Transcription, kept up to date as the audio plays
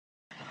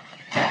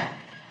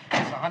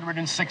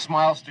106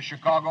 miles to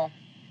Chicago.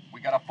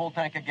 We got a full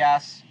tank of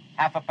gas,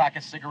 half a pack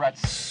of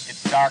cigarettes.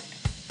 It's dark,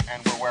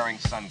 and we're wearing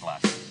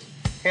sunglasses.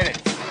 Hit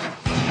it.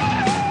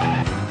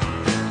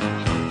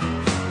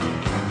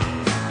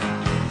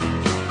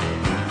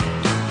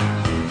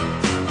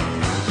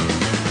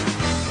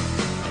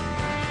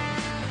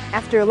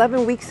 After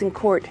 11 weeks in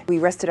court, we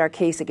rested our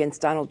case against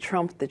Donald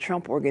Trump, the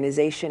Trump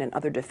Organization, and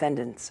other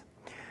defendants.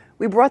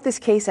 We brought this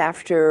case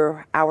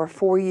after our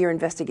 4-year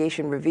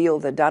investigation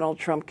revealed that Donald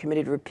Trump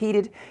committed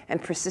repeated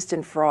and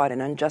persistent fraud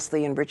and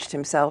unjustly enriched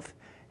himself,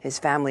 his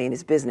family, and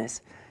his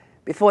business.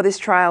 Before this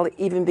trial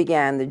even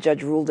began, the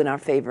judge ruled in our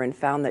favor and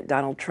found that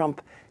Donald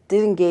Trump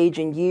did engage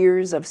in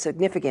years of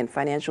significant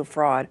financial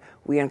fraud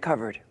we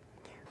uncovered.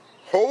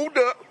 Hold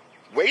up.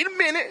 Wait a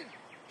minute.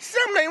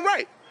 Something ain't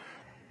right.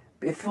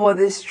 Before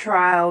this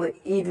trial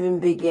even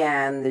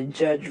began, the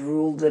judge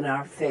ruled in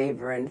our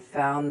favor and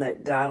found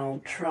that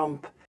Donald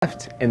Trump...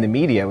 And the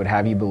media would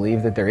have you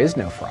believe that there is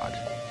no fraud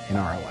in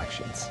our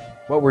elections.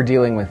 What we're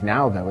dealing with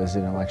now, though, is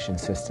an election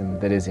system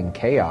that is in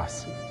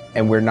chaos,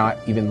 and we're not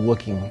even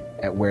looking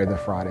at where the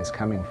fraud is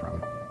coming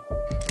from.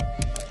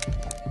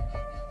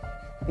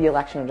 The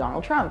election of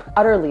Donald Trump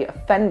utterly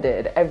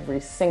offended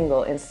every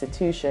single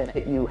institution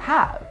that you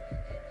have.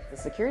 The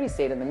security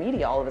state and the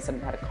media all of a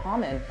sudden had a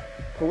common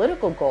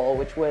political goal,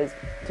 which was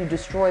to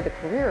destroy the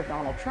career of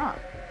Donald Trump.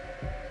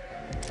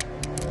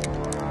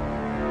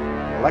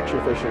 Election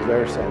officials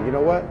there are saying, you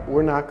know what,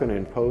 we're not going to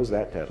impose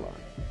that deadline.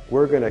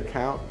 We're going to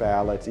count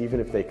ballots even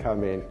if they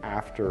come in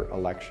after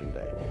Election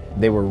Day.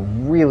 They were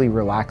really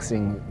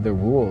relaxing the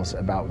rules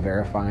about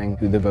verifying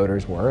who the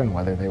voters were and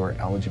whether they were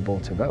eligible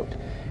to vote.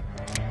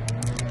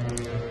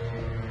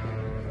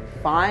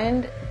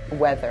 Find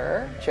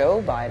whether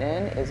Joe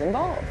Biden is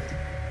involved.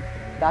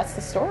 That's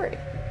the story.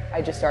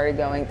 I just started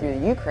going through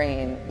the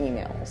Ukraine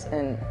emails,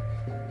 and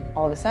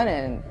all of a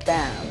sudden,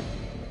 bam,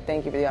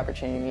 thank you for the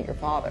opportunity to meet your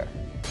father.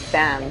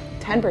 Bam,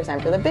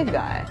 10% for the big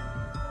guy.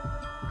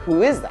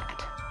 Who is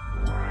that?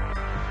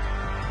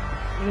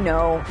 We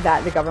know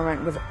that the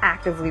government was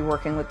actively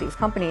working with these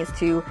companies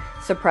to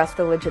suppress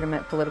the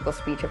legitimate political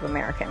speech of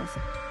Americans.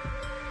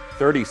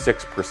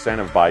 36%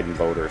 of Biden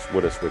voters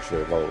would have switched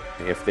their vote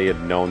if they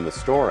had known the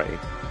story.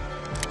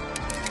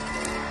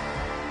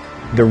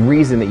 The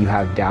reason that you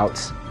have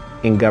doubts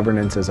in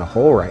governance as a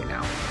whole right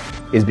now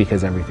is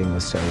because everything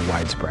was so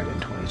widespread in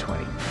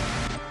 2020.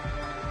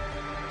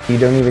 You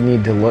don't even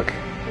need to look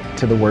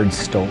to the word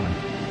stolen.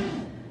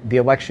 The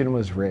election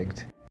was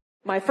rigged.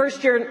 My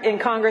first year in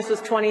Congress was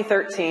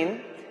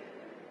 2013,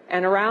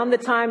 and around the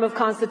time of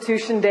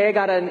Constitution Day, I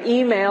got an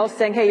email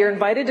saying, hey, you're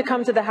invited to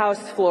come to the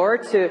House floor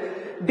to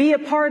be a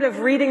part of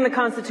reading the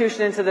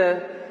Constitution into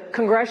the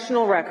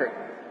congressional record.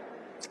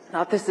 I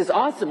thought, this is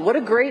awesome. What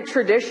a great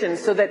tradition,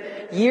 so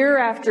that year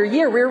after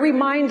year, we're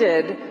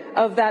reminded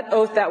of that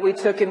oath that we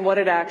took and what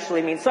it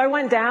actually means. So I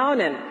went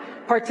down and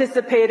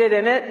participated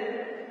in it.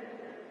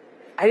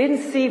 I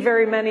didn't see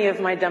very many of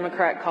my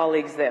Democrat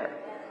colleagues there.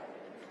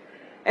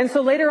 And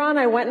so later on,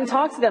 I went and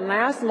talked to them, and I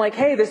asked them, like,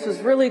 hey, this was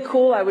really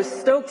cool. I was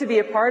stoked to be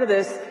a part of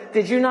this.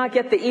 Did you not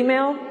get the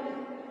email?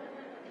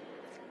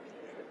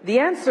 The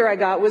answer I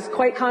got was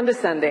quite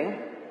condescending.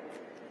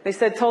 They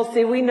said,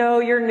 Tulsi, we know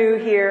you're new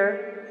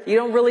here. You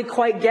don't really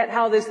quite get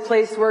how this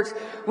place works.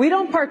 We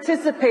don't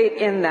participate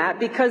in that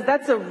because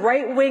that's a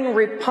right-wing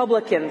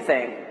Republican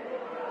thing.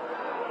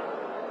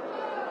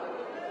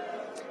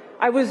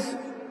 I was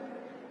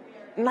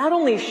not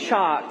only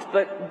shocked,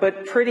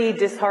 but pretty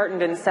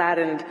disheartened and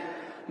saddened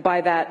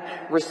by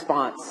that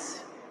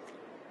response.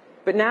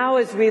 But now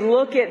as we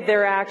look at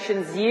their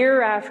actions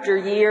year after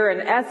year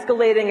and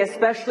escalating,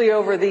 especially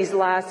over these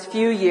last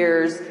few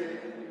years,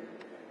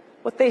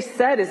 what they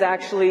said is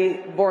actually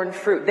borne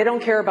fruit. They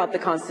don't care about the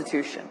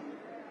Constitution.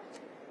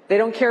 They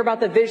don't care about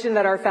the vision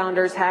that our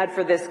founders had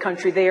for this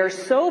country. They are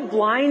so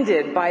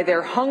blinded by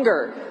their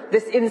hunger,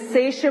 this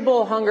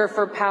insatiable hunger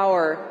for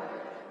power,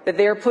 that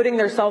they are putting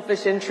their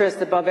selfish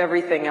interests above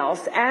everything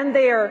else. And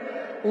they are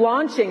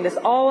launching this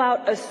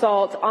all-out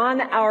assault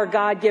on our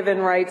God-given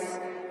rights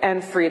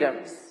and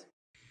freedoms.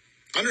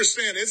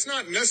 Understand, it's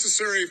not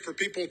necessary for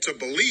people to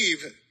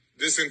believe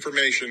this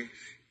information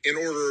in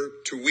order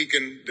to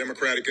weaken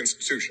democratic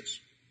institutions.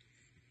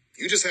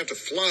 You just have to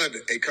flood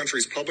a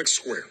country's public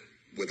square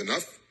with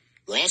enough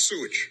raw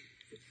sewage.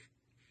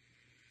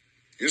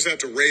 You just have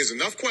to raise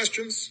enough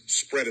questions,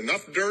 spread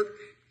enough dirt,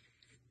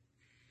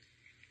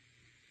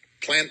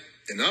 plant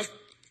enough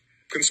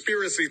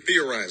conspiracy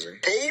theorizing.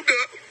 Hold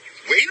up.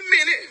 Wait a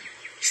minute.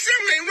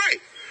 Something ain't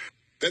right.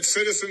 That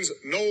citizens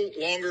no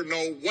longer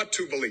know what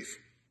to believe.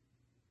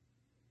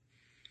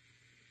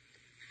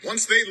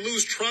 Once they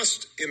lose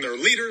trust in their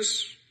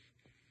leaders,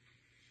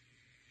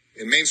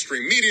 in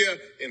mainstream media,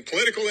 in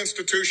political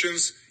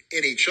institutions,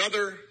 in each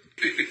other,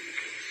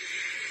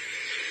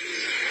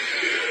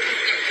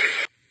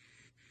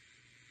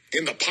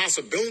 in the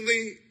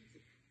possibility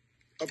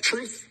of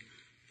truth,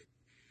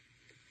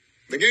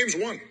 the game's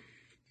won.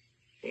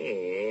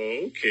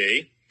 Oh,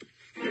 okay.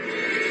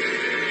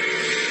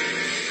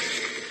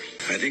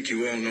 I think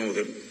you all know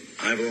that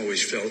I've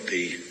always felt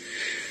the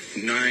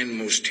 9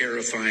 most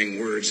terrifying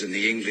words in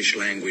the English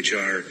language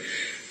are,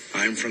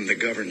 I'm from the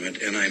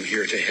government and I'm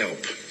here to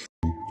help.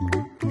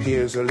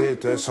 Here's a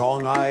little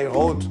song I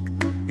wrote.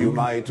 You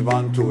might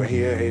want to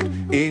hear it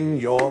in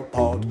your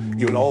pod.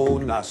 You'll owe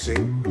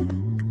nothing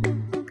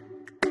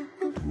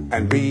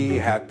and be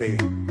happy.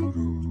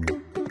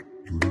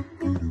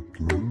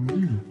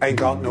 Ain't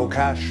got no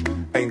cash,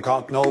 ain't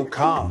got no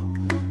car,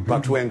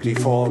 but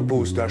 24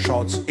 booster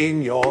shots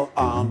in your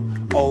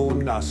arm. Owe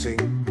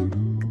nothing.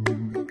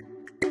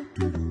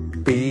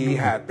 Be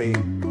happy.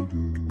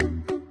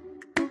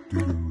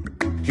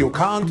 You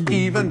can't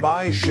even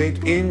buy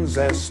shit in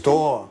the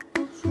store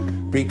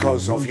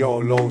because of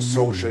your low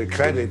social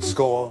credit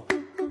score.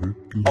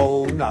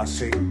 Owe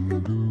nothing.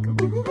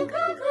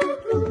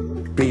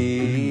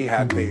 Be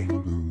happy.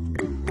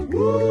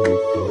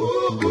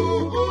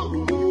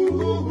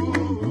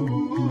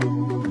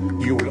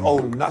 You'll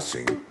owe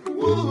nothing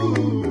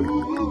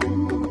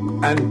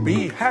and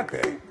be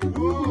happy.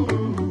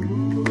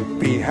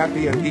 Be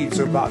happy and eat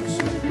the bugs.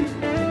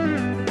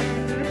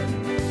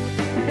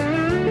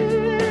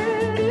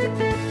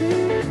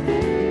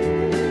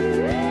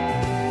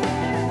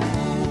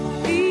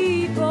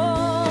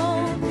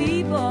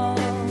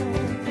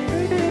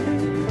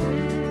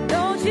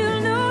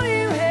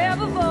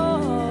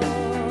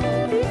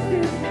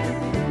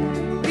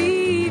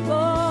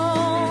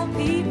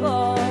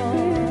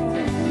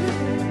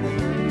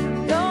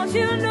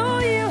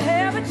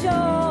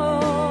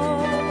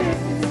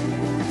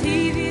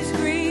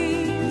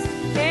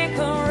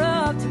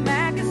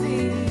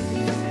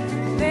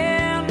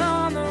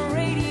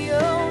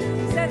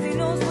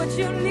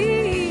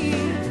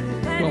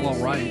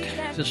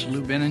 This is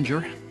Lou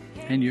Benninger,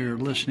 and you're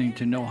listening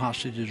to No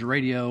Hostages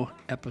Radio,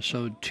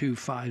 episode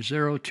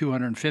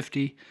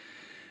 250,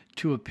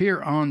 to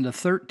appear on the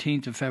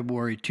 13th of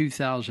February,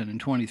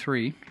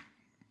 2023.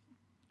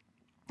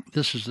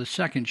 This is the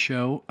second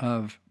show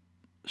of,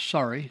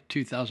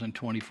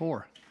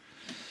 2024.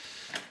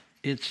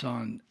 It's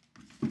on,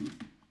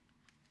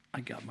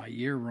 I got my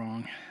year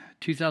wrong,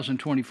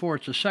 2024.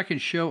 It's the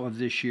second show of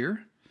this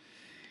year.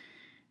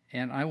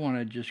 And I want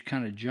to just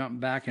kind of jump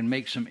back and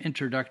make some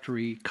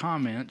introductory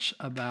comments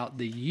about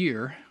the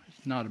year.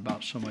 It's not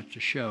about so much the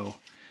show,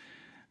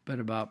 but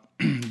about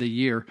the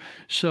year.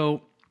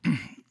 So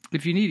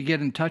if you need to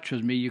get in touch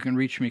with me, you can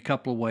reach me a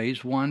couple of ways.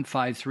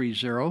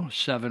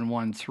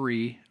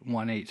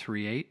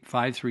 1-530-713-1838,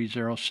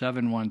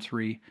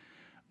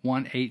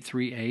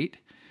 530-713-1838.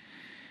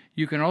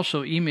 You can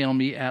also email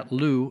me at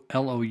Lou,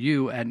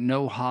 L-O-U, at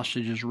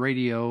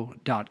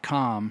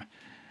nohostagesradio.com.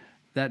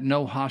 That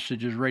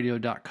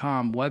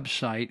nohostagesradio.com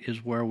website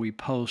is where we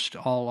post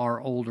all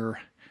our older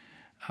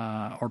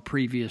or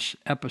previous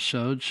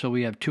episodes. So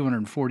we have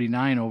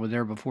 249 over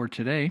there before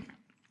today.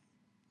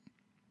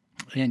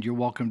 And you're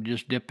welcome to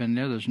just dip in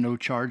there. There's no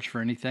charge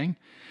for anything.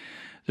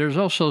 There's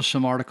also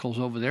some articles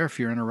over there if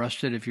you're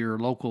interested. If you're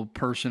a local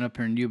person up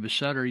here in Yuba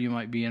Sutter, you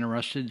might be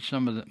interested.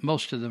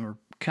 Most of them are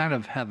kind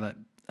of have a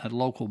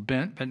local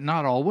bent, but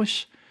not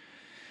always.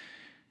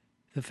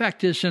 The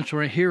fact is, since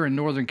we're here in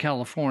Northern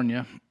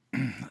California,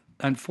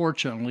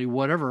 unfortunately,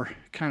 whatever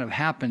kind of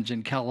happens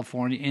in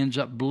California ends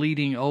up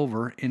bleeding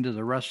over into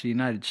the rest of the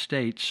United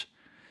States.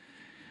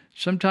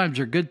 Sometimes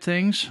they're good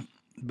things,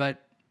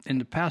 but in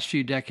the past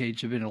few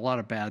decades, there have been a lot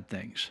of bad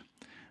things,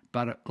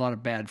 a lot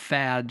of bad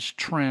fads,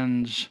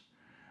 trends,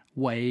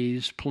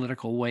 ways,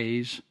 political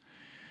ways.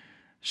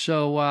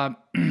 So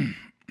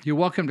you're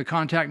welcome to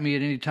contact me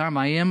at any time.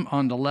 I am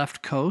on the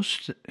left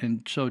coast,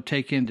 and so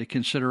take into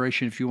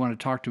consideration if you want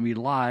to talk to me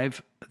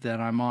live that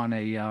I'm on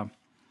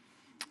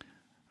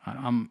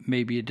I'm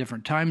maybe a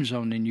different time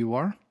zone than you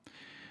are.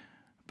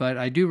 But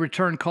I do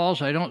return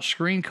calls. I don't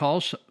screen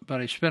calls, but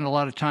I spend a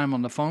lot of time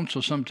on the phone, so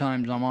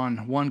sometimes I'm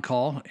on one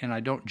call and I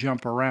don't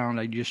jump around.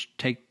 I just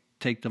take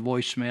the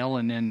voicemail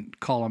and then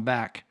call them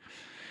back.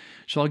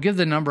 So I'll give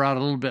the number out a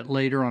little bit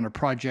later on a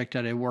project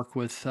that I work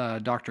with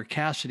Dr.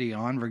 Cassidy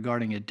on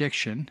regarding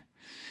addiction.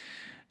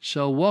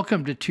 So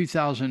welcome to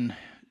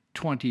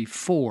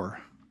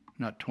 2024,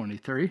 not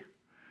 23.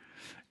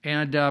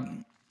 And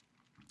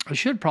I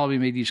should probably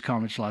make these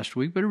comments last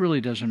week, but it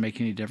really doesn't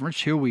make any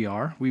difference. Here we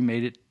are. We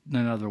made it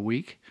another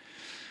week.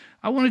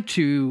 I wanted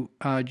to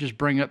just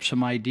bring up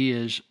some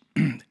ideas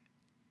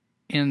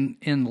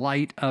in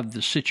light of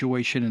the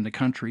situation in the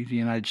country, the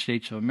United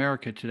States of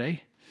America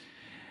today.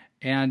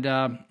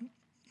 And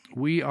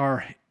we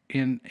are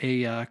in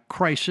a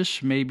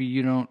crisis. Maybe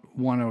you don't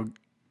want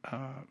to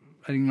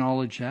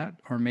acknowledge that,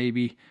 or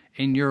maybe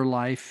in your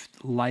life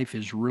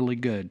is really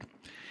good.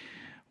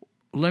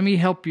 Let me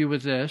help you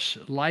with this.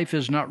 Life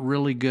is not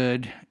really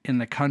good in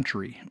the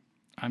country.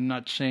 I'm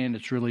not saying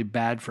it's really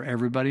bad for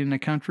everybody in the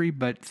country,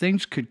 but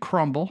things could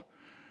crumble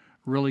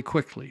really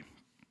quickly.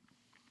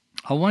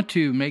 I want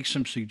to make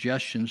some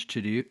suggestions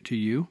to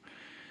you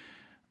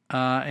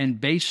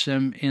and base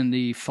them in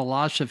the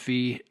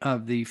philosophy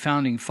of the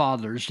Founding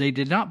Fathers. They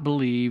did not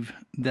believe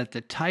that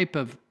the type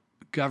of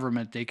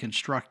government they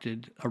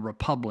constructed, a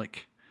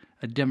republic,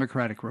 a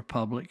democratic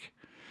republic,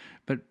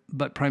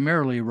 but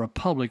primarily a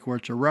republic where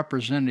it's a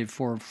representative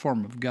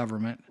form of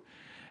government.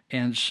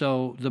 And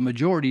so the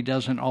majority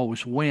doesn't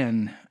always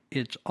win.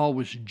 It's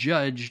always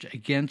judged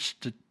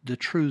against the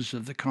truths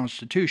of the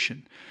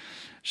Constitution.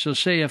 So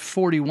say if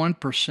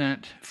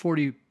 41%,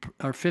 40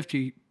 or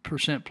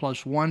 50%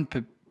 plus one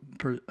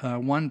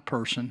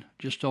person,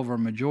 just over a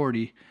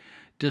majority,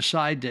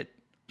 decide that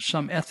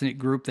some ethnic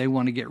group they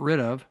want to get rid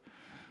of,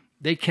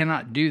 they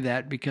cannot do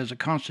that because the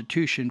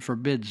Constitution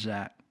forbids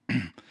that.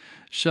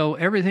 So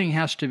everything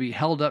has to be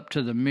held up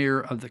to the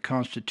mirror of the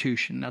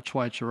Constitution. That's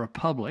why it's a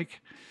republic.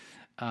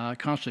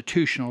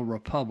 Constitutional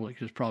republic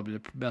is probably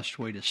the best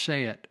way to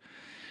say it.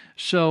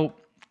 So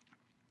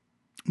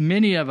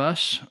many of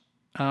us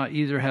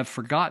either have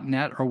forgotten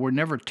that or were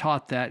never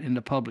taught that in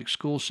the public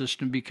school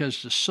system,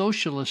 because the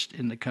socialists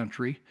in the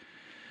country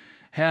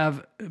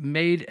have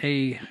made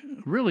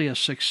really a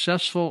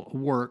successful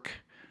work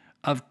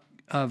of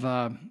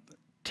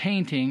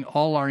tainting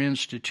all our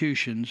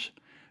institutions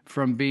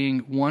from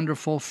being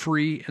wonderful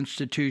free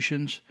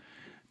institutions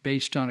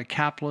based on a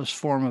capitalist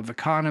form of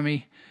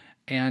economy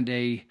and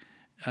a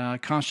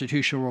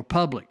constitutional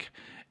republic.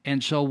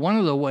 And so one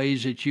of the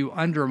ways that you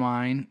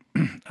undermine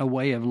a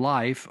way of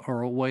life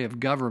or a way of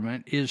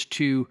government is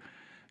to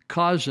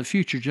cause the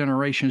future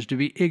generations to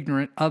be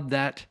ignorant of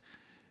that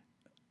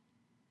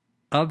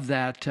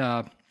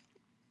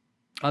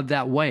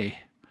way.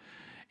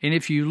 And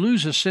if you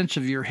lose a sense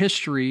of your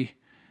history,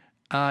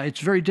 it's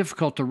very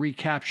difficult to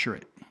recapture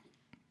it.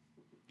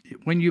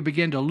 When you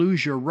begin to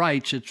lose your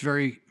rights, it's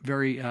very,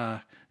 very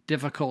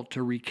difficult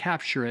to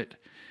recapture it.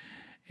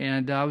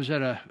 And I was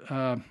at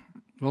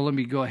well, let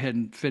me go ahead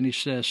and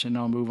finish this, and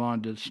I'll move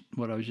on to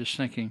what I was just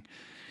thinking.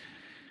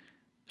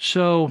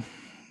 So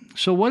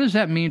what does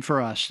that mean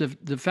for us?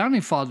 The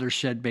Founding Fathers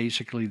said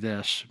basically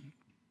this.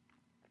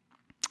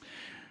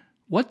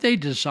 What they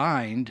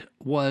designed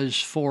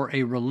was for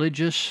a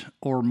religious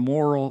or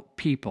moral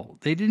people.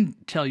 They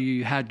didn't tell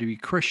you had to be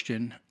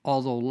Christian,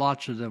 although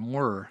lots of them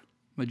were,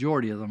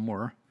 majority of them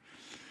were.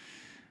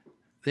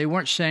 They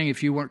weren't saying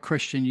if you weren't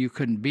Christian, you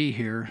couldn't be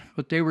here.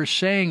 What they were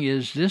saying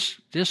is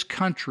this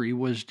country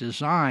was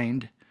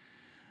designed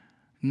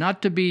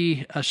not to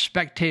be a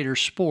spectator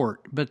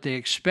sport, but they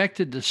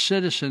expected the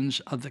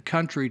citizens of the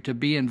country to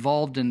be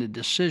involved in the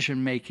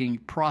decision-making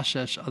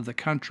process of the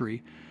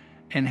country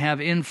and have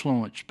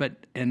influence,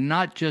 and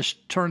not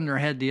just turn their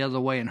head the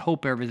other way and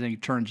hope everything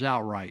turns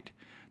out right.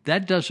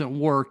 That doesn't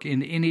work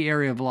in any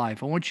area of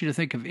life. I want you to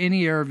think of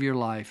any area of your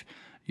life,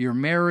 your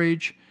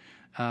marriage,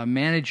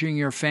 managing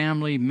your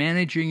family,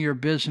 managing your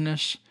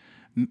business,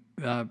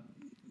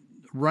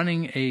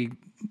 running a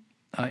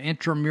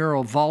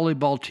intramural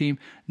volleyball team.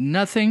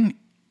 Nothing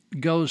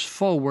goes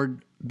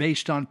forward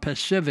based on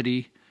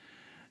passivity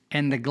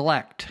and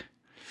neglect.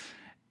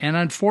 And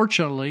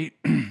unfortunately,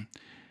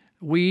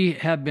 we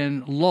have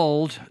been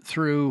lulled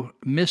through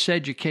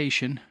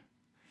miseducation.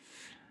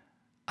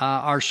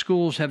 Our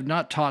schools have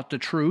not taught the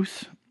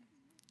truth.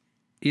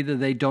 Either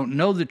they don't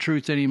know the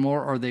truth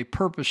anymore or they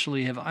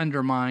purposely have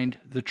undermined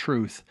the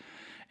truth.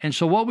 And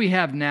so what we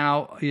have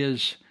now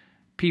is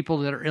people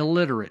that are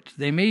illiterate.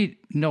 They may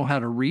know how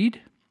to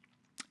read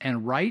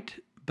and write,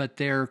 but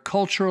they're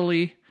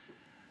culturally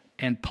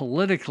and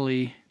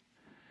politically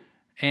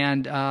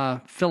and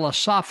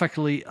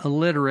philosophically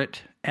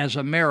illiterate as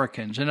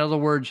Americans. In other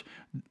words,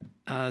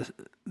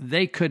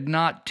 they could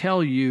not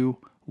tell you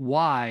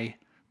why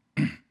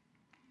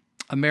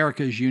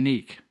America is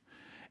unique.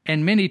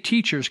 And many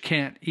teachers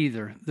can't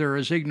either. They're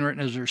as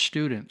ignorant as their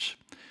students.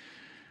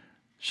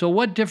 So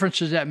what difference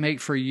does that make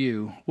for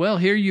you? Well,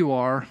 here you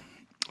are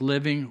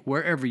living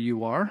wherever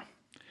you are.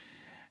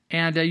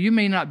 And you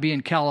may not be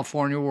in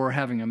California where we're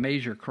having a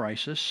major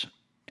crisis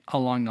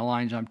along the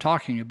lines I'm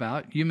talking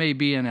about. You may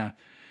be in a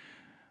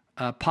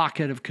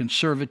pocket of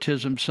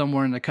conservatism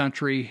somewhere in the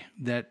country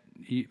that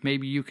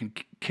maybe you can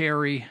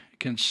carry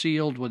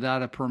concealed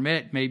without a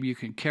permit. Maybe you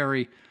can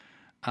carry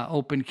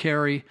open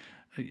carry.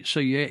 So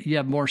you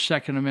have more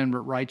Second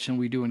Amendment rights than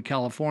we do in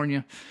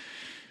California.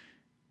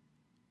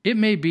 It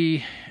may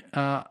be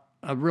a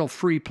real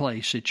free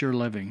place that you're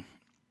living.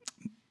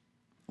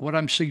 What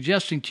I'm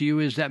suggesting to you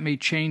is that may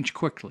change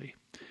quickly.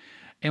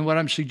 And what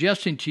I'm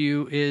suggesting to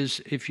you is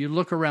if you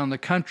look around the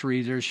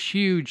country, there's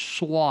huge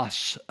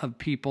swaths of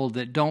people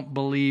that don't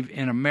believe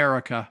in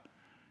America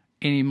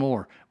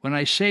anymore. When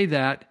I say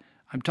that,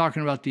 I'm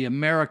talking about the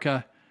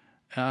America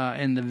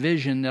and the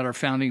vision that our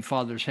Founding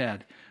Fathers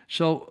had.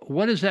 So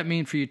what does that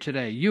mean for you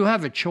today? You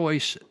have a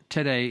choice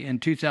today in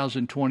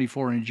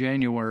 2024 in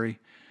January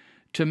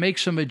to make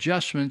some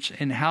adjustments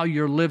in how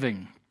you're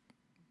living.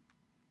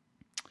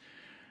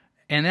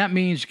 And that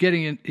means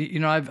getting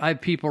in, I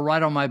have people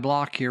right on my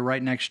block here,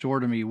 right next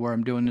door to me where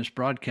I'm doing this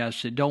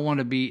broadcast that don't want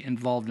to be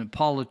involved in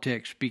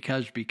politics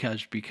because.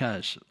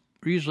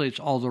 Usually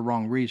it's all the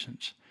wrong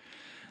reasons.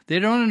 They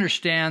don't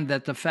understand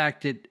that the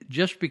fact that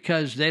just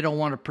because they don't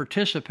want to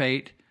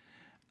participate,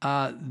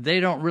 they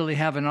don't really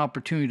have an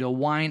opportunity to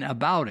whine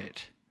about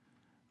it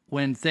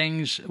when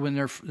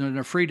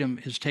their freedom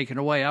is taken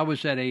away. I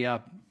was at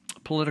a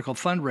political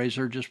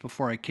fundraiser just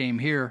before I came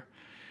here,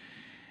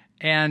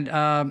 And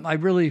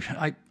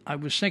I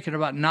was thinking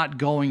about not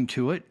going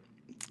to it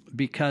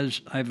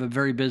because I have a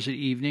very busy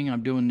evening.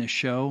 I'm doing this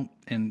show,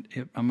 and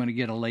I'm going to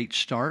get a late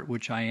start,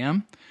 which I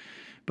am.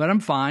 But I'm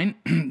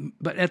fine.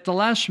 But at the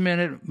last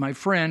minute, my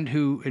friend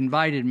who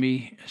invited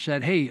me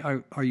said, "Hey,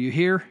 are you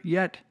here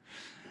yet?"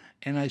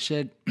 And I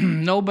said,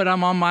 "No, but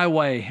I'm on my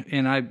way."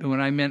 And when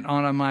I meant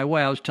on my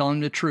way, I was telling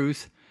the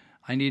truth.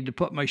 I needed to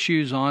put my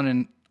shoes on,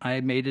 and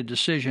I made a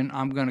decision.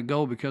 I'm going to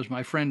go because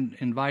my friend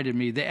invited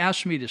me. They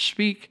asked me to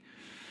speak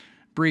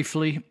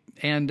briefly,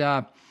 and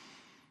it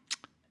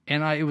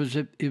was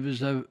a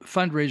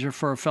fundraiser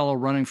for a fellow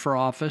running for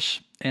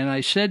office. And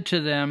I said to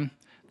them,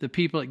 the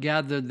people that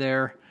gathered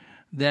there,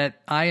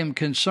 that I am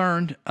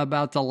concerned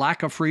about the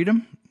lack of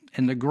freedom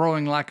and the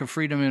growing lack of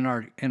freedom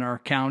in our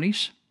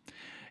counties.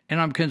 And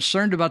I'm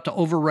concerned about the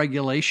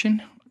overregulation,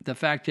 the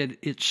fact that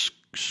it's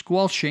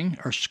squelching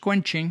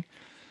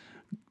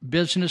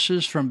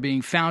businesses from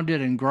being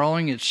founded and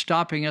growing. It's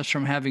stopping us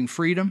from having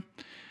freedom.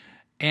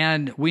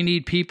 And we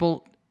need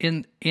people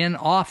in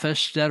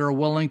office that are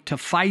willing to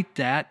fight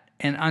that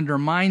and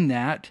undermine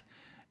that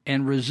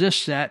and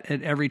resist that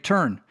at every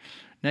turn.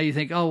 Now you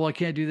think, oh, well, I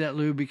can't do that,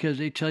 Lou, because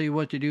they tell you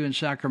what to do in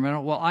Sacramento.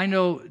 Well, I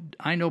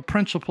know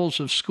principals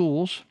of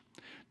schools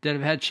that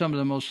have had some of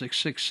the most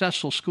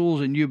successful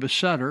schools in Yuba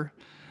Sutter,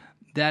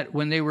 that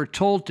when they were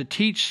told to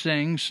teach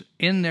things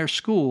in their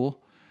school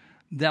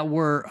that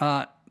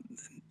were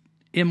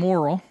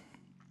immoral,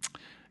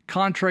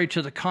 contrary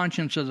to the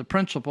conscience of the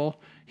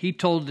principal, he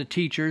told the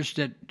teachers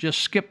that just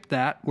skip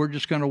that. We're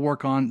just going to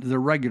work on the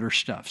regular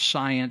stuff,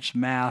 science,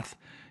 math,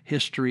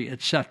 history,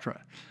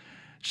 etc.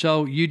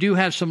 So you do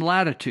have some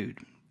latitude,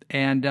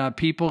 and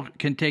people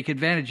can take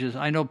advantages.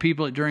 I know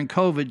people that during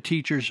COVID,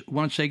 teachers,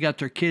 once they got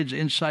their kids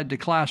inside the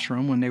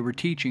classroom when they were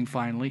teaching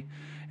finally,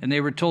 and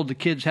they were told the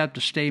kids have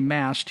to stay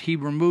masked, he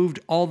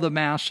removed all the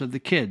masks of the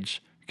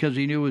kids because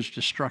he knew it was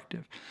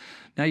destructive.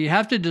 Now you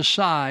have to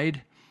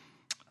decide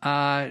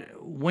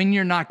when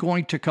you're not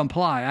going to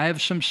comply. I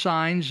have some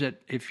signs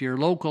that if you're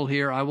local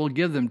here, I will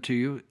give them to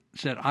you,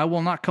 that I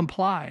will not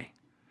comply.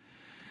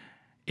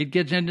 It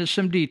gets into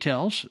some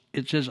details.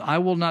 It says, I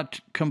will not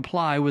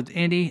comply with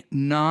any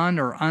non-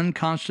 or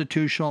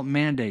unconstitutional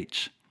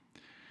mandates.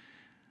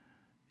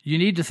 You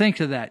need to think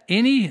of that.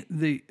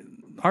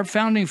 Our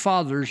founding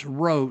fathers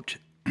wrote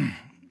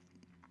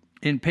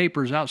in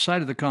papers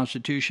outside of the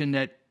Constitution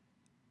that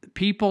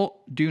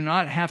people do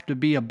not have to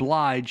be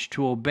obliged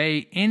to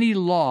obey any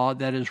law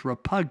that is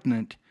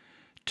repugnant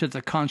to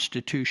the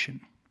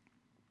Constitution.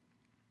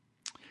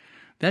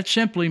 That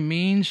simply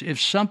means if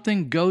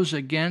something goes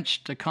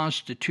against the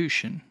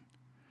Constitution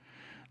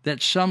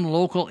that some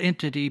local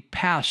entity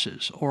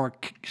passes, or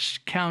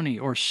county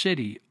or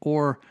city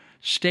or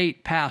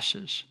state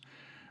passes,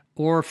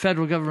 or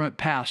federal government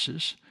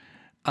passes,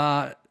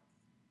 that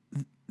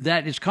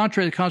is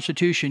contrary to the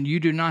Constitution, you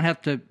do not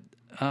have to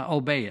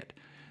obey it.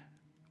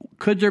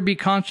 Could there be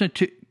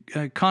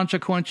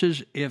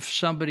consequences if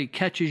somebody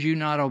catches you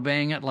not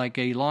obeying it, like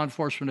a law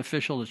enforcement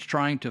official that's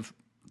trying to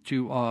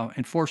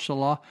enforce the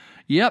law?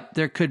 Yep,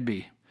 there could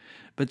be.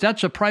 But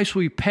that's a price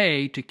we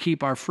pay to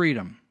keep our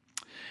freedom.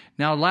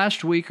 Now,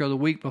 last week or the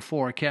week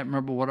before, I can't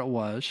remember what it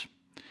was,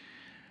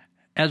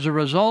 as a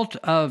result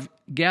of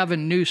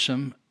Gavin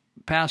Newsom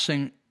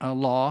signing a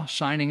law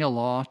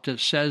that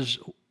says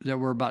there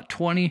were about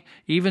 20,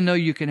 even though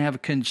you can have a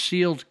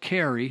concealed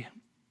carry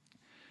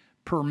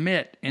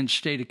permit in the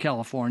state of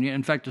California.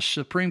 In fact, the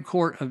Supreme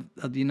Court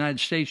of the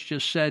United States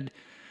just said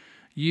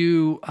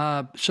the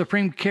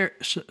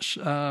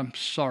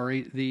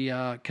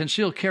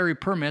concealed carry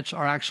permits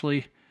are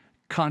actually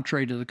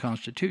contrary to the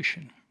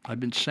Constitution. I've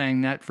been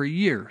saying that for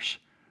years.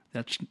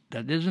 That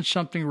isn't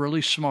something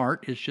really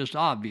smart. It's just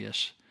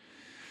obvious.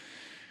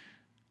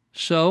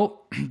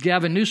 So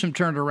Gavin Newsom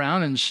turned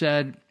around and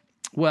said,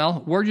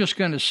 well, we're just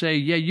going to say,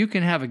 yeah, you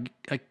can have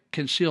a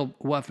concealed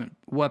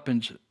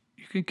weapons.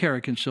 You can carry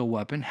a concealed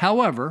weapon.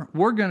 However,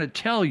 we're going to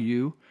tell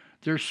you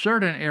there's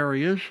certain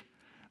areas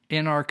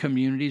in our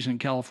communities in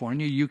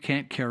California you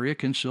can't carry a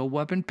concealed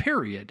weapon,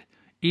 period,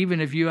 even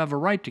if you have a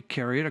right to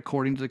carry it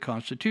according to the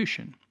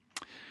Constitution.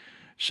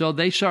 So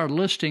they started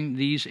listing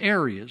these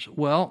areas.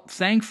 Well,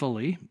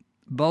 thankfully,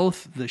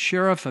 both the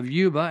sheriff of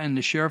Yuba and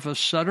the sheriff of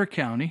Sutter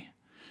County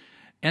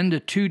and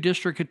the two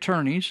district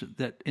attorneys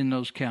that in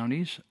those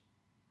counties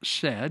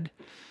said,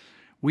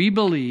 we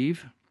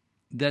believe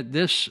that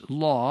this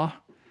law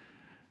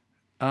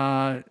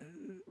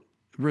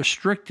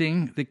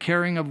restricting the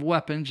carrying of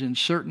weapons in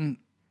certain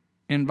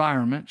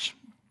environments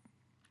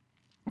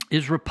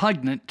is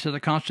repugnant to the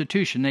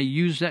Constitution. They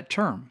use that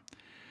term.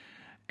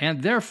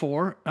 And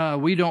therefore,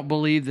 we don't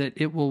believe that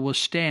it will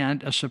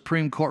withstand a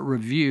Supreme Court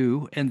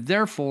review. And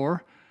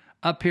therefore,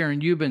 up here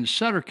in Yuba and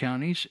Sutter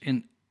counties,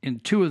 in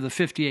 2 of the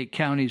 58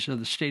 counties of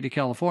the state of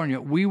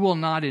California, we will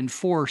not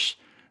enforce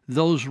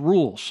those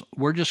rules.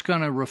 We're just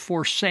going to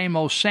enforce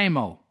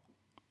same-o.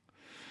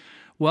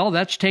 Well,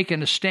 that's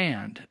taken a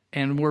stand.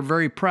 And we're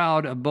very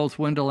proud of both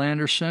Wendell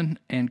Anderson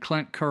and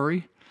Clint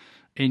Curry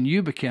in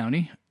Yuba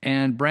County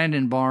and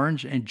Brandon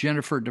Barnes and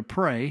Jennifer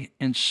Dupre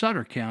in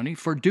Sutter County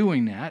for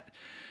doing that.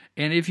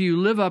 And if you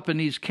live up in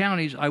these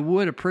counties, I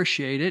would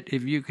appreciate it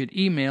if you could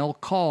email,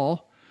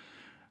 call,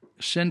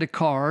 send a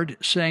card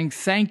saying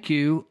thank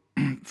you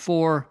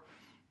for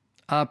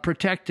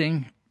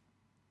protecting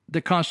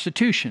the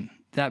Constitution.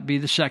 That'd be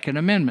the Second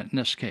Amendment in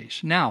this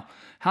case. Now,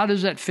 how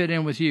does that fit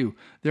in with you?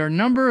 There are a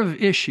number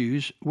of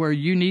issues where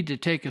you need to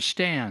take a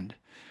stand.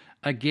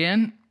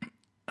 Again,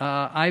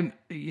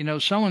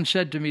 someone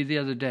said to me the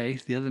other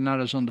night I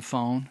was on the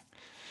phone,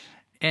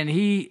 and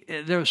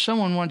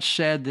someone once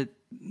said that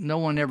no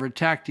one ever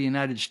attacked the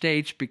United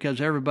States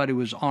because everybody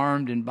was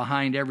armed, and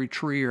behind every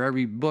tree or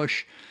every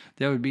bush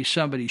there would be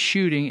somebody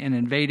shooting an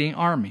invading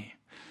army.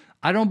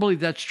 I don't believe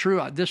that's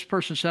true. This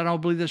person said, I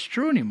don't believe that's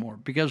true anymore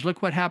because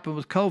look what happened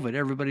with COVID.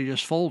 Everybody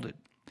just folded.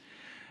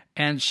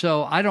 And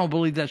so I don't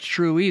believe that's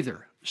true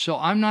either. So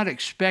I'm not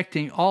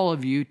expecting all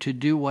of you to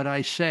do what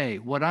I say.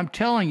 What I'm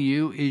telling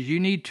you is you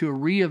need to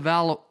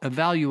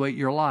reevaluate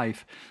your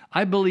life.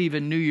 I believe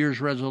in New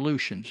Year's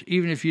resolutions,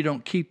 even if you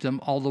don't keep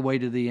them all the way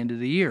to the end of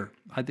the year.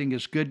 I think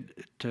it's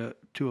good to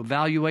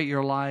evaluate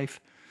your life,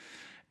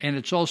 and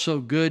it's also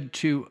good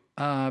to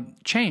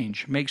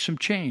make some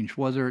change,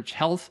 whether it's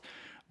health,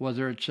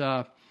 whether it's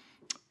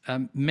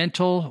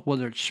mental,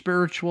 whether it's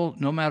spiritual,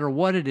 no matter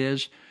what it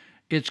is.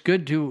 It's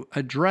good to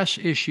address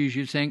issues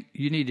you think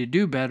you need to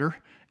do better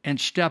and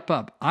step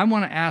up. I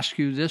want to ask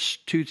you this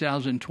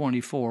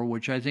 2024,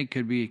 which I think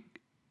could be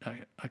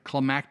a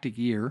climactic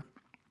year,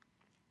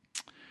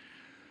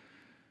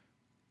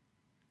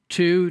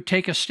 to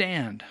take a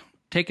stand.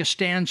 Take a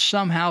stand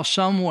somehow,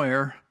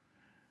 somewhere,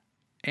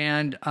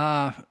 and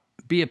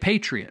be a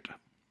patriot.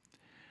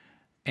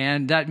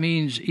 And that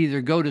means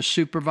either go to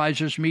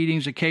supervisors'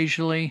 meetings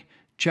occasionally,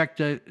 check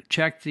the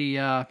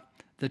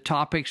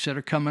topics that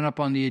are coming up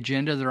on the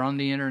agenda. They're on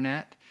the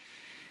internet.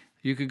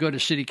 You could go to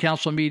city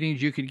council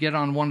meetings. You could get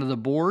on one of the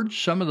boards.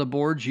 Some of the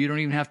boards you don't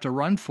even have to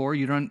run for.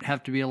 You don't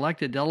have to be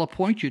elected. They'll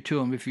appoint you to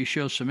them if you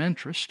show some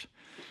interest.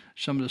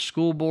 Some of the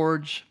school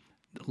boards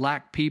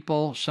lack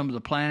people. Some of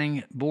the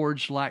planning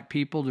boards lack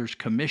people. There's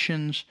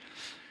commissions.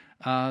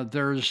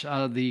 There's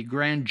the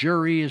grand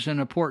jury is an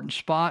important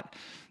spot.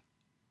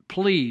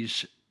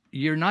 Please,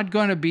 you're not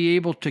going to be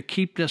able to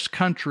keep this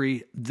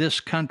country,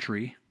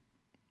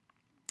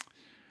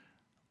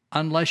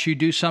 unless you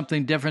do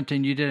something different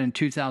than you did in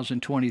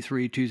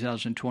 2023,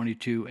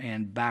 2022,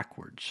 and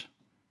backwards.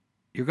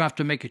 You're going to have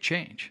to make a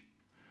change.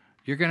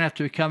 You're going to have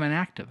to become an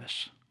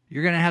activist.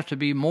 You're going to have to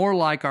be more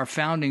like our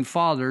founding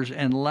fathers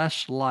and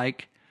less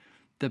like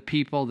the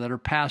people that are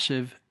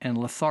passive and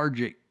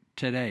lethargic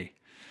today.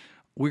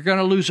 We're going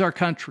to lose our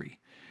country.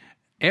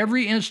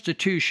 Every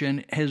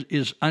institution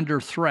is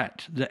under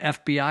threat. The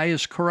FBI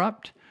is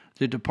corrupt.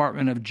 The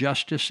Department of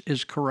Justice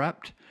is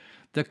corrupt.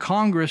 The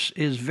Congress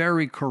is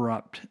very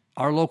corrupt.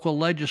 Our local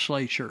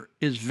legislature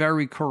is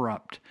very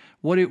corrupt.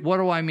 What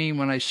do I mean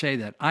when I say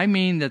that? I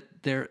mean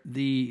that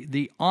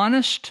the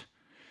honest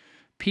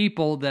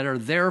people that are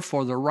there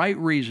for the right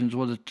reasons,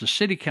 whether it's the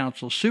city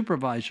council,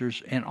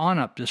 supervisors, and on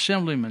up, the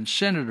assemblymen,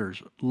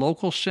 senators,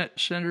 local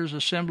senators,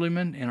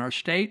 assemblymen in our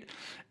state,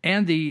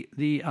 and the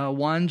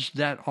ones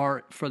that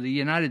are for the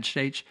United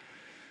States,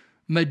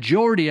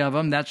 majority of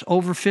them, that's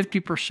over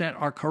 50%,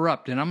 are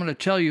corrupt. And I'm going to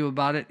tell you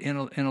about it in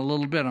a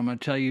little bit. I'm going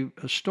to tell you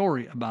a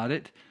story about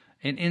it,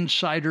 an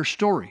insider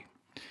story.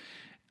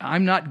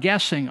 I'm not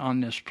guessing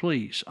on this,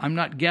 please. I'm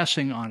not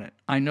guessing on it.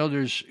 I know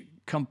there's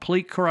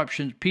complete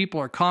corruption. People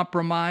are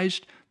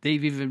compromised.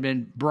 They've even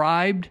been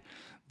bribed.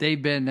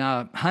 They've been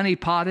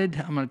honeypotted.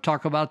 I'm going to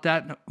talk about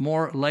that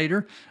more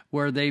later,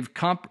 where they've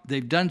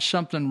done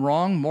something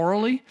wrong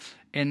morally,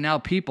 and now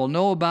people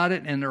know about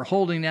it, and they're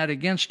holding that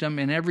against them.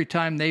 And every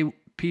time the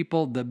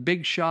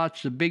big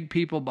shots, the big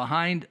people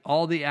behind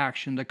all the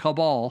action, the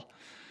cabal,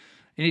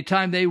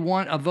 anytime they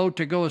want a vote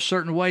to go a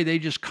certain way, they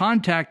just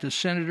contact the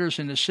senators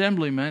and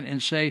assemblymen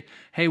and say,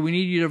 hey, we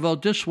need you to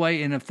vote this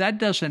way. And if that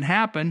doesn't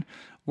happen,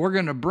 we're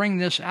going to bring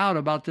this out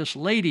about this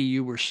lady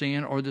you were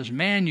seeing, or this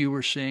man you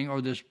were seeing,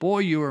 or this boy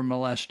you were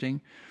molesting,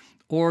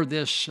 or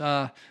this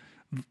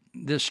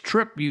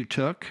trip you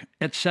took,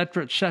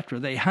 etc., etc.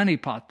 They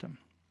honeypot them.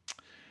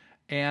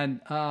 And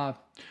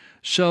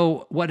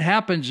so what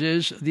happens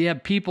is they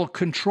have people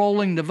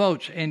controlling the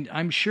votes. And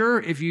I'm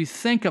sure if you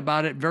think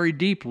about it very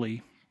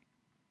deeply,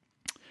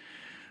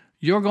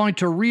 you're going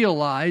to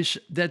realize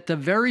that the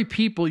very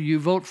people you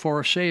vote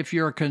for, say if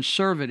you're a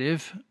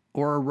conservative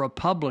or a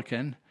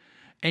Republican,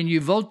 and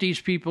you vote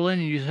these people in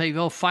and you say,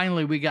 oh,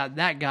 finally we got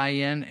that guy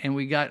in, and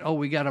we got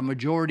a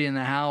majority in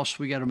the House,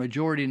 we got a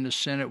majority in the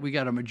Senate, we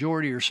got a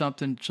majority or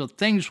something, so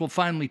things will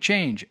finally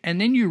change.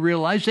 And then you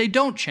realize they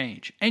don't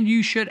change. And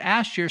you should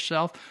ask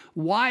yourself,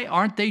 why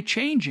aren't they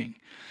changing?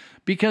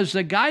 Because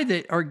the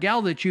guy or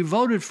gal that you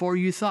voted for,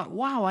 you thought,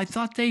 wow, I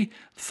thought they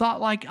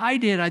thought like I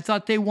did. I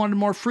thought they wanted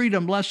more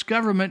freedom, less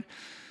government.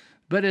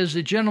 But as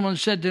the gentleman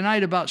said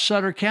tonight about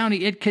Sutter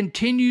County, it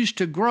continues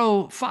to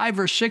grow 5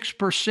 or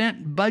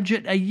 6%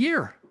 budget a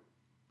year.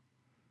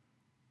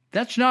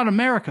 That's not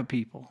America,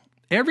 people.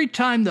 Every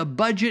time the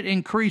budget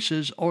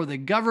increases or the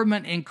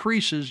government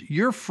increases,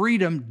 your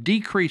freedom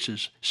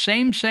decreases.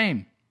 Same.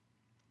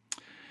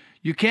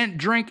 You can't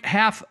drink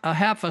half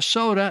a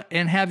soda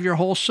and have your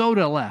whole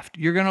soda left.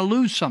 You're going to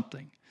lose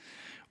something.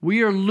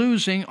 We are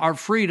losing our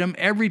freedom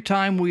every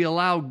time we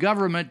allow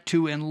government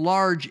to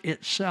enlarge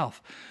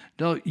itself.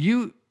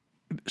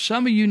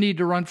 Some of you need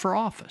to run for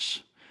office.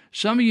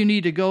 Some of you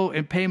need to go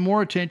and pay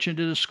more attention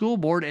to the school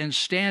board and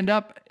stand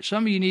up.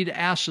 Some of you need to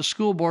ask the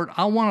school board,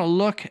 I want to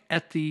look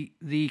at the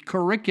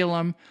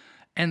curriculum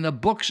and the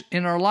books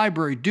in our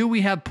library. Do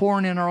we have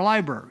porn in our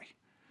library?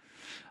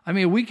 I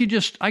mean,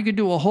 I could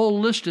do a whole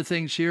list of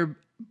things here,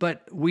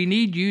 but we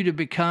need you to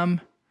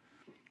become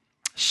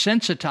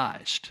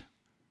sensitized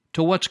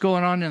to what's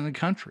going on in the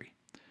country.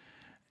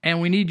 And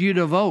we need you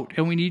to vote,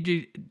 and we need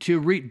you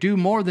to do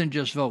more than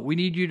just vote. We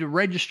need you to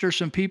register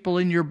some people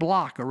in your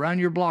block, around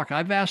your block.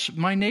 I've asked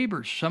my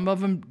neighbors. Some of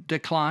them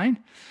decline,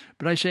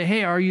 but I say,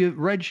 hey, are you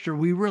registered?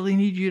 We really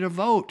need you to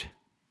vote.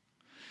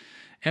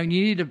 And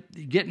you need to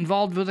get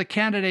involved with a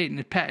candidate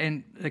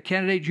and the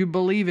candidate you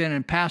believe in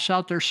and pass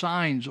out their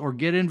signs or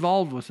get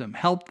involved with them,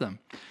 help them.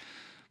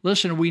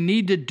 Listen, we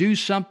need to do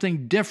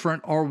something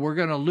different or we're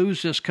going to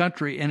lose this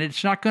country. And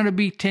it's not going to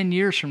be 10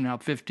 years from now,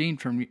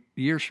 15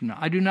 years from now.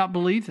 I do not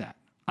believe that.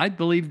 I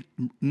believe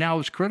now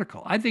is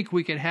critical. I think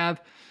we could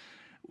have,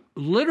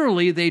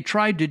 literally, they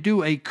tried to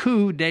do a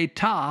coup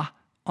d'etat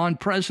on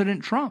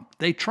President Trump.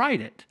 They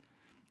tried it.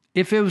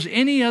 If it was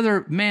any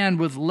other man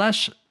with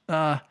less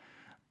of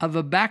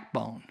a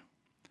backbone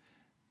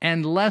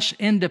and less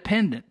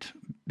independent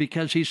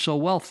because he's so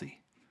wealthy,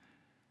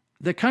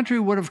 the country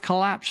would have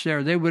collapsed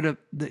there. We would have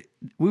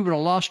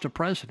lost a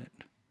president.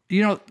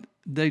 You know,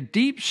 the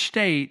deep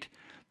state,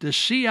 the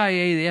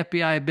CIA, the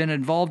FBI have been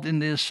involved in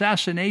the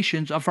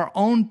assassinations of our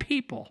own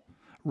people.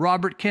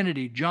 Robert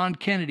Kennedy, John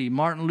Kennedy,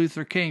 Martin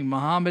Luther King,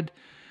 Malcolm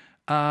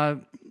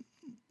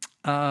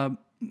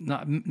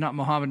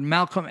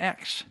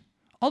X.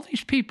 All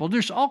these people,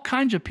 there's all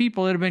kinds of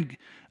people that have been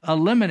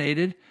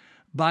eliminated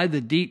by the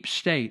deep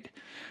state.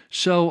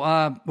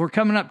 So we're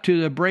coming up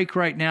to the break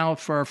right now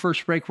for our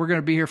first break. We're going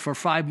to be here for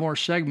 5 more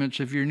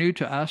segments if you're new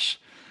to us.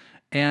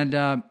 And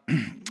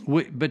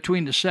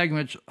between the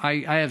segments, I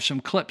have some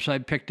clips I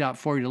picked out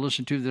for you to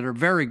listen to that are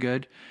very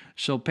good.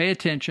 So pay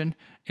attention,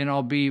 and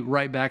I'll be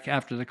right back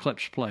after the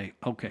clips play.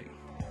 Okay.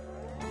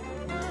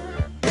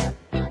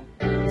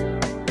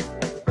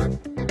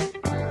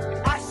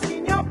 I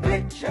seen your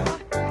picture,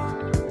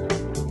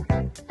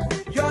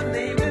 your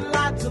name and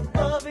lots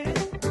above it.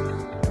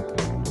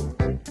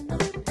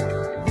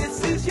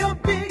 This is your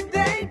big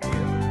day.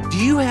 Do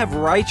you have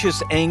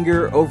righteous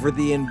anger over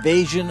the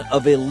invasion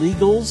of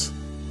illegals?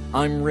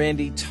 I'm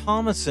Randy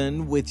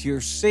Thomason with your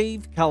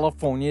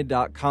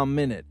SaveCalifornia.com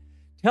Minute.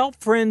 Tell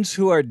friends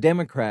who are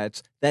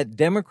Democrats that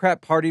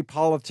Democrat Party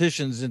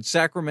politicians in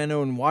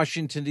Sacramento and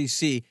Washington,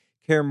 D.C.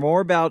 care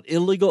more about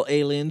illegal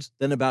aliens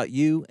than about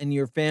you and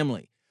your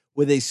family.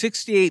 With a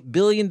 $68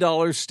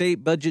 billion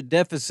state budget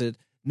deficit,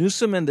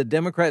 Newsom and the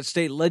Democrat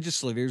state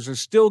legislators are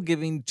still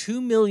giving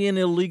 2 million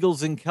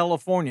illegals in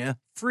California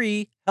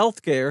free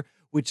health care,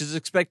 which is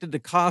expected to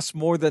cost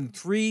more than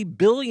 $3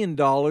 billion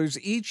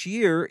each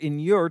year in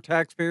your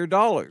taxpayer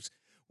dollars.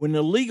 When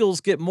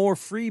illegals get more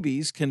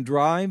freebies, can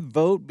drive,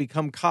 vote,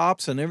 become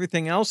cops, and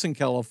everything else in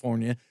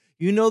California,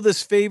 you know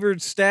this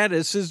favored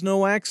status is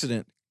no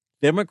accident.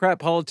 Democrat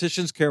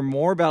politicians care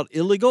more about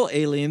illegal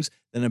aliens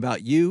than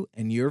about you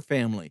and your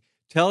family.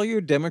 Tell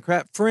your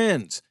Democrat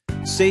friends.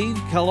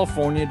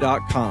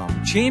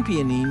 SaveCalifornia.com,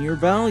 championing your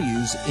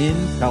values in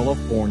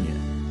California.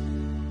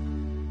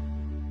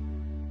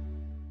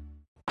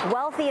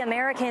 Wealthy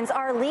Americans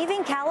are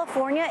leaving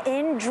California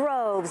in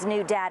droves,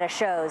 new data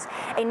shows.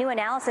 A new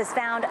analysis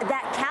found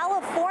that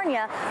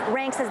California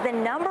ranks as the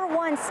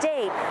 #1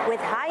 state with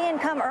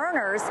high-income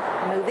earners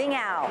moving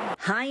out.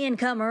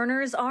 High-income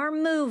earners are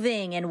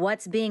moving in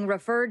what's being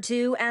referred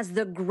to as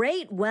the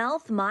Great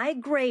Wealth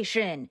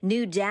Migration.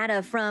 New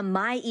data from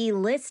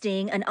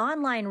MyEListing, an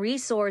online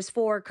resource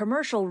for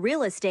commercial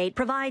real estate,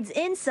 provides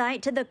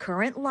insight to the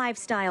current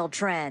lifestyle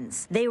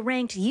trends. They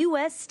ranked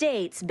U.S.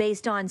 states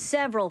based on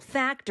several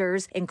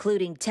factors,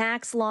 including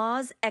tax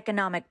laws,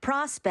 economic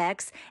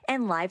prospects,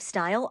 and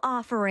lifestyle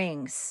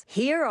offerings.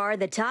 Here are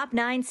the top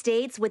 9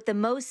 states with the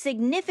most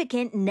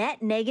significant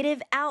net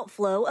negative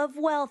outflow of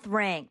wealth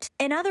ranked.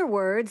 In other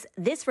words,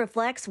 this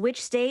reflects which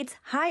states'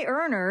 high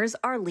earners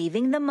are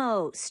leaving the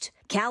most.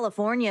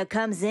 California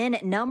comes in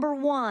at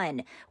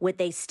 #1 with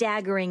a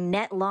staggering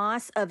net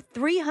loss of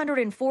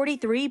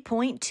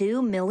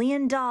 $343.2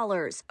 million,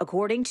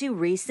 according to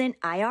recent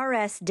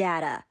IRS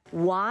data.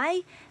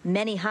 Why?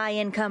 Many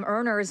high-income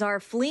earners are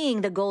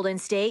fleeing the Golden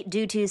State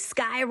due to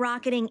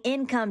skyrocketing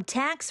income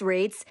tax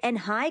rates and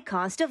high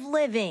cost of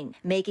living,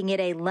 making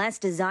it a less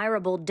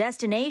desirable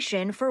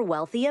destination for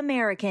wealthy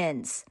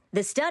Americans.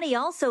 The study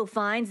also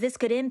finds this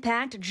could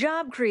impact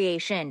job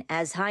creation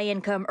as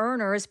high-income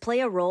earners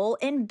play a role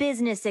in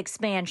business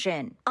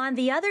expansion. On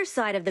the other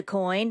side of the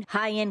coin,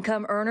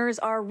 high-income earners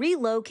are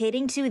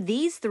relocating to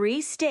these 3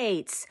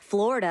 states: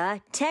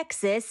 Florida,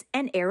 Texas,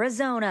 and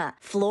Arizona.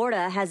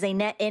 Florida has a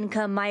net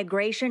income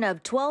migration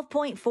of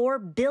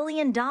 $12.4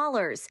 billion.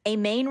 A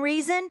main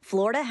reason?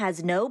 Florida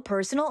has no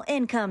personal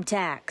income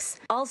tax.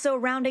 Also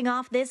rounding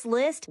off this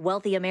list,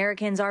 wealthy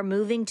Americans are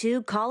moving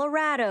to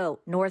Colorado,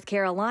 North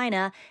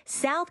Carolina,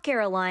 South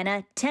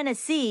Carolina,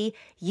 Tennessee,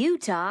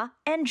 Utah,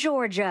 and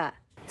Georgia.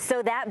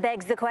 So that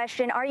begs the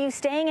question, are you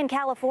staying in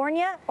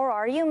California or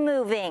are you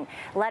moving?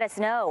 Let us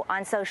know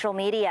on social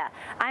media.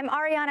 I'm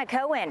Ariana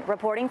Cohen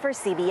reporting for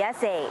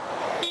CBS 8.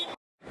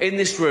 In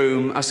this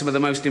room are some of the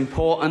most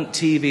important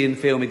TV and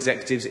film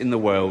executives in the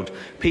world,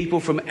 people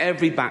from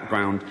every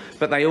background,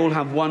 but they all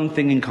have one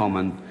thing in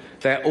common.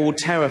 They're all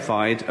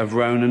terrified of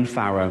Ronan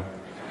Farrow.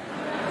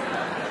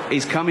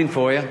 He's coming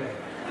for you.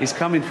 He's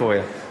coming for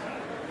you.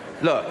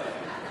 Look,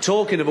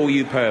 talking of all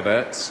you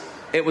perverts,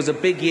 it was a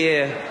big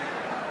year.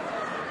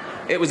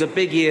 It was a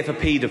big year for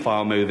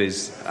paedophile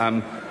movies.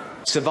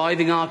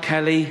 Surviving R.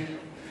 Kelly,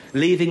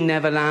 Leaving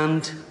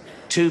Neverland,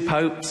 2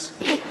 Popes.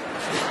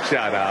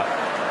 Shut up.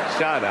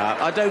 Shut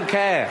up. I don't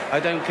care. I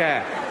don't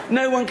care.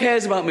 No one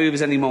cares about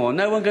movies anymore.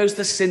 No one goes to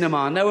the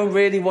cinema. No one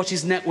really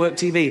watches network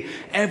TV.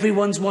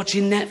 Everyone's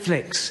watching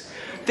Netflix.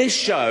 This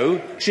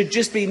show should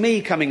just be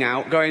me coming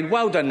out going,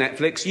 well done,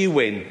 Netflix, you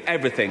win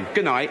everything.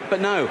 Good night. But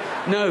no,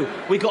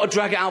 we got to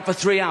drag it out for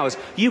 3 hours.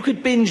 You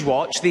could binge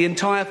watch the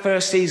entire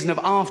first season of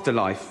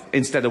Afterlife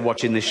instead of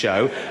watching this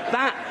show.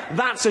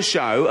 That's a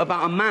show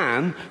about a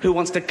man who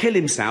wants to kill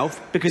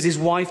himself because his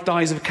wife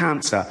dies of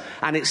cancer.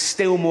 And it's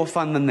still more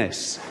fun than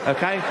this,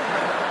 okay?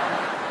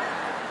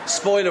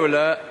 Spoiler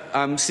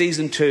alert,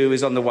 season 2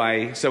 is on the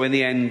way. So in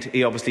the end,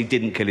 he obviously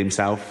didn't kill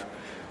himself.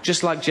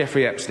 Just like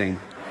Jeffrey Epstein.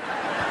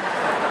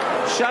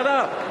 Shut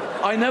up.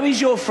 I know he's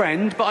your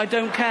friend, but I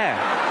don't care.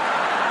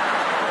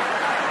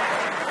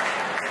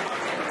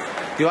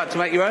 You had to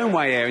make your own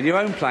way here in your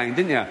own plane,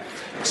 didn't you?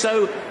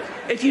 So,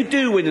 if you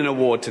do win an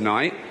award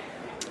tonight,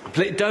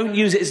 don't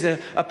use it as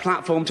a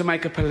platform to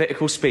make a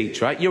political speech,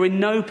 right? You're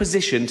in no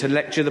position to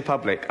lecture the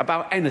public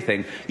about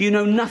anything. You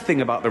know nothing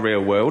about the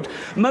real world.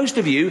 Most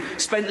of you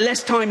spent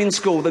less time in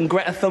school than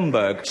Greta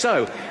Thunberg.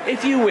 So,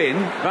 if you win,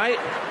 right,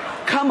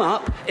 come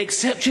up,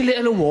 accept your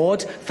little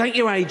award, thank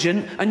your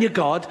agent and your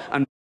God,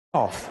 and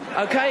off,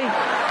 okay?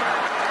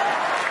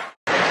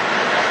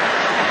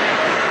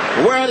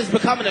 The world is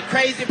becoming a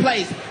crazy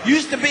place.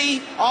 Used to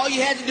be, all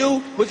you had to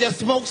do was just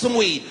smoke some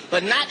weed.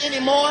 But not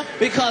anymore,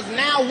 because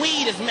now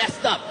weed is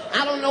messed up.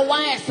 I don't know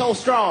why it's so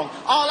strong.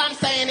 All I'm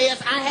saying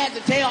is, I had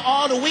to tell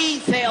all the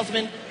weed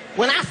salesmen,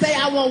 when I say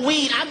I want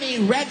weed, I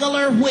mean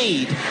regular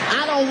weed.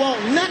 I don't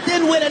want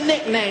nothing with a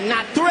nickname.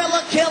 Not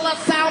Thriller, Killer,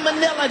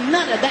 Salmonella,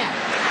 none of that.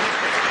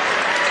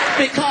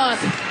 Because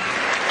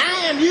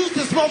I am used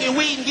to smoking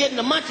weed and getting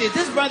the munchies.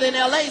 This brother in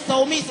L.A.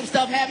 sold me some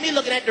stuff, had me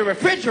looking at the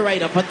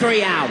refrigerator for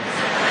 3 hours.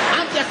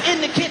 I'm just in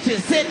the kitchen,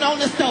 sitting on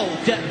the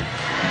stove.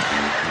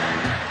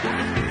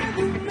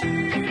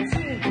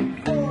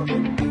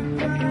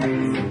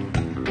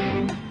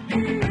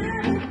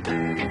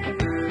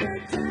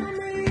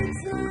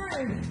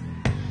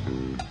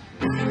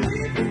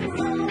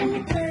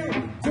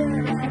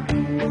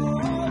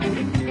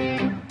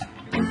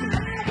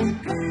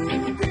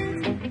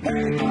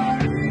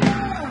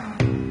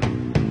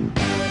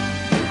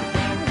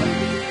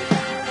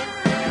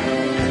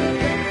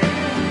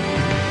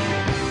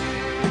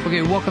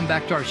 Okay, welcome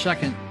back to our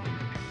second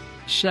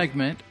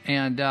segment,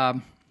 and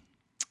I've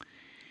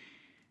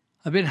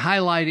been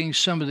highlighting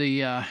some of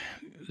the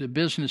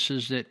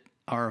businesses that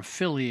are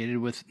affiliated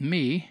with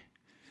me,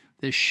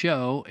 this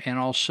show, and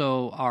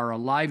also our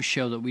live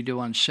show that we do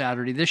on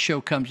Saturday. This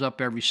show comes up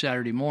every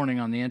Saturday morning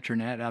on the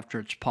internet after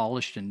it's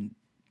polished and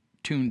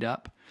tuned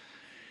up.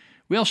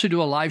 We also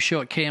do a live show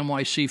at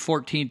KMYC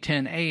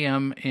 1410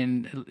 AM,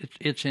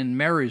 it's in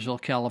Marysville,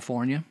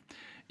 California.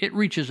 It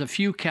reaches a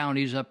few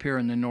counties up here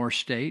in the North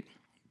State,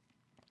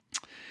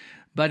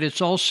 but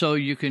it's also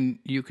you can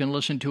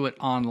listen to it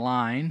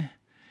online,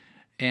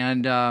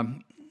 and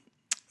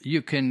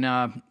you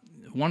can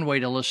one way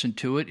to listen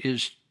to it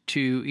is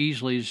to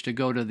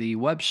go to the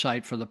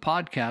website for the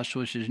podcast,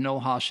 which is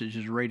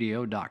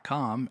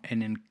nohostagesradio.com,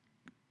 and then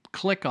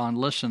click on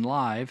Listen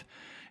Live,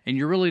 and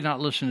you're really not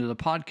listening to the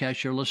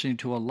podcast, you're listening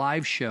to a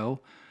live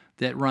show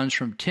that runs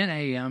from 10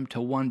 a.m.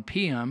 to 1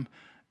 p.m.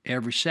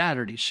 every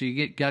Saturday. So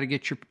you got to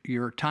get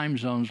your time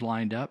zones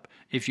lined up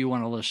if you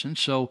want to listen.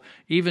 So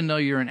even though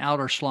you're in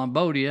outer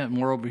Slombodia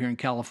and we're over here in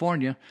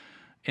California,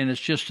 and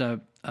it's just a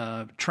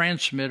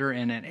transmitter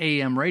and an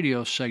AM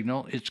radio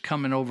signal, it's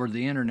coming over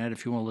the internet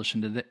if you want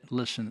to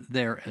listen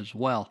there as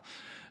well.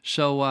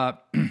 So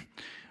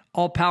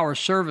All Power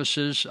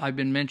Services, I've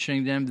been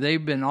mentioning them.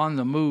 They've been on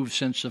the move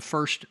since the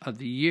first of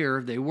the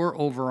year. They were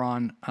over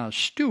on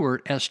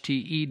Stewart,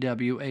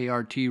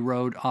 Stewart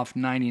Road off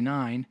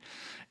 99.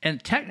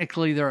 And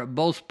technically, they're at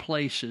both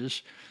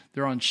places.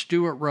 They're on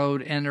Stewart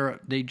Road, and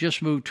they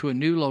just moved to a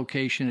new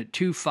location at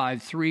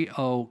 2530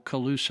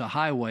 Colusa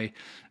Highway.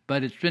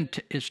 But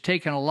it's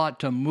taken a lot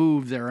to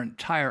move their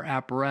entire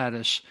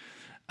apparatus.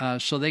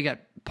 So they got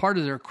part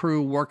of their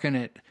crew working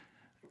at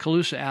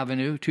Colusa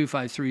Avenue,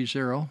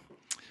 2530.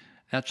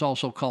 That's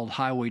also called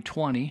Highway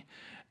 20.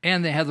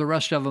 And they have the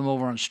rest of them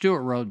over on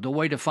Stewart Road. The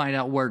way to find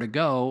out where to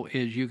go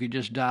is you could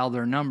just dial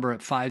their number at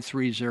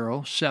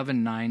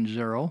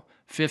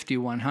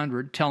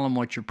 530-790-5100. Tell them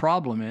what your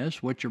problem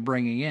is, what you're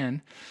bringing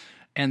in.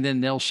 And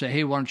then they'll say,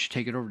 hey, why don't you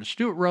take it over to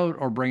Stewart Road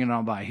or bring it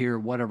on by here,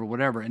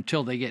 whatever,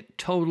 until they get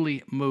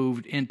totally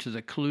moved into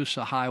the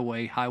Colusa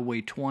Highway, Highway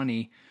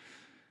 20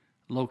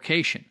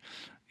 location.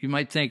 You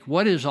might think,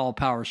 what is All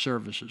Power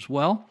Services?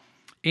 Well,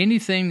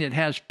 anything that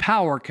has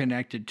power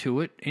connected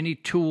to it, any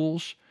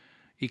tools,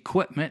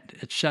 equipment,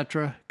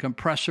 etc.,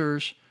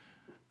 compressors,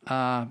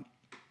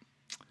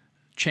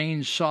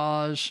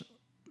 chainsaws,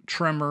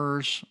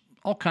 trimmers,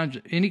 all kinds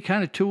of, any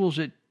kind of tools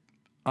that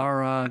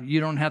are, you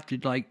don't have to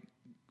like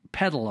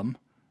pedal them,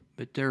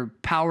 but they're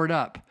powered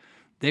up.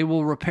 They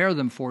will repair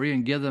them for you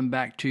and give them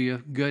back to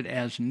you good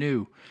as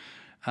new.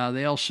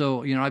 They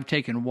also, I've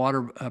taken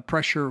water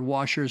pressure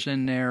washers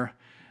in there.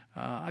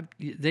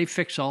 They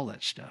fix all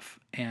that stuff.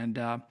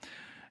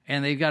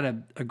 And they've got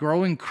a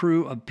growing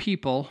crew of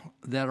people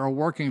that are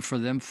working for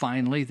them.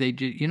 Finally, they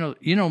do.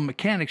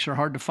 Mechanics are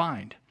hard to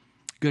find,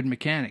 good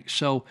mechanics.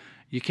 So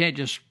you can't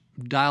just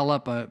dial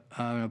up an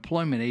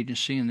employment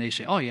agency and they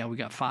say, "Oh yeah, we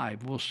got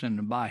 5. We'll send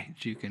them by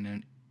so you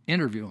can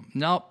interview them."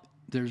 Nope,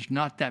 there's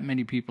not that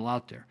many people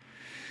out there.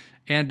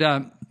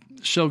 And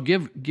so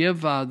give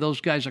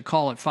those guys a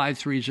call at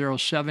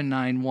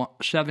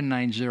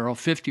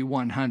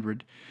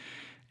 530-790-5100,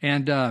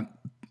 and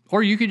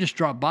or you could just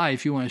drop by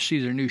if you want to see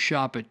their new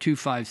shop at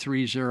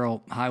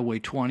 2530 Highway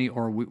 20,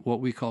 or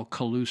what we call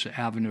Colusa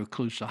Avenue,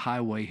 Colusa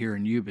Highway here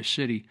in Yuba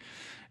City,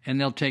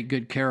 and they'll take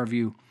good care of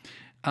you.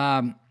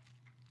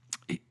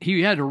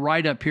 He had a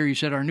write up here. He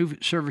said, our new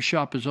service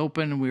shop is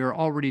open, and we are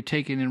already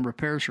taking in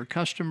repairs for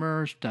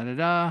customers,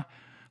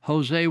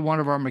 Jose,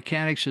 one of our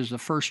mechanics, is the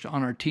first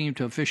on our team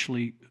to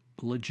officially,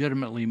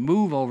 legitimately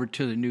move over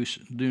to the new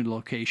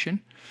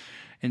location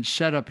and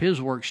set up his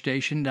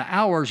workstation. The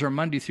hours are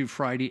Monday through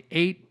Friday,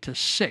 8 to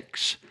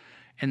 6,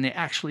 and they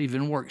actually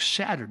even work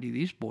Saturday.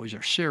 These boys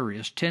are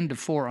serious, 10 to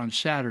 4 on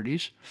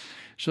Saturdays.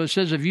 So it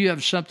says, if you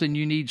have something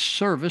you need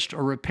serviced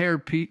or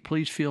repaired,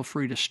 please feel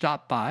free to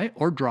stop by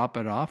or drop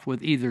it off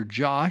with either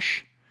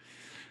Josh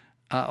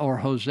or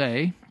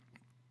Jose,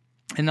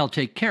 and they'll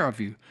take care of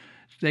you.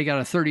 They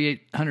got a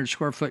 3,800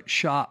 square foot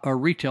shop or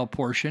retail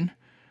portion,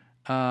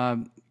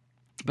 but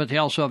they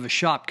also have a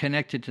shop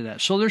connected to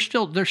that. So they're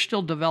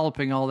still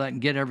developing all that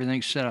and get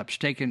everything set up.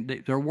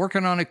 They're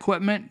working on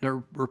equipment,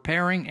 they're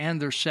repairing,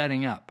 and they're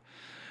setting up.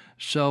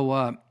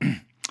 So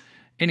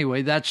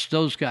anyway, that's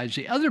those guys.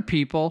 The other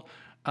people,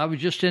 I was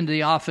just into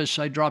the office.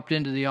 I dropped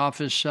into the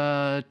office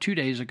 2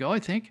 days ago, I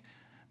think.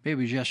 Maybe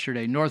it was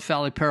yesterday. North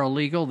Valley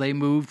Paralegal, they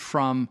moved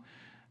from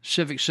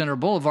Civic Center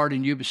Boulevard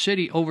in Yuba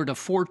City over to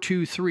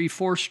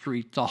 4234 4th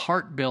Street, the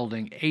Hart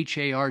Building,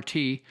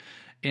 H-A-R-T,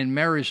 in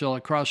Marysville,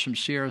 across from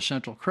Sierra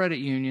Central Credit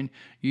Union.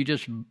 You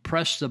just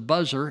press the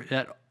buzzer,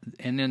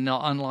 and then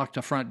they'll unlock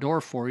the front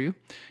door for you.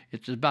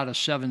 It's about a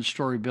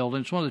 7-story building.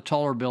 It's one of the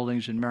taller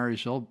buildings in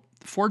Marysville.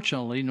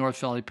 Fortunately,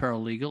 North Valley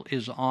Paralegal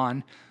is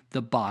on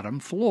the bottom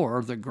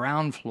floor, the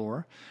ground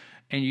floor,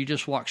 and you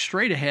just walk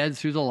straight ahead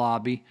through the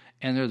lobby,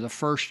 and they're the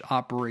first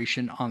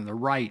operation on the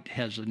right.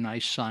 Has a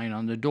nice sign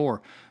on the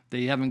door.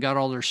 They haven't got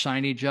all their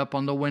signage up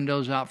on the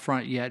windows out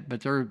front yet,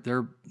 but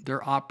they're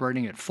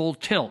operating at full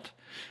tilt.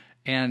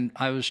 And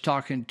I was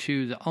talking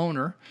to the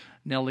owner,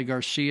 Nellie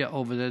Garcia,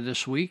 over there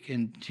this week,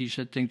 and she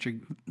said things are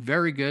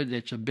very good.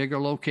 It's a bigger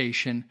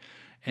location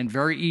and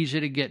very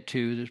easy to get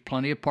to. There's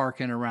plenty of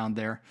parking around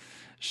there.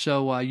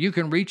 So you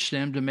can reach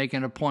them to make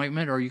an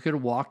appointment, or you could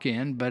walk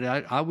in, but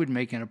I would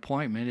make an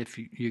appointment if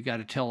you got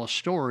to tell a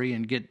story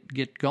and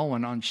get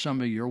going on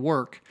some of your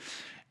work.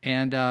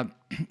 And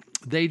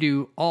they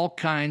do all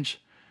kinds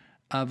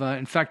of,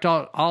 in fact,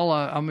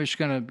 I'm just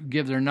going to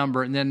give their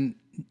number, and then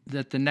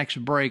at the next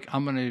break,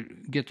 I'm going to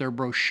get their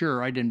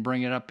brochure. I didn't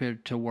bring it up here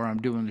to where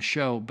I'm doing the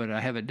show, but I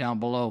have it down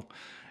below.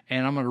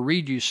 And I'm going to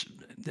read you.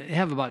 They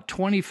have about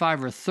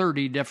 25 or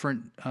 30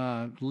 different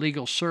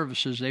legal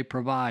services they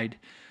provide.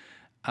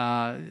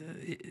 And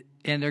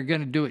they're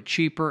going to do it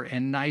cheaper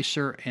and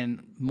nicer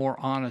and more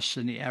honest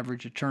than the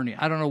average attorney.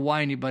 I don't know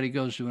why anybody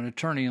goes to an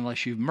attorney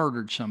unless you've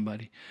murdered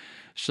somebody.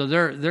 So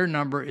their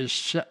number is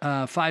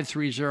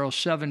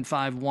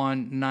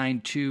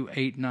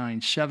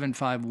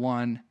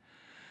 530-751-9289,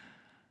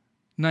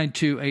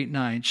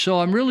 751-9289. So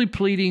I'm really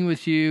pleading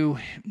with you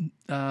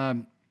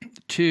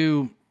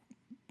to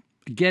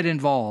get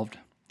involved.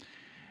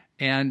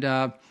 And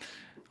I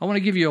want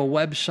to give you a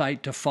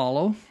website to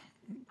follow.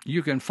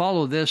 You can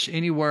follow this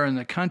anywhere in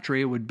the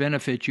country. It would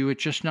benefit you.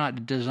 It's just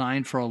not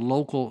designed for a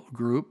local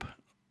group.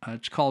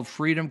 It's called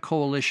Freedom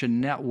Coalition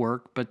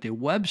Network, but the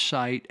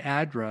website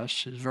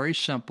address is very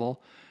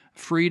simple,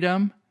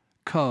 freedomcoalition.org.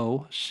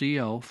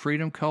 C-O,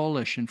 Freedom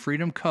Coalition,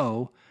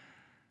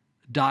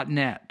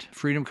 freedomco.net,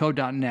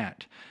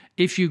 freedomco.net.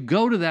 If you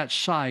go to that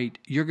site,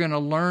 you're going to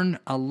learn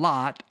a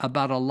lot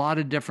about a lot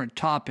of different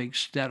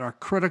topics that are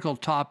critical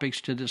topics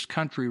to this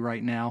country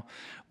right now,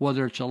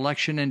 whether it's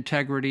election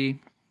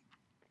integrity,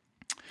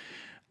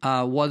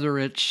 whether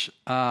it's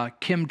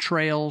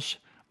chemtrails,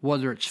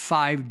 whether it's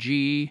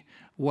 5G,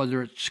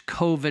 whether it's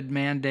COVID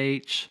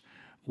mandates,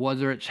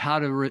 whether it's how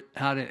to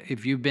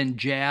if you've been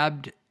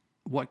jabbed,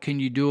 what can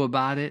you do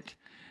about it?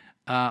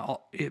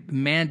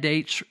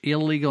 Mandates,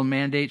 illegal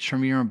mandates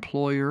from your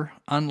employer,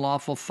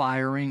 unlawful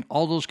firing,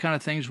 all those kind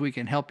of things we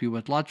can help you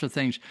with. Lots of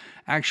things.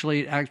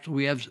 Actually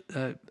we have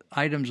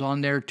items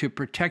on there to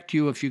protect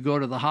you if you go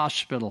to the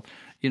hospital.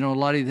 You know, a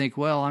lot of you think,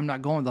 well, I'm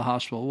not going to the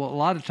hospital. Well, a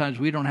lot of times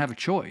we don't have a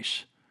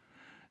choice.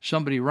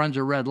 Somebody runs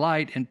a red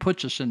light and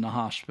puts us in the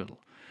hospital.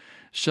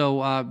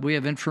 So we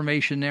have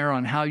information there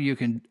on how you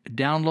can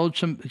download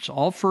some. It's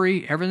all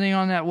free. Everything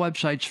on that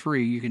website's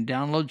free. You can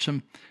download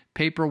some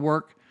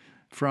paperwork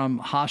from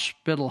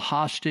Hospital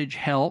Hostage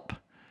Help.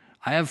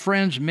 I have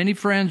many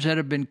friends that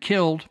have been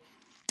killed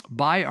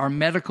by our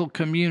medical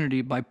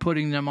community by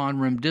putting them on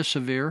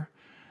remdesivir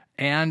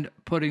and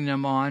putting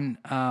them on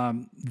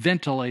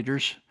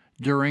ventilators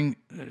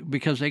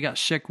because they got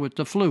sick with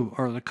the flu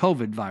or the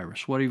COVID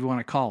virus, whatever you want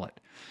to call it.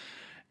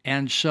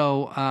 And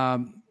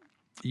so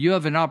you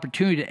have an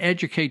opportunity to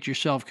educate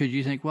yourself because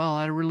you think, well,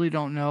 I really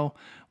don't know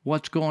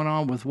what's going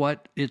on with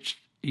what it's.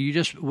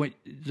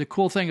 The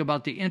cool thing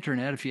about the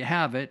internet, if you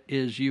have it,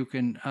 is you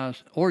can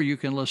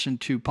listen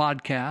to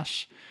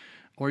podcasts,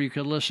 or you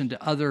can listen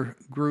to other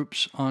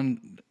groups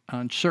on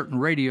certain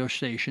radio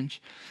stations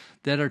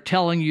that are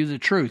telling you the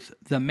truth.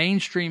 The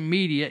mainstream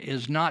media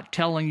is not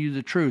telling you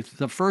the truth.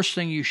 The first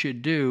thing you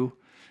should do,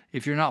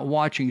 if you're not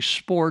watching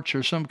sports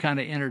or some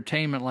kind of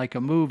entertainment like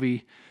a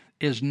movie,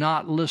 is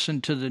not listen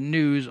to the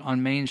news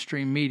on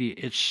mainstream media.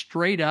 It's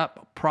straight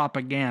up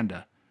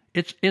propaganda.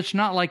 It's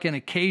not like an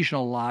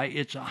occasional lie.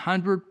 It's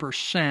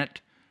 100%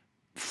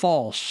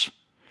 false,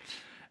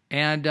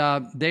 and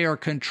they are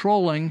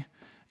controlling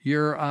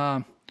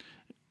your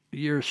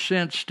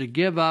sense to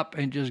give up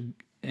and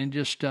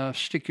just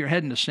stick your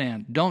head in the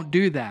sand. Don't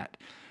do that.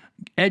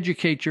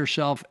 Educate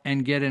yourself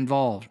and get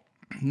involved.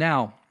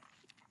 Now,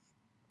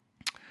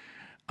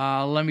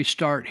 let me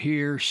start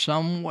here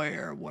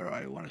somewhere. Where do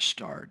I want to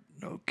start?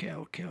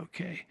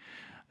 Okay.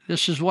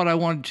 This is what I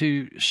wanted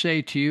to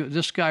say to you.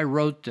 This guy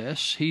wrote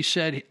this. He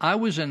said, I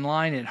was in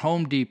line at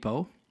Home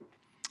Depot,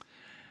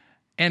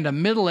 and a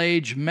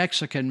middle-aged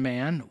Mexican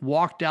man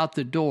walked out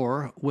the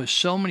door with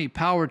so many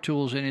power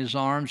tools in his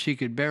arms he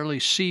could barely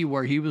see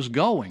where he was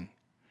going.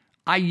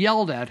 I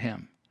yelled at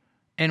him,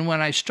 and when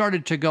I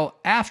started to go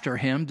after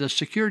him, the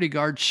security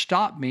guard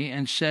stopped me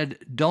and said,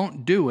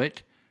 don't do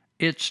it.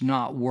 It's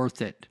not worth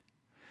it.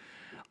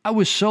 I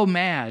was so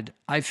mad,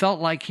 I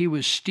felt like he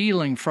was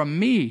stealing from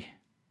me.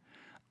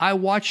 I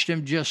watched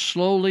him just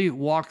slowly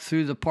walk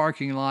through the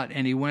parking lot,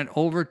 and he went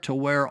over to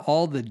where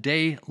all the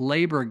day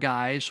labor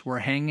guys were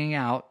hanging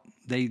out.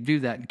 They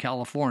do that in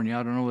California.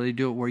 I don't know whether they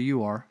do it where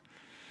you are,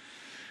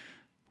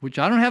 which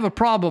I don't have a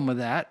problem with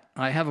that.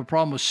 I have a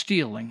problem with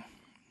stealing.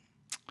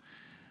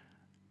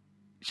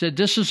 He said,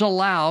 this is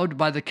allowed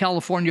by the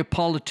California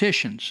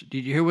politicians.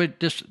 Did you hear what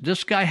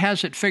this guy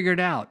has it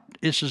figured out?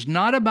 This is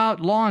not about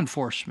law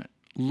enforcement.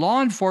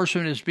 Law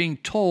enforcement is being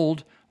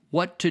told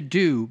what to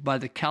do by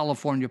the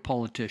California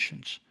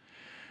politicians.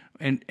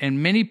 And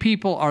many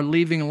people are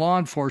leaving law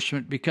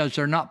enforcement because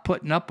they're not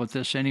putting up with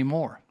this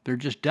anymore. They're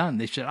just done.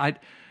 They said,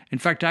 in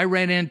fact, I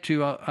ran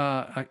into,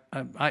 I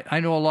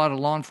know a lot of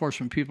law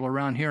enforcement people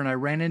around here, and I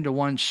ran into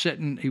one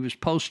sitting, he was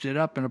posted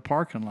up in a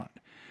parking lot.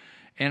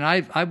 And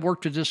I've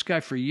worked with this guy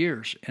for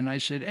years. And I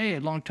said, hey,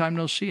 a long time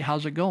no see.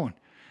 How's it going?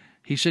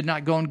 He said,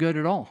 not going good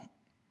at all.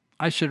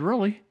 I said,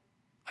 really?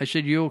 I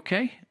said, you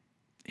okay?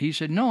 He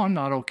said, no, I'm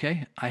not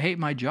okay. I hate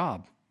my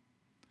job.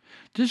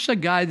 This is a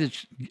guy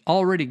that's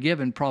already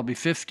given probably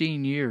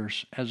 15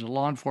 years as a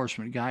law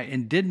enforcement guy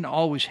and didn't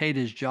always hate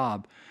his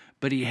job,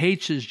 but he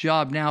hates his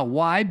job now.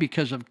 Why?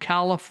 Because of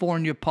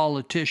California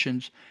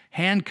politicians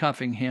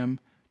handcuffing him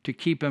to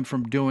keep him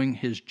from doing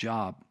his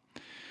job.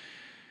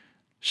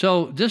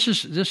 So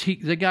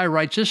the guy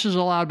writes, this is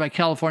allowed by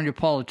California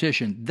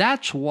politicians.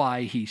 That's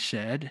why, he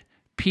said,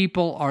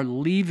 people are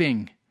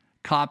leaving.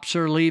 Cops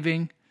are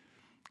leaving.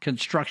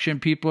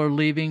 Construction people are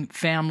leaving.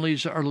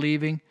 Families are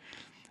leaving.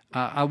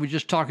 I was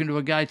just talking to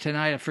a guy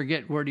tonight. I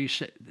forget where he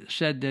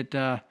said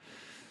that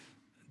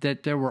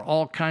there were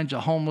all kinds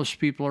of homeless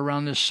people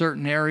around this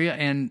certain area,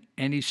 and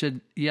he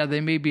said, yeah,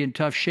 they may be in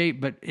tough shape,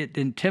 but it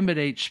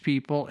intimidates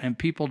people, and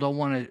people don't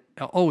want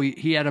to. Oh,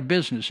 he had a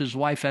business. His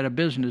wife had a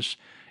business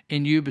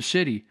in Yuba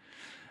City.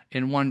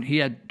 She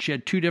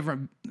had two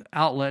different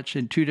outlets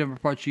in two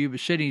different parts of Yuba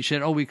City. He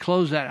said, we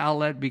closed that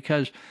outlet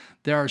because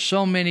there are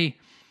so many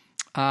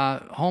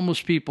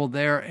homeless people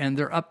there, and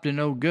they're up to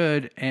no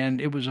good, and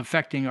it was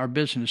affecting our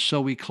business, so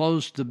we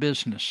closed the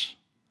business.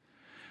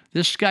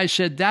 This guy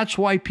said that's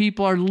why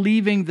people are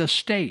leaving the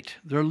state.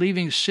 They're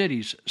leaving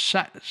cities.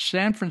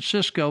 San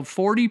Francisco,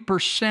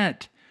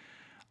 40%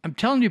 I'm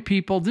telling you,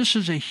 people, this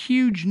is a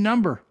huge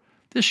number.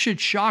 This should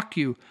shock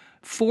you.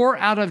 4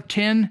 out of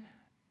 10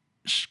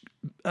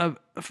 of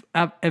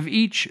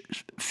each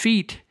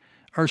feet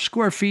or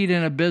square feet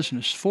in a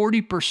business.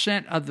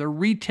 40% of the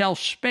retail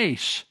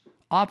space,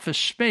 office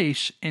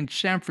space in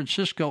San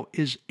Francisco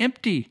is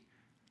empty.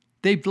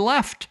 They've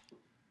left.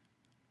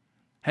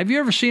 Have you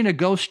ever seen a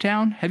ghost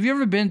town? Have you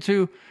ever been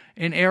to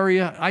an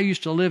area? I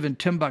used to live in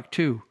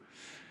Timbuktu,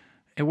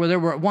 where there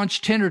were once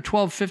 10 or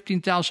 12,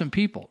 15,000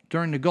 people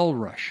during the gold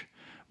rush.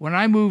 When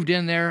I moved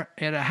in there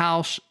at a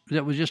house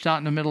that was just out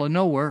in the middle of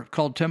nowhere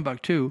called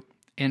Timbuktu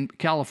in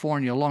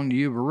California along the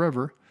Yuba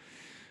River,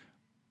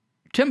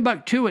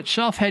 Timbuktu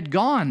itself had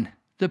gone.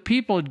 The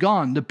people had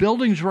gone. The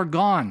buildings were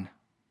gone.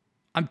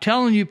 I'm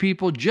telling you,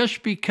 people,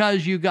 just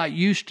because you got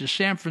used to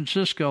San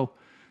Francisco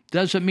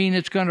doesn't mean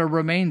it's going to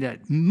remain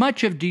that.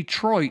 Much of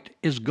Detroit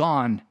is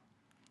gone.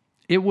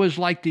 It was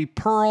like the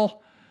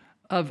pearl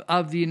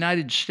of the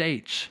United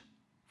States,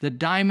 the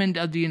diamond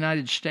of the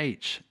United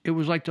States. It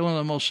was like one of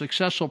the most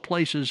successful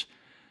places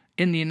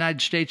in the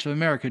United States of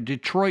America.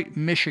 Detroit,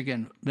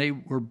 Michigan. They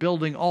were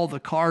building all the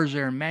cars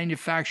there,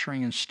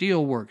 manufacturing and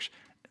steelworks.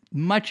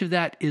 Much of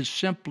that is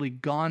simply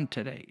gone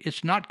today.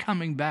 It's not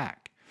coming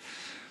back.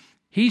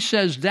 He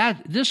says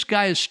that this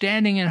guy is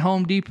standing in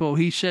Home Depot.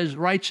 He says,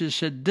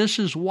 this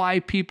is why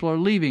people are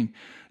leaving.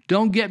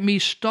 Don't get me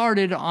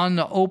started on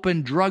the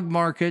open drug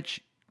markets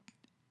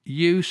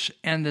use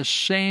and the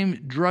same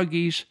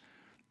druggies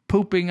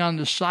pooping on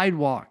the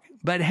sidewalk.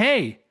 But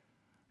hey,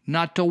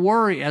 not to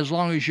worry, as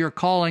long as you're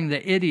calling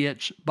the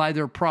idiots by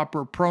their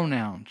proper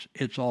pronouns,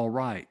 it's all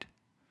right.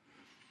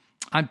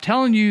 I'm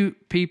telling you,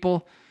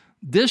 people,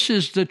 this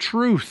is the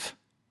truth.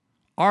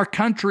 Our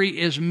country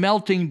is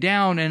melting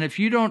down, and if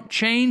you don't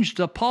change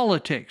the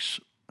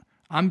politics,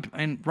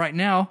 and right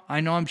now,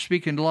 I know I'm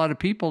speaking to a lot of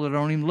people that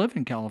don't even live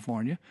in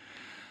California,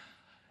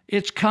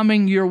 it's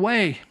coming your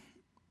way.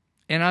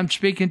 And I'm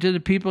speaking to the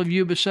people of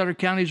Yuba Sutter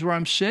counties where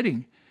I'm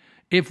sitting.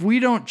 If we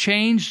don't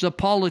change the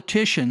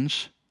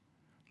politicians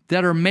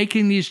that are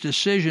making these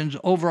decisions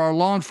over our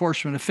law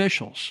enforcement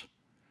officials,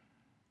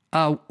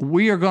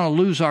 we are going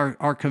to lose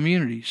our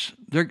communities.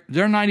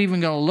 They're not even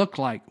going to look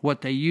like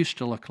what they used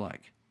to look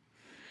like.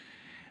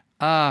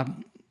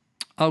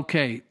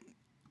 Okay,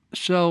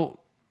 so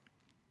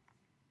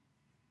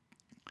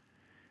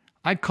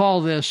I call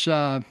this,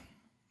 I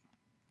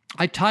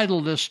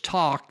titled this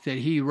talk that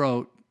he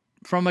wrote,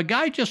 from a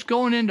guy just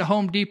going into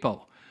Home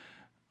Depot,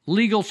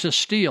 Legal to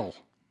Steal.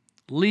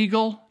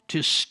 Legal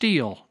to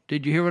steal.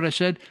 Did you hear what I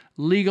said?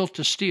 Legal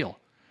to steal.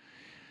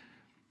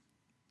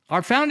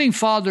 Our founding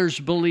fathers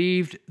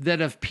believed that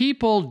if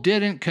people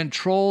didn't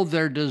control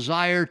their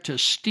desire to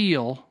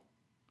steal,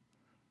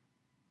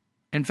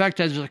 in fact,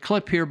 there's a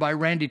clip here by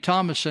Randy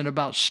Thomason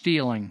about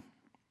stealing.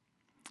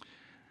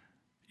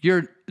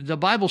 The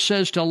Bible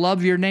says to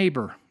love your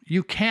neighbor.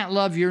 You can't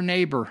love your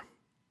neighbor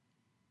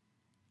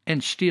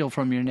and steal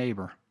from your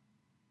neighbor.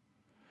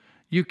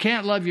 You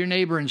can't love your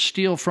neighbor and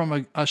steal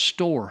from a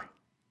store.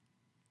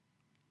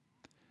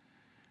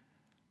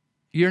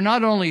 You're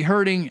not only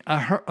hurting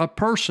a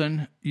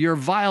person, you're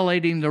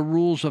violating the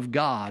rules of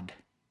God.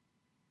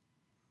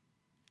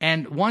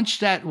 And once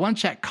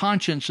that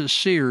conscience is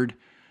seared,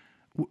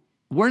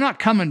 we're not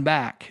coming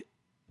back.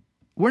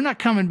 We're not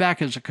coming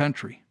back as a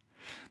country.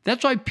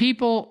 That's why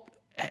people,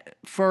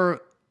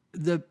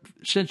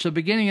 since the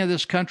beginning of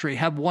this country,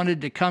 have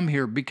wanted to come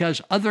here,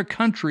 because other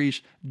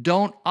countries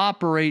don't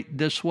operate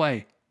this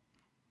way.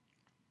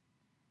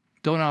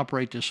 Don't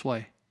operate this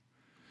way.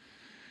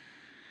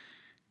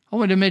 I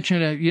want to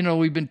mention,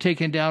 we've been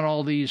taking down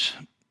all these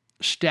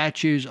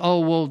statues. Oh,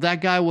 well, that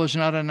guy was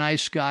not a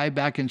nice guy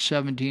back in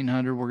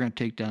 1700. We're going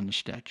to take down the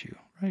statue,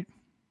 right?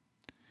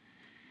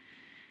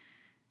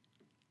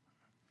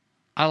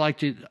 I like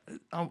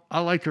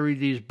to read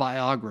these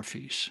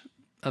biographies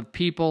of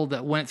people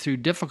that went through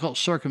difficult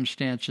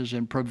circumstances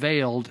and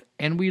prevailed,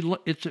 and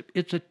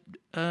it's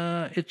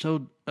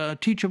a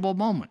teachable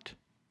moment.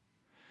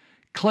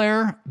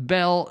 Claire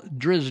Bell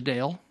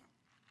Drysdale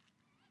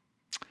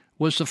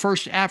was the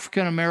first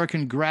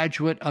African-American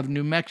graduate of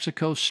New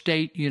Mexico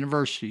State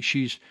University.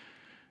 She's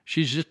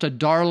just a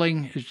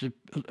darling. There's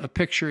a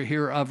picture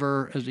here of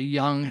her as a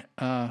young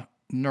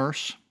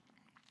nurse.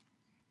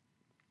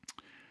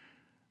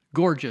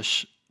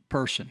 Gorgeous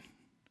person.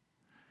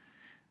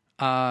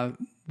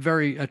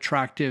 Very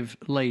attractive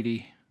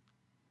lady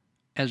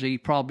as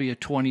probably a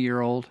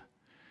 20-year-old.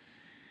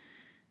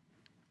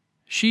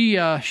 She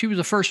was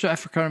the first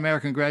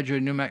African-American graduate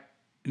in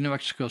New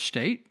Mexico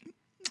State.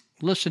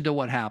 Listen to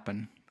what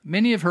happened.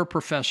 Many of her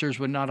professors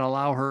would not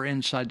allow her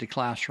inside the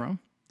classroom.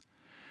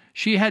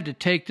 She had to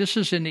take, this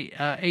is in the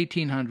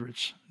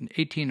 1800s,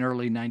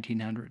 early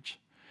 1900s.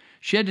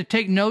 She had to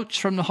take notes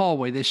from the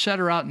hallway. They set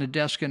her out in the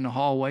desk in the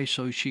hallway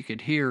so she could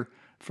hear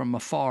from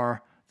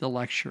afar the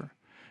lecture.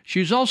 She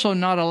was also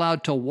not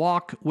allowed to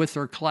walk with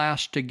her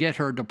class to get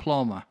her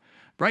diploma.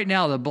 Right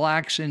now, the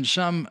blacks in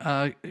some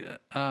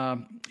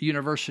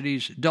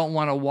universities don't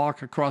want to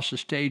walk across the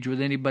stage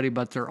with anybody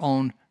but their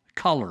own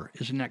color.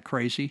 Isn't that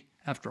crazy?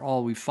 After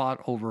all we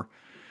fought over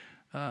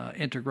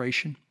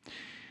integration.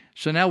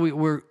 So now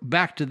we're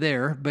back to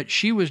there, but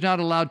she was not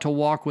allowed to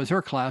walk with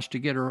her class to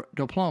get her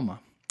diploma.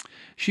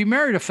 She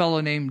married a fellow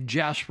named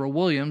Jasper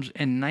Williams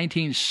in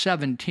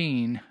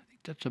 1917. I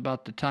think that's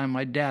about the time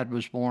my dad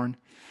was born.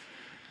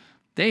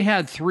 They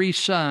had 3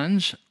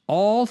 sons.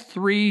 All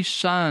 3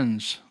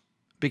 sons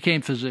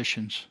became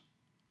physicians.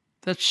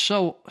 That's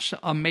so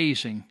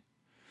amazing.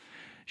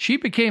 She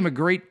became a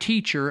great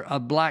teacher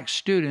of black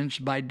students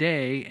by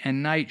day,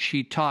 and night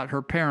she taught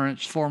her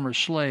parents, former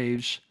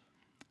slaves,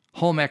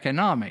 home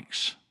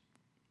economics.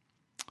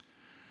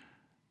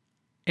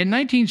 In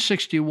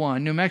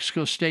 1961, New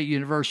Mexico State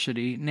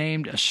University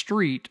named a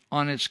street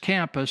on its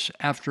campus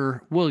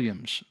after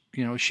Williams.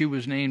 You know, she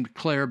was named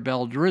Claire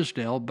Bell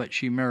Drysdale, but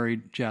she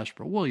married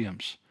Jasper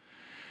Williams.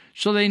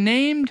 So they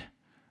named,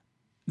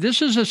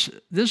 this is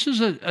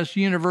a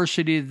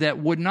university that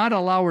would not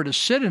allow her to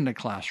sit in the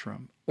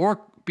classroom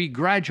or be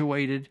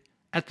graduated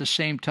at the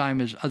same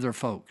time as other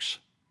folks.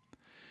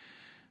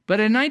 But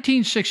in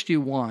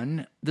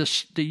 1961,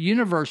 the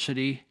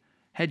university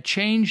had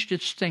changed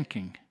its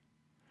thinking.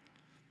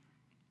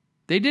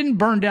 They didn't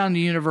burn down the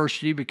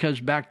university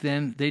because back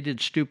then they did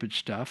stupid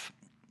stuff.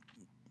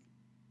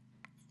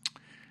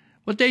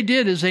 What they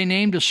did is they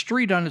named a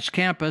street on its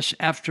campus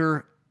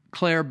after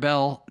Claire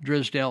Bell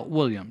Drysdale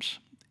Williams.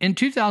 In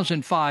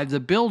 2005, the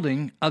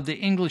building of the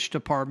English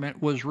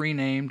department was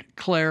renamed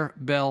Claire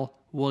Bell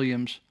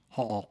Williams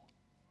Hall.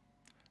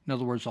 In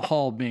other words, a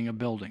hall being a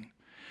building.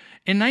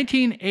 In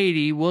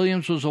 1980,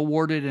 Williams was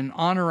awarded an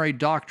honorary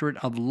doctorate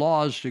of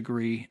laws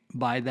degree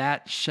by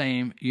that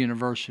same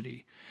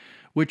university,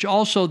 which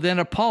also then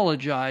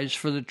apologized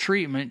for the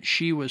treatment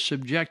she was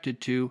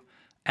subjected to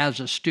as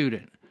a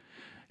student.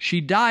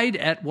 She died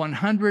at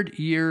 100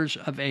 years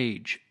of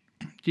age.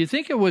 Do you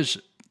think it was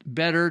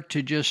better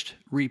to just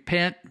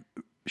repent,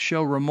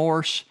 show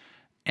remorse,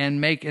 and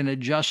make an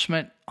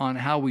adjustment on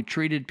how we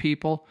treated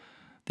people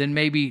than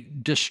maybe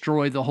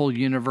destroy the whole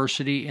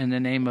university in the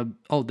name of,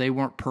 oh, they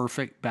weren't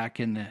perfect back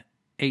in the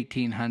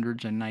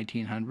 1800s and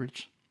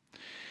 1900s?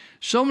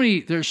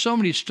 There's so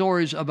many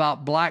stories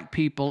about black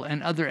people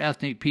and other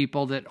ethnic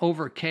people that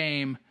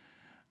overcame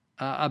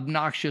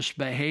obnoxious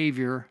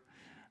behavior,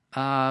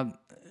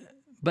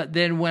 but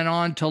then went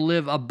on to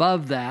live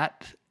above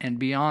that and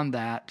beyond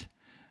that,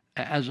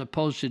 as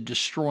opposed to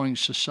destroying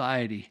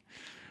society.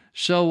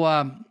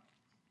 So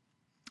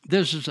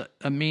this is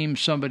a meme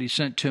somebody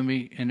sent to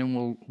me, and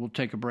then we'll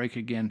take a break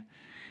again.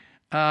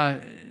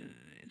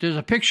 There's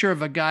a picture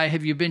of a guy.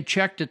 Have you been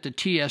checked at the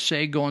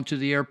TSA going to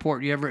the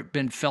airport? You ever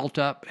been felt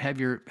up? Had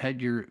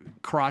your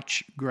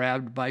crotch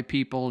grabbed by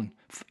people and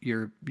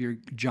your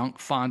junk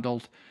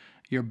fondled,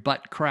 your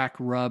butt crack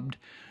rubbed?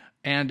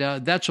 And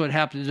that's what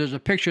happens. There's a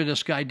picture of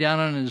this guy down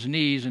on his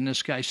knees and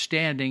this guy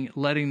standing,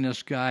 letting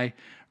this guy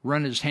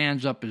run his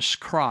hands up his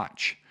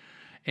crotch.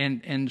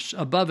 And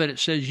above it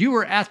says, "You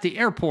were at the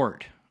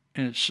airport."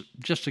 And it's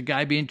just a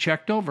guy being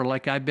checked over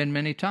like I've been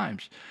many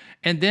times.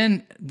 And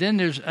then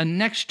there's a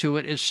next to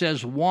it, it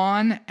says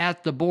Juan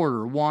at the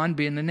border. Juan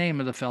being the name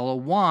of the fellow,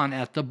 Juan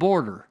at the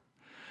border.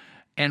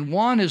 And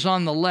Juan is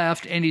on the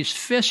left, and he's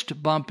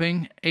fist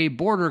bumping a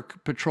border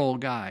patrol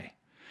guy.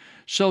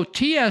 So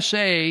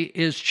TSA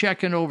is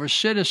checking over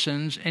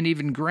citizens and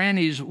even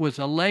grannies with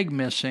a leg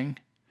missing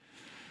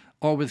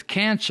or with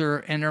cancer,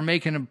 and they're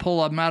making them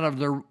pull them out of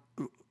their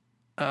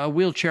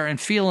wheelchair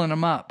and feeling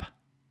them up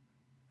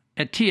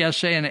at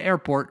TSA and the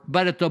airport.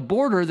 But at the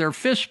border, they're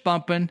fist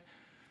bumping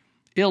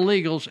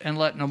illegals and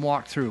letting them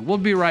walk through. We'll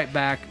be right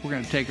back. We're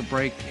going to take a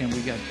break, and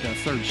we got the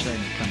third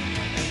segment coming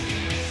up.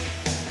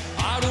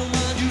 I don't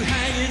mind you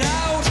hanging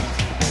out.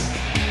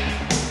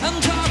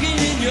 I'm talking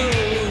in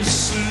your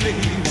sleep.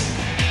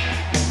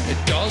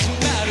 It doesn't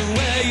matter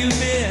where you've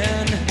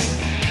been,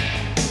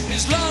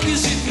 as long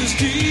as it was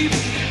deep.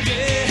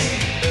 Yeah,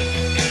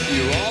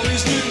 you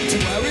always knew to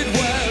wear it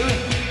well,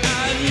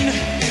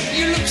 and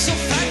you look so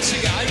fancy,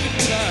 I can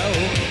tell.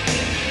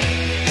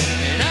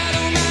 And I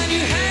don't mind you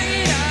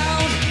hanging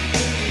out.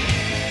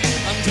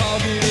 I'm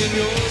talking in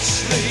your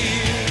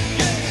sleep.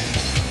 Yeah.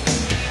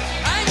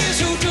 I guess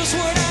you're just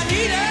what I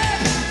needed.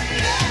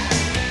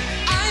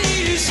 I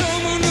needed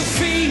someone to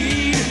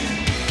feed.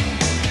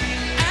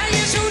 I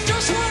guess you're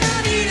just what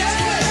I needed.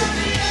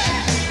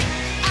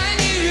 I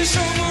needed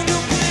someone to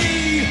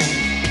please.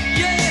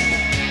 Yeah.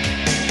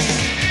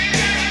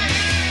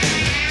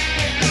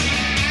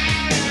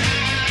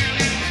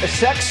 A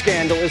sex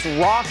scandal is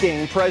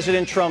rocking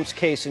President Trump's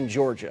case in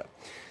Georgia.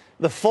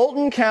 The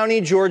Fulton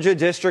County, Georgia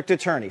District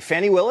Attorney,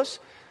 Fani Willis,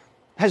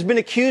 has been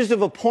accused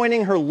of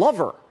appointing her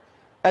lover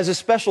as a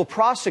special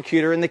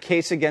prosecutor in the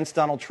case against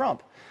Donald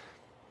Trump.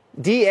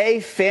 DA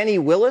Fani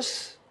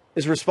Willis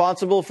is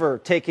responsible for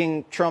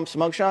taking Trump's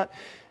mugshot,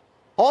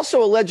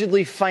 also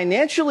allegedly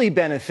financially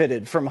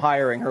benefited from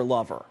hiring her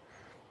lover,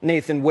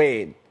 Nathan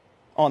Wade,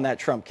 on that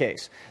Trump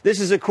case. This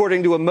is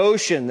according to a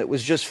motion that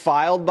was just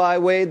filed by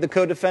Wade, the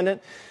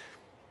co-defendant.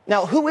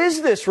 Now, who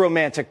is this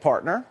romantic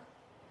partner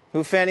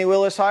who Fani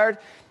Willis hired?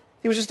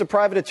 He was just a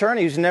private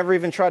attorney who's never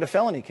even tried a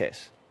felony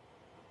case.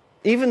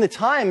 Even the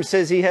Times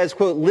says he has,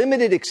 quote,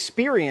 limited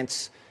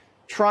experience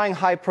trying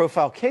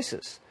high-profile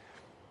cases.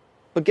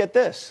 But get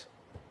this,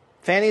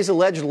 Fannie's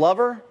alleged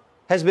lover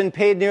has been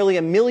paid nearly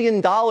 $1 million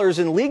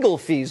in legal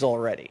fees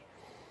already.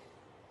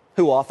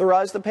 Who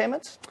authorized the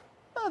payments?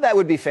 That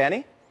would be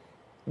Fannie.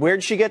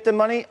 Where'd she get the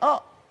money?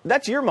 Oh,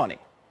 that's your money.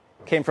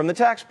 Came from the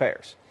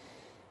taxpayers.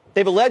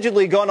 They've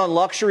allegedly gone on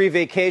luxury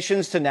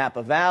vacations to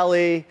Napa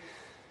Valley,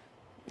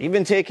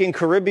 even taking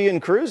Caribbean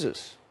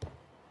cruises.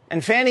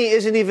 And Fannie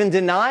isn't even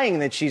denying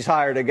that she's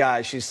hired a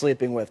guy she's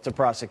sleeping with to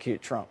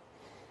prosecute Trump.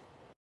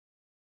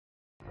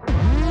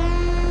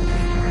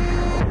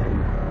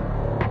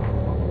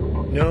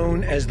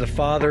 Known as the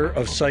father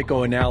of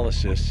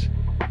psychoanalysis,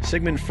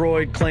 Sigmund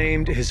Freud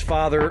claimed his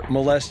father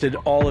molested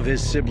all of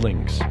his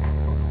siblings.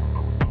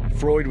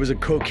 Freud was a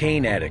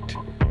cocaine addict,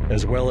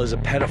 as well as a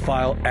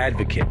pedophile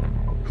advocate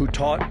who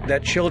taught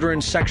that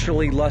children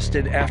sexually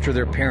lusted after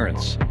their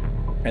parents,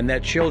 and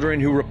that children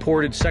who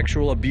reported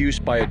sexual abuse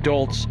by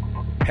adults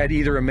had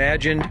either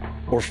imagined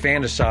or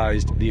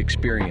fantasized the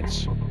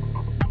experience.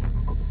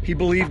 He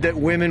believed that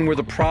women were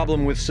the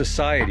problem with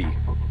society,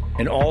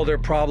 and all their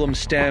problems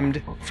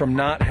stemmed from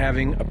not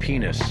having a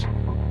penis.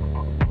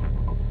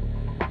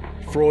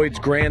 Freud's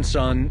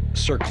grandson,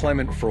 Sir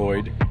Clement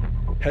Freud,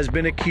 has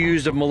been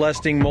accused of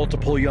molesting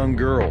multiple young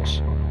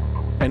girls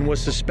and was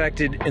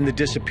suspected in the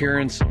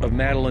disappearance of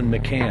Madeleine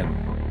McCann.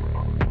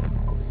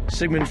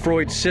 Sigmund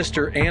Freud's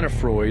sister, Anna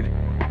Freud,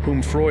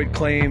 whom Freud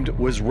claimed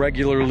was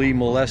regularly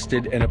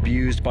molested and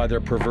abused by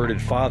their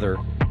perverted father,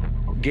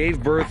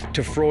 gave birth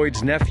to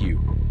Freud's nephew,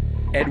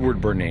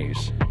 Edward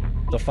Bernays,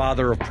 the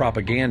father of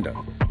propaganda.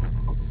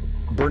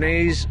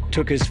 Bernays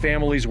took his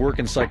family's work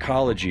in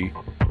psychology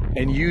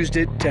and used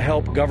it to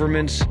help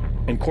governments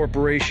and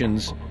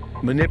corporations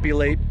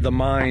manipulate the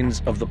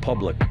minds of the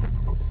public.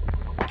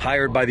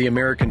 Hired by the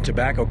American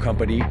Tobacco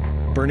Company,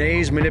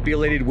 Bernays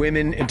manipulated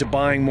women into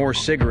buying more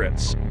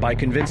cigarettes by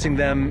convincing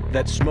them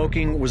that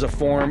smoking was a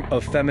form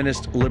of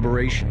feminist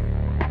liberation.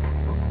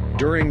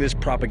 During this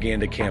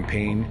propaganda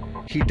campaign,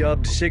 he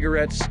dubbed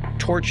cigarettes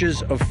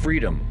torches of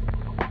freedom.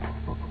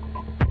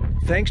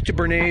 Thanks to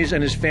Bernays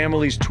and his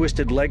family's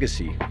twisted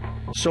legacy,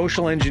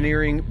 social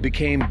engineering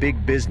became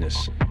big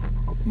business.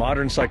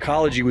 Modern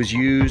psychology was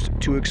used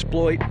to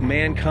exploit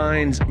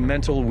mankind's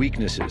mental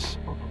weaknesses,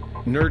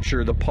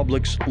 nurture the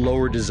public's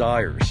lower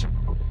desires,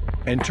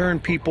 and turn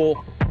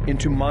people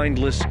into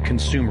mindless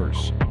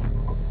consumers.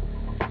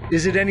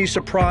 Is it any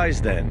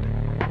surprise, then,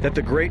 that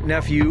the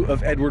great-nephew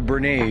of Edward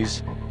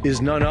Bernays is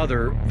none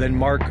other than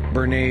Mark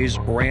Bernays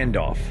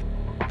Randolph,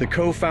 the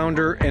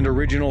co-founder and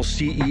original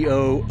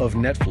CEO of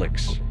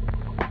Netflix?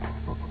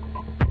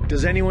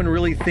 Does anyone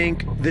really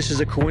think this is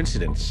a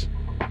coincidence?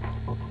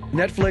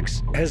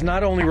 Netflix has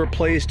not only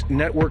replaced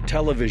network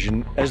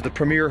television as the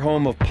premier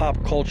home of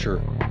pop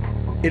culture,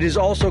 it is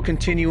also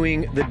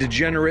continuing the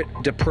degenerate,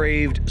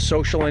 depraved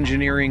social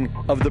engineering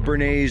of the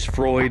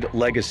Bernays-Freud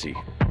legacy.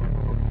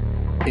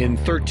 In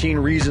 13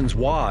 Reasons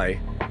Why,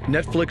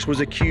 Netflix was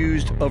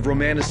accused of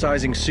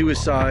romanticizing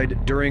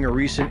suicide during a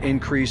recent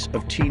increase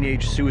of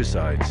teenage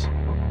suicides.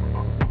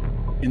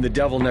 In The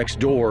Devil Next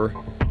Door,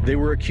 they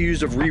were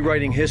accused of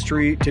rewriting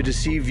history to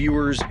deceive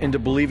viewers into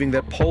believing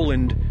that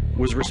Poland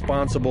was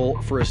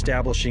responsible for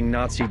establishing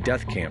Nazi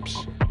death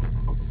camps.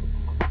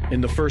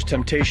 In The First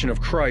Temptation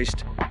of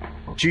Christ,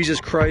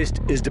 Jesus Christ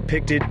is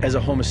depicted as a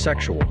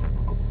homosexual.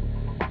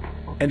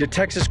 And a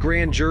Texas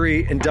grand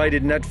jury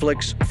indicted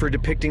Netflix for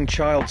depicting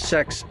child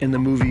sex in the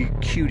movie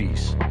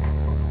Cuties.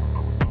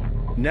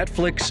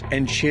 Netflix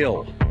and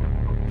chill,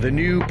 the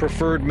new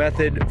preferred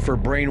method for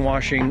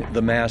brainwashing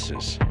the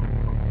masses.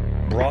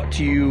 Brought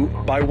to you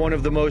by one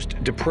of the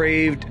most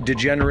depraved,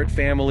 degenerate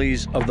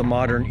families of the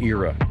modern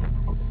era.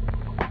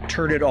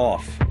 Turn it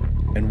off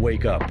and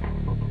wake up.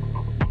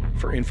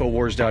 For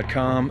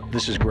Infowars.com,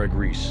 this is Greg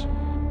Reese.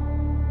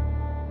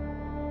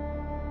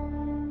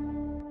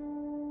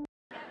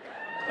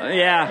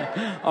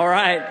 Yeah, all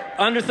right.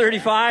 Under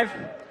 35?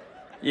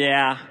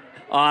 Yeah,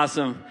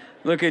 awesome.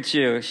 Look at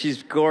you.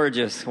 She's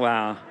gorgeous.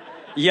 Wow.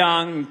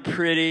 Young,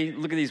 pretty.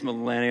 Look at these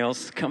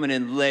millennials coming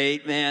in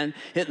late, man.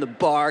 Hitting the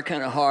bar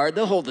kind of hard.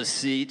 They'll hold the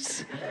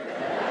seats.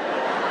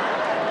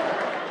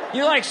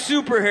 You're like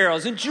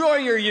superheroes. Enjoy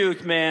your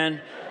youth,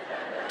 man.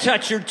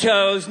 Touch your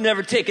toes.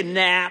 Never take a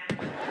nap.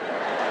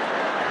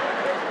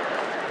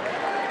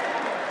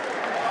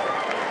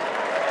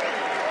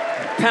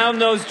 Pound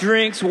those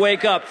drinks.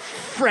 Wake up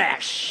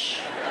fresh.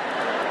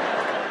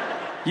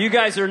 You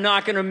guys are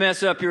not going to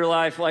mess up your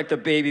life like the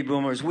baby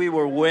boomers. We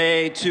were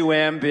way too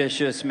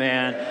ambitious,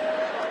 man.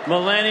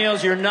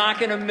 Millennials, you're not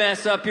going to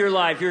mess up your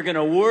life. You're going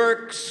to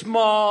work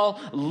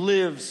small,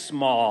 live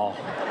small.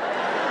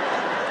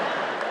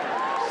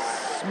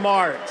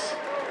 Smart.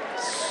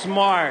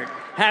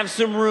 Have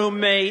some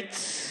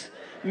roommates.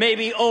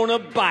 Maybe own a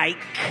bike.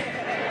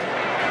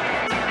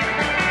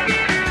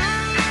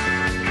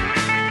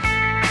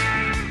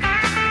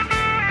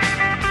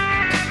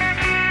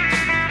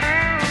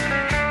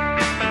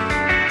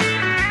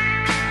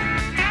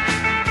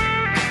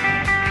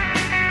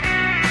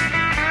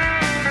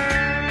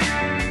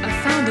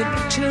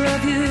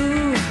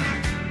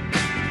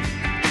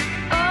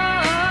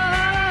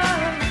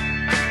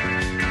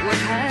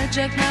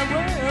 project my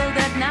world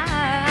at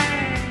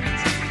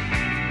night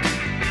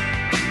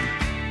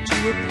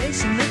to a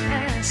place in the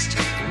past.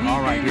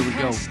 All right, here we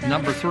go.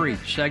 Number 3,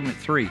 segment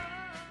 3.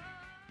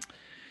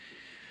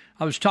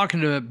 I was talking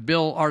to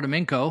Bill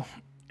Artemenko.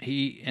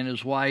 He and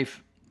his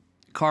wife,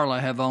 Carla,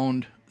 have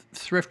owned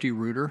Thrifty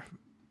Rooter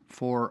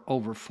for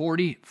over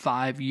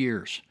 45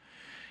 years.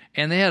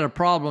 And they had a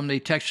problem. They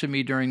texted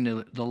me during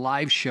the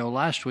live show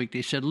last week.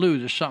 They said, Lou,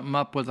 there's something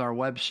up with our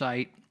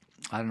website.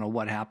 I don't know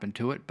what happened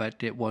to it,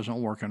 but it wasn't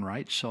working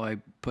right, so I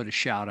put a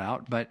shout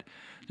out. But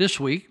this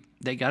week,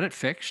 they got it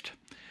fixed.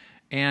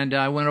 And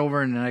I went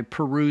over and I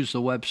perused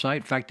the website.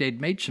 In fact,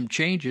 they'd made some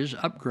changes,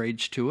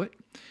 upgrades to it.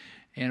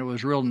 And it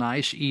was real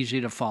nice,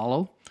 easy to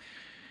follow.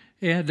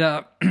 And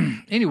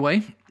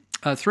anyway,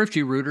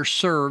 Thrifty Rooter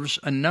serves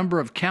a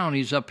number of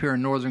counties up here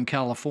in Northern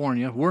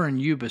California. We're in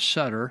Yuba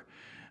Sutter,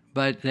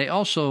 but they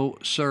also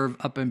serve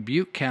up in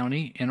Butte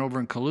County and over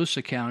in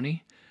Colusa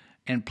County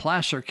and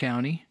Placer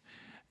County.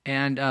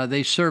 And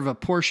they serve a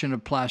portion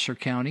of Placer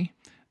County.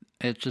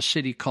 It's a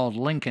city called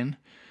Lincoln.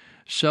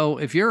 So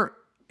if you're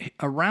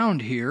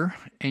around here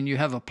and you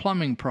have a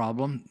plumbing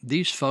problem,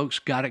 these folks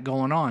got it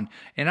going on.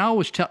 And I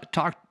always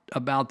talk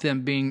about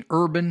them being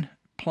urban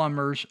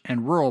plumbers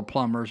and rural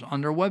plumbers.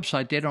 On their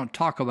website, they don't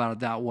talk about it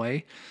that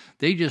way.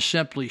 They just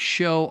simply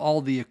show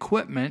all the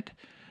equipment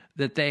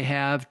that they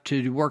have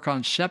to work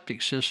on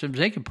septic systems.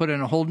 They can put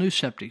in a whole new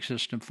septic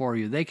system for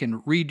you. They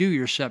can redo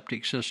your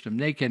septic system.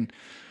 They can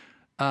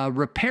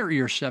repair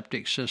your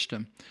septic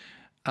system.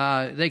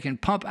 They can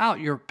pump out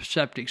your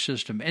septic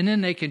system. And then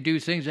they can do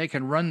things. They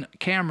can run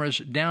cameras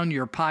down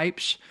your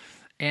pipes.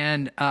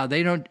 And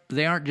they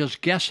aren't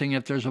just guessing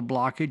if there's a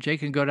blockage. They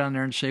can go down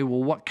there and say,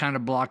 well, what kind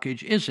of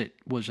blockage is it?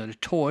 Was it a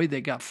toy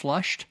that got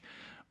flushed?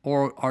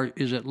 Or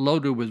is it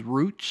loaded with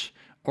roots?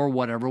 Or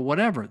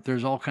whatever.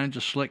 There's all kinds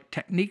of slick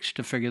techniques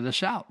to figure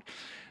this out.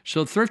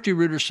 So Thrifty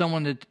Rooter is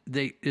someone that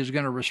is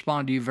going to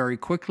respond to you very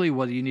quickly,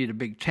 whether you need a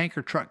big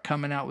tanker truck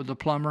coming out with a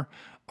plumber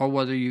or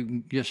whether you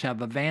can just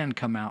have a van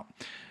come out.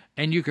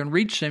 And you can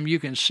reach them. You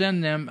can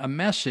send them a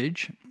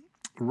message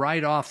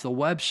right off the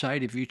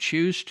website if you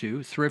choose to,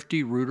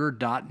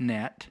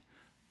 thriftyrooter.net,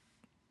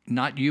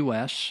 not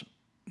US,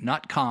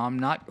 not com,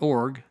 not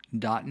org,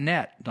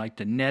 .net, like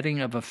the netting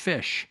of a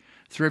fish,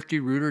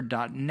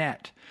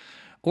 thriftyrooter.net.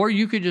 Or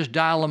you could just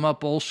dial them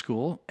up old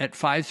school at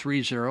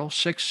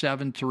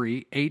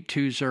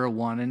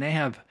 530-673-8201, and they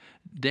have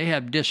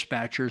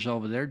dispatchers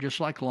over there, just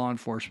like law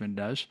enforcement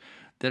does,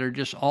 that are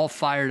just all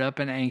fired up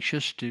and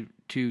anxious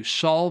to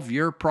solve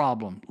your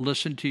problem,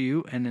 listen to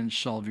you, and then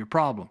solve your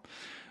problem.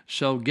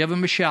 So give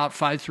them a shout,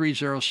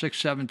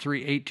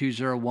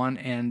 530-673-8201,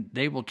 and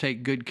they will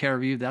take good care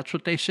of you. That's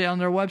what they say on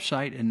their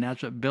website, and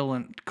that's what Bill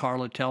and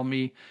Carla tell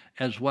me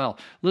as well.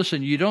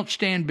 Listen, you don't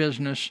stay in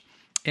business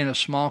in a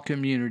small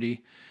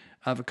community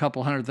of a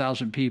couple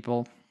 100,000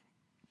 people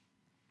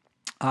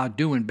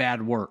doing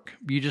bad work.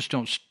 You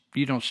don't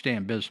stay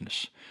in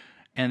business.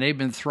 And they've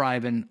been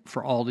thriving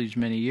for all these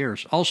many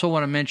years. Also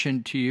want to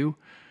mention to you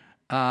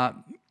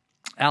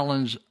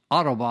Allen's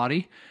Auto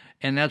Body.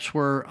 And that's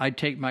where I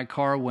take my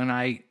car when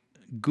I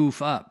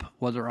goof up,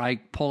 whether I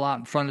pull out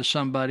in front of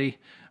somebody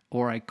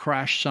or I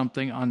crash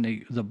something on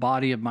the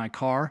body of my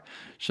car.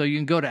 So you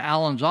can go to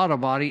Allen's Auto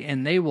Body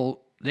and they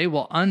will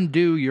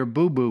undo your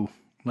boo-boo.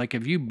 Like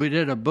if you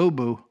did a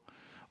boo-boo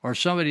or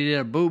somebody did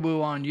a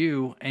boo-boo on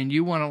you and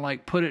you want to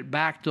like put it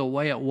back the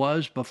way it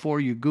was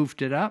before you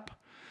goofed it up,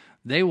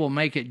 they will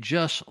make it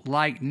just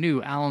like new.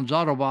 Allen's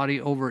Auto Body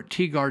over at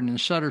Tea Garden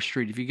and Sutter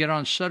Street. If you get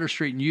on Sutter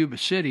Street in Yuba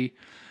City,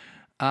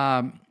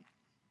 you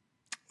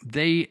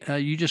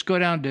just go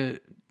down to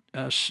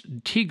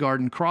Tea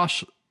Garden,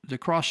 cross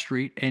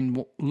street,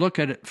 and look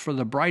at it for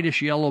the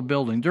brightest yellow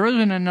building. There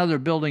isn't another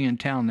building in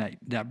town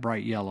that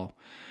bright yellow.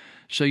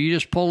 So you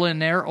just pull in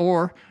there,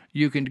 or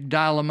you can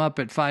dial them up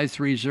at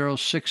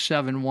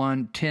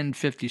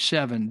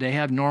 530-671-1057. They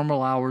have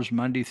normal hours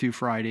Monday through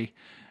Friday,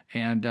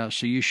 and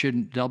so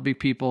there'll be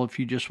people if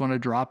you just want to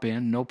drop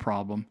in, no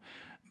problem.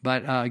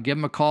 But give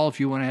them a call if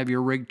you want to have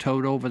your rig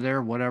towed over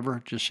there,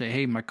 whatever. Just say,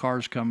 hey, my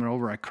car's coming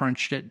over. I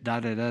crunched it,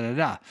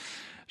 da-da-da-da-da.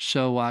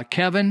 So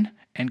Kevin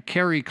and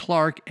Carrie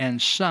Clark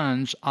and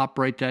Sons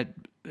operate that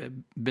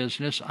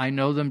business. I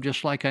know them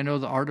just like I know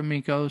the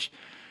Artemenkos.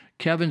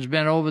 Kevin's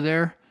been over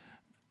there.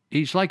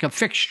 He's like a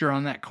fixture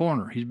on that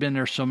corner. He's been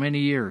there so many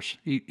years.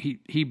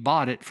 He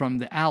bought it from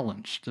the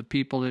Allens, the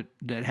people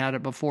that had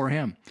it before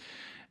him.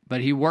 But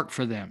he worked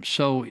for them.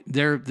 So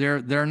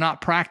they're not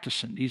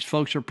practicing. These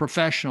folks are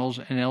professionals,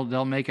 and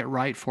they'll make it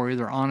right for you.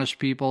 They're honest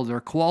people.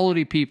 They're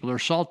quality people. They're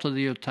salt of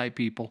the earth type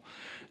people.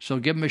 So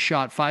give them a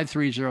shot,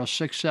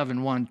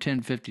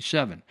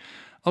 530-671-1057.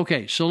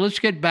 Okay, so let's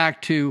get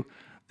back to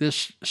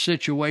this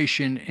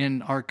situation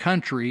in our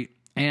country.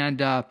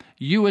 And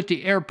you at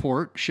the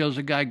airport shows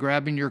a guy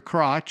grabbing your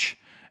crotch,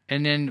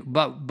 and then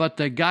but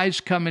the guy's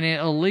coming in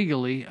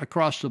illegally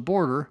across the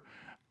border,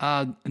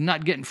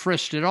 not getting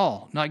frisked at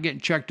all, not getting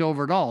checked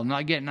over at all,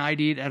 not getting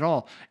ID'd at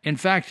all. In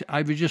fact,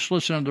 I was just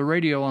listening to the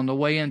radio on the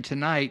way in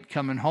tonight,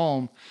 coming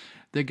home,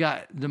 the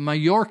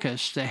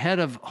Mayorkas, the head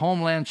of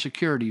Homeland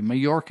Security,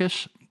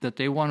 Mayorkas, that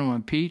they want to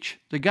impeach,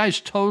 the guy's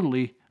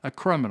totally a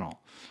criminal.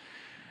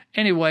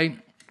 Anyway,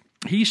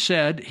 he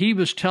said he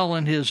was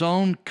telling his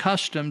own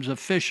customs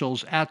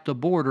officials at the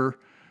border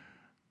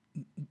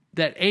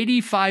that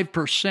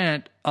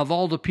 85% of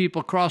all the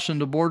people crossing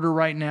the border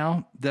right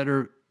now that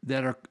are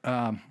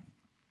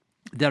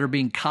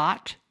being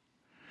caught,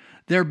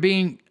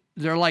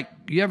 they're like,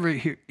 you ever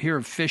hear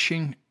of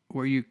fishing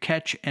where you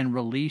catch and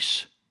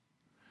release?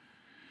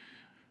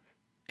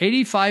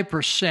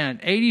 85%,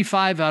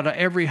 85 out of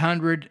every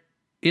 100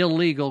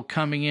 illegal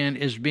coming in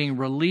is being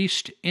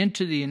released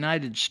into the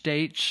United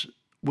States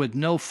with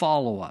no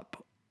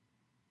follow-up.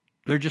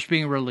 They're just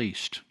being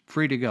released,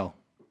 free to go.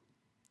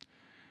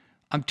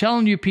 I'm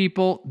telling you,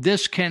 people,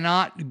 this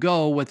cannot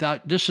go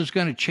without, this is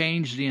going to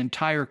change the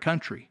entire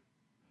country.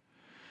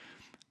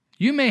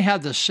 You may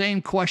have the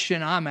same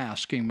question I'm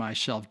asking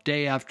myself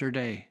day after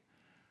day.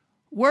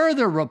 Where are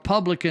the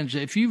Republicans?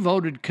 If you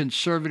voted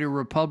conservative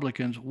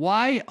Republicans,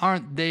 why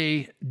aren't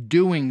they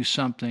doing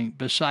something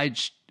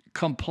besides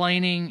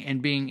complaining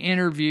and being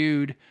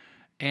interviewed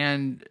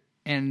and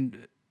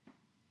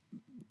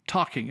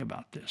talking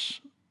about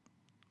this?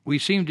 We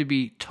seem to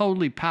be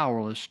totally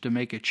powerless to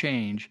make a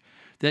change.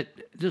 That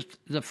this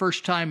the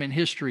first time in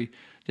history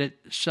that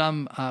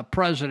some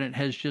president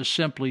has just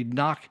simply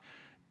knocked.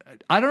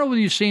 I don't know whether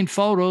you've seen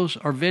photos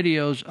or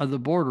videos of the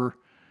border.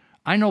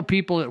 I know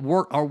people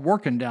that are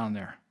working down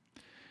there.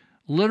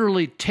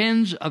 Literally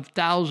tens of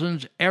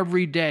thousands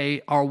every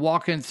day are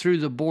walking through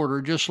the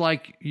border, just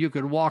like you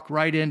could walk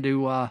right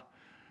into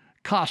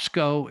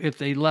Costco if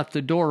they left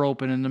the door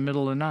open in the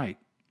middle of the night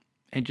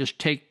and just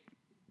take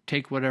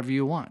whatever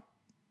you want.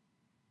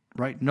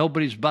 Right?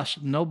 Nobody's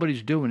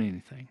doing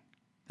anything.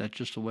 That's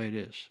just the way it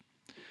is.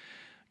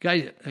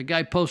 A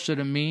guy posted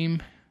a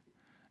meme,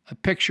 a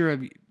picture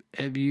of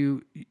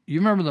you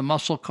remember the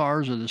muscle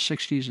cars of the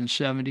 60s and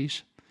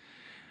 70s?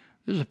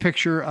 There's a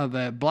picture of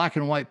a black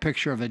and white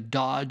picture of a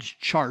Dodge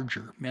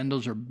Charger. Man,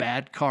 those are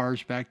bad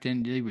cars back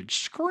then. They would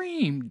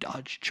scream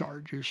Dodge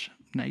Chargers,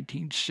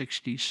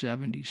 1960s,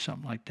 70s,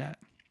 something like that.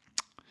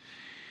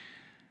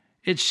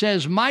 It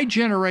says, my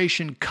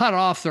generation cut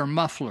off their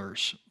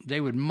mufflers.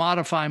 They would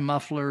modify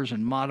mufflers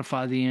and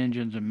modify the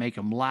engines and make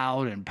them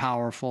loud and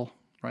powerful,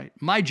 right?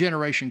 My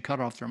generation cut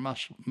off their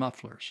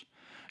mufflers.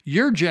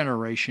 Your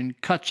generation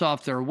cuts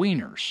off their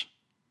wieners.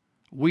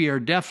 We are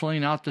definitely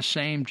not the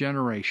same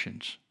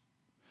generations.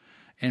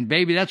 And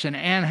baby, that's an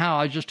Ann Howe.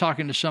 I was just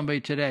talking to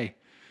somebody today.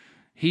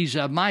 He's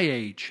my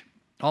age,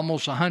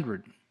 almost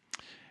 100.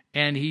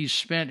 And he's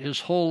spent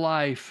his whole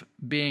life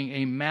being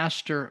a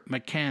master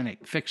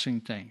mechanic, fixing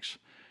things.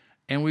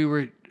 And we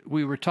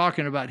were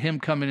talking about him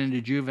coming into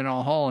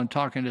juvenile hall and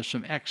talking to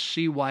some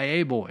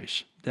ex-CYA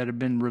boys that have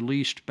been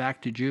released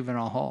back to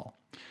juvenile hall.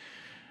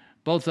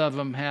 Both of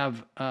them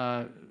have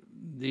on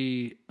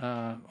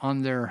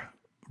their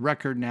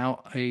record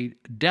now a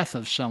death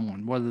of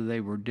someone, whether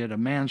they did a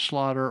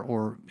manslaughter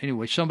or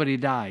anyway, somebody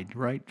died,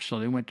 right? So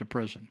they went to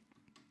prison.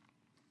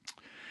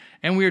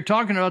 And we were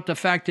talking about the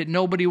fact that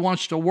nobody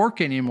wants to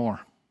work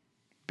anymore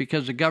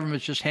because the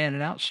government's just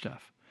handing out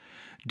stuff.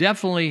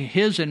 Definitely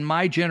his and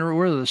my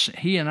generation,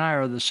 he and I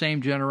are the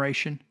same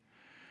generation.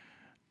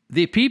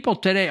 The people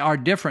today are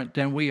different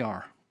than we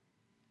are.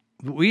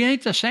 We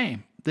ain't the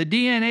same. The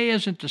DNA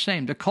isn't the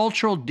same. The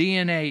cultural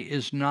DNA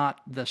is not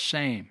the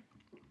same.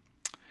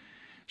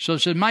 So it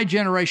said, my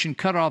generation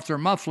cut off their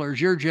mufflers.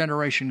 Your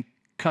generation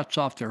cuts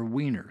off their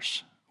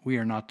wieners. We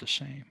are not the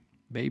same.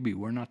 Baby,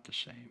 we're not the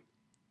same.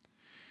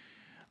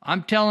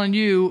 I'm telling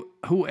you,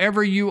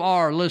 whoever you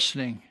are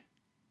listening,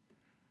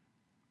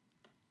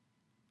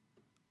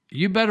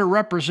 you better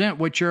represent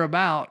what you're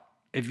about.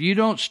 If you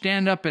don't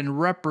stand up and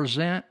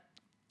represent,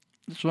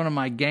 it's one of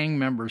my gang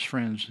members'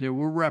 friends.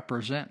 We're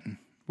representing.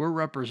 We're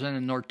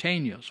representing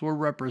Norteños. We're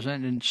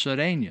representing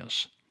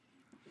Sureños.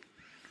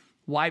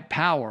 White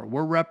power.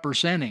 We're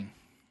representing.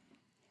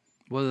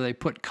 Whether they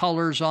put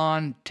colors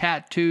on,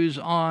 tattoos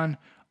on,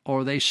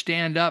 or they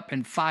stand up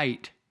and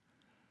fight.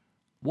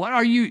 What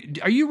are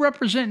you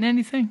representing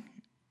anything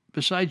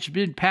besides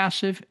being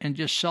passive and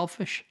just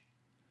selfish?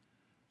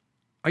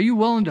 Are you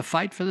willing to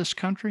fight for this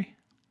country?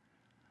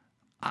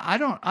 I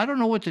don't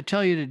know what to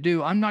tell you to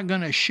do. I'm not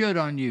going to should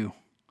on you.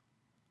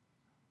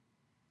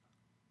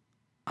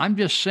 I'm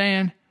just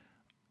saying,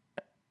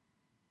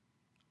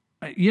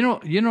 you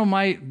know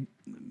my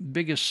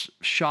biggest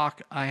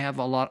shock, I have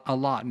a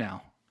lot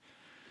now.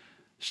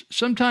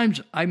 Sometimes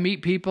I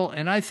meet people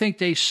and I think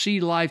they see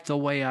life the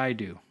way I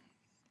do.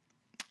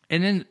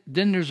 And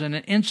then there's an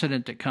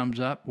incident that comes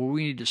up where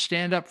we need to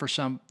stand up for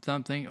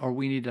something, or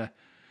we need to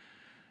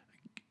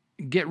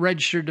get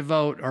registered to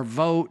vote or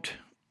vote,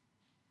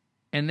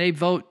 and they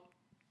vote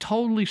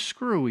totally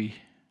screwy.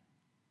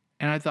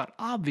 And I thought,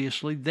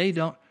 obviously they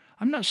don't.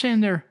 I'm not saying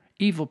they're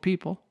evil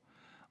people.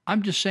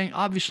 I'm just saying,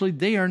 obviously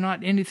they are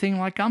not anything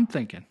like I'm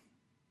thinking.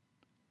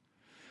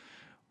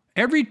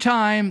 Every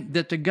time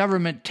that the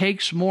government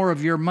takes more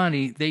of your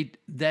money,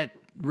 that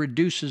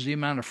reduces the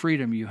amount of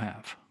freedom you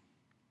have.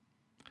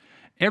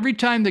 Every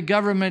time the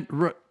government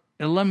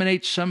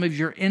eliminates some of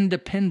your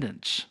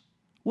independence.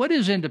 What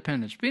is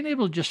independence? Being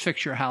able to just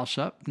fix your house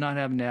up, not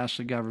having to ask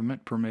the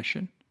government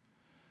permission.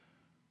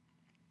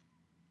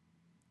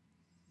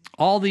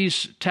 All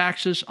these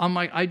taxes on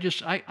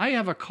I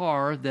have a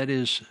car that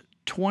is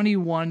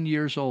 21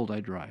 years old I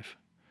drive.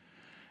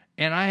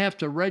 And I have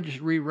to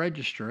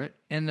re-register it,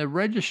 and the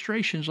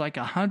registration's like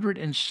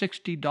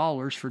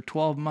 $160 for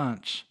 12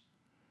 months.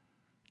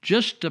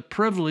 Just the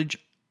privilege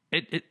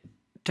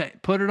to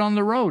put it on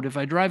the road. If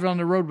I drive it on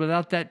the road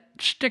without that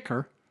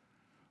sticker,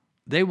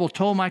 they will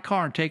tow my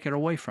car and take it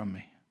away from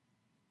me.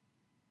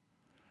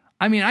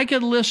 I mean, I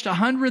could list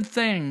 100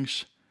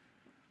 things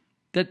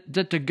that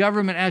the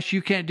government asks,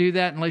 you can't do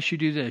that unless you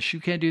do this. You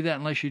can't do that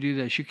unless you do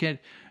this.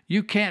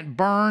 You can't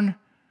burn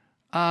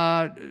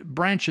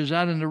branches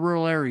out in the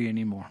rural area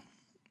anymore.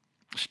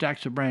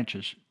 Stacks of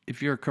branches.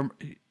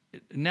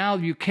 Now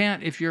you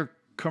can't, if you're a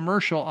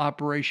commercial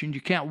operation,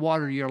 you can't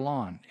water your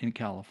lawn in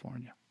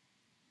California.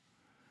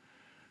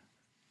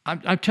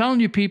 I'm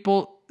telling you,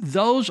 people,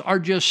 those are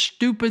just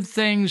stupid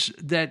things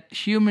that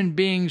human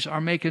beings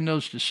are making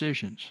those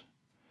decisions.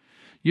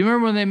 You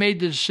remember when they made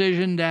the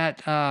decision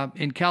that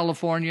in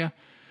California,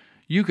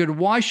 you could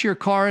wash your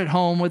car at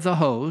home with a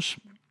hose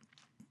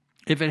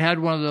if it had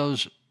one of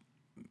those.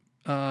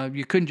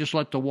 You couldn't just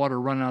let the water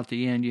run out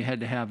the end. You had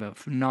to have a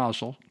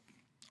nozzle,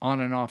 on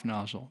and off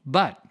nozzle.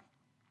 But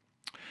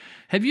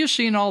have you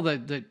seen all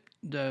the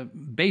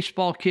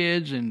baseball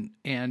kids and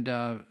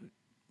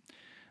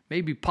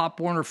maybe Pop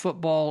Warner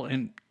football,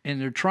 and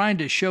they're trying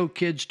to show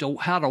kids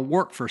how to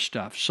work for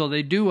stuff. So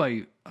they do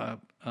a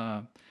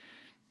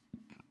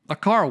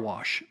car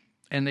wash,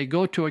 and they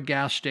go to a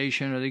gas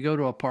station or they go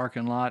to a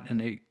parking lot,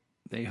 and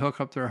they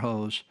hook up their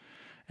hose,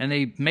 and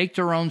they make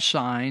their own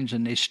signs,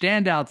 and they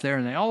stand out there,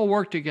 and they all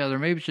work together.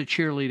 Maybe it's a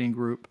cheerleading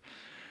group.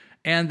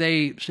 And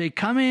they say,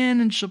 come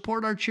in and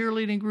support our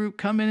cheerleading group.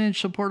 Come in and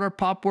support our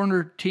Pop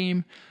Warner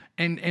team,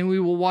 and we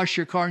will wash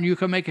your car, and you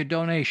can make a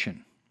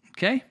donation.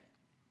 Okay?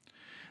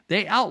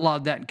 They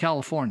outlawed that in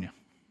California.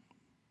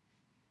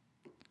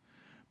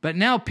 But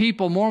now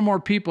more and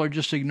more people are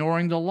just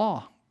ignoring the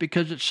law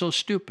because it's so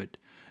stupid.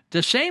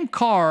 The same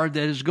car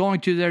that is going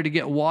to there to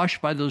get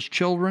washed by those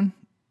children,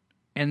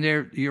 and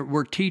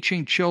we're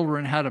teaching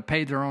children how to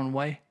pay their own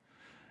way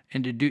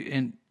and to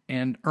do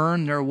and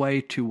earn their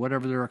way to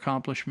whatever their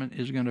accomplishment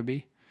is going to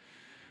be.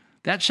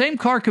 That same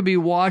car could be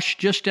washed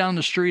just down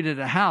the street at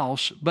a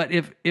house, but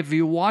if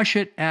you wash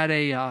it at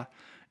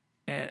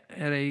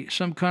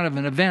some kind of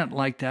an event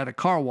like that, a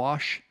car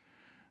wash,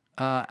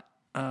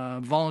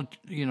 nonprofit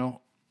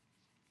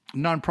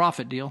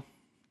deal,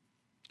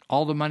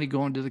 all the money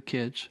going to the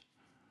kids,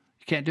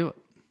 you can't do it.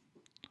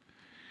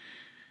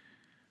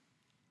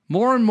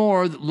 More and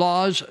more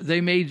laws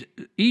they made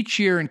each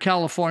year in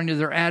California,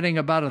 they're adding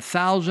about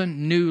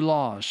 1,000 new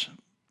laws.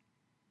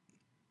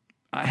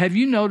 Have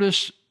you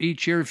noticed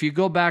each year, if you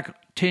go back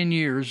 10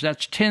 years,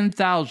 that's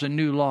 10,000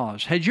 new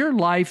laws. Has your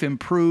life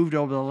improved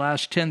over the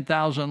last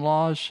 10,000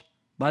 laws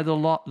by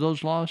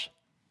those laws?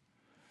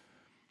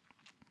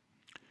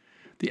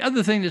 The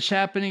other thing that's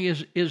happening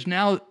is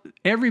now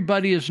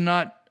everybody is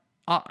not,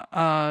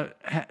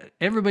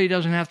 everybody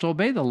doesn't have to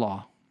obey the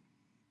law.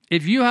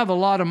 If you have a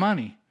lot of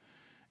money,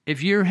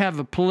 if you have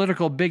a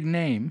political big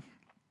name,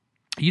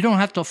 you don't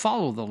have to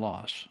follow the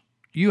laws.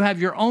 You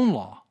have your own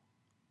law.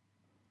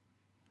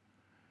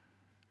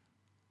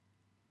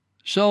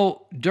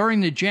 So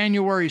during the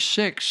January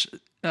 6th,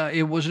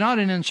 it was not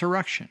an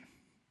insurrection.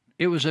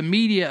 It was a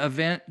media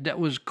event that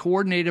was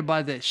coordinated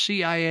by the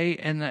CIA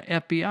and the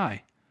FBI.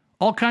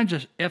 All kinds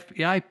of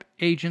FBI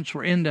agents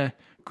were in the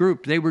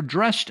group. They were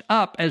dressed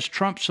up as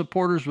Trump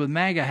supporters with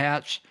MAGA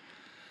hats,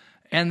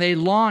 and they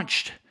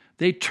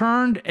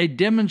turned a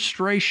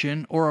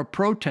demonstration or a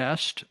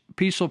protest,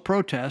 peaceful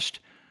protest,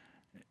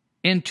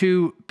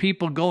 into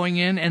people going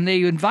in, and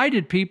they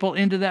invited people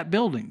into that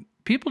building.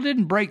 People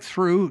didn't break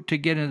through to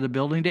get into the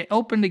building. They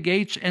opened the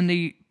gates, and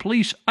the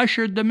police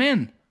ushered them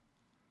in.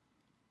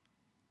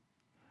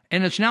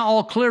 And it's now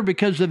all clear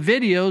because the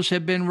videos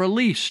have been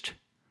released.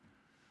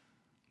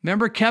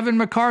 Remember, Kevin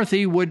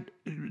McCarthy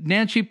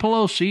Nancy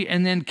Pelosi,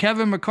 and then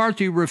Kevin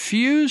McCarthy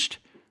refused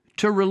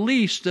to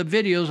release the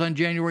videos on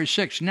January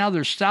 6th. Now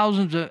there's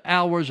thousands of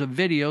hours of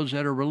videos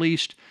that are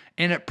released,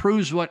 and it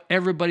proves what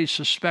everybody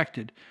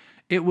suspected.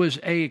 It was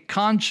a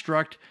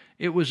construct.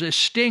 It was a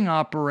sting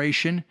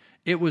operation.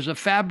 It was a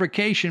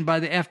fabrication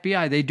by the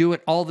FBI. They do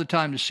it all the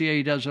time. The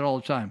CIA does it all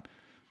the time.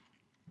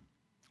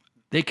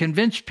 They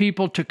convince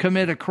people to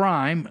commit a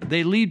crime.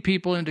 They lead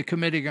people into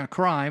committing a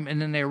crime,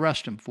 and then they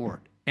arrest them for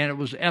it. And it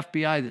was the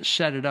FBI that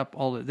set it up.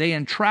 They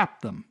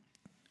entrapped them.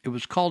 It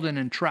was called an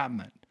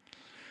entrapment.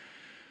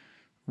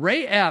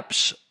 Ray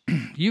Epps,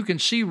 you can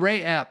see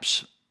Ray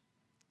Epps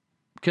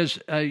because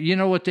you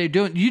know what they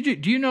do.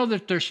 Do you know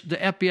that the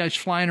FBI is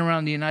flying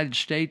around the United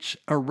States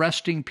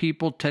arresting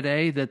people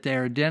today that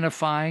they're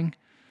identifying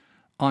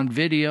on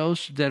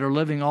videos that are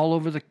living all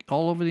over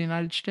the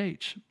United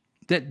States?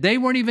 That they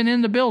weren't even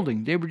in the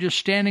building. They were just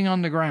standing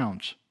on the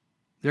grounds.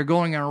 They're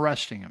going and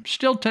arresting them.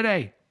 Still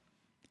today.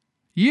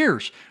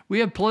 Years. We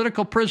have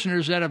political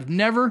prisoners that have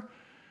never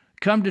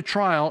come to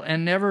trial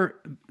and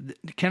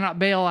cannot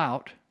bail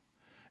out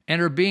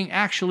and are being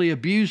actually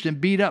abused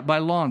and beat up by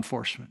law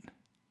enforcement.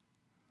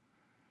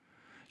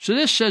 So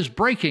this says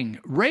breaking.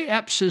 Ray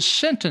Epps is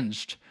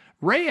sentenced.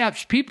 Ray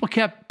Epps,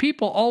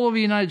 people all over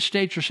the United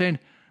States are saying,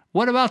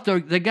 what about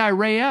the guy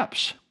Ray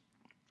Epps?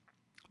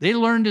 They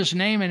learned his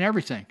name and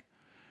everything.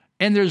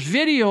 And there's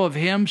video of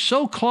him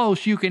so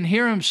close you can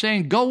hear him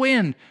saying, go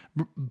in,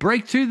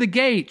 break through the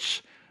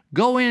gates,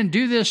 go in,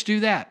 do this,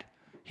 do that.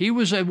 He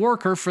was a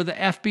worker for the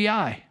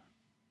FBI.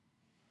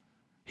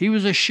 He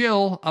was a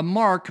shill, a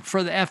mark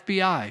for the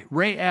FBI,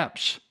 Ray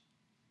Epps.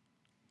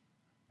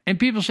 And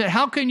people said,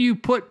 how can you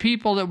put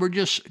people that were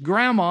just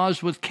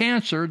grandmas with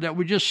cancer that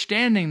were just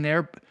standing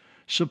there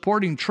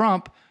supporting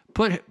Trump,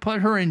 put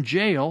her in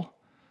jail,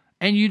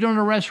 and you don't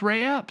arrest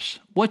Ray Epps?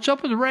 What's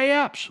up with Ray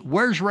Epps?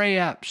 Where's Ray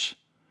Epps?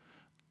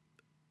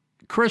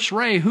 Chris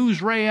Wray,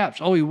 who's Ray Epps?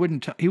 Oh, he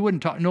wouldn't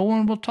talk. No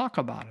one will talk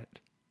about it.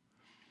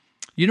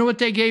 You know what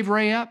they gave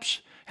Ray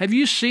Epps? Have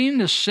you seen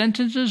the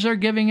sentences they're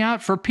giving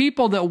out for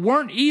people that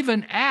weren't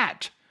even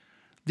at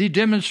the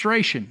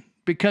demonstration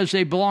because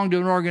they belonged to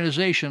an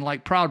organization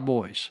like Proud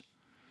Boys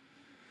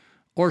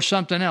or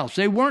something else?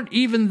 They weren't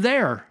even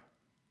there.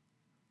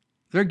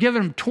 They're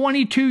giving them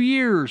 22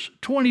 years,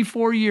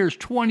 24 years,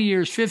 20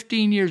 years,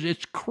 15 years.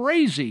 It's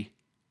crazy.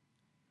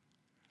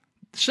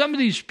 Some of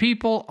these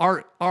people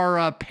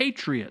are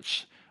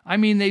patriots. I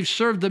mean, they've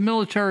served the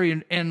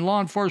military and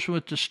law enforcement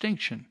with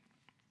distinction.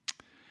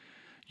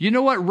 You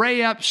know what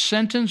Ray Epps'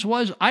 sentence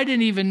was? I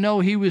didn't even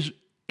know he was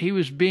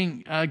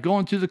being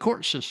going through the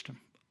court system.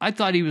 I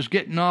thought he was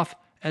getting off,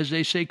 as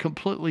they say,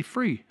 completely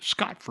free,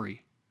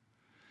 scot-free.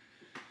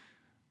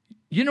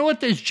 You know what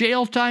this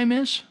jail time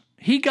is?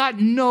 He got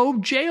no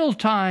jail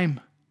time.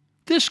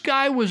 This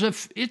guy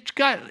was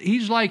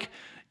he's like,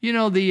 you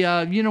know,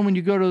 when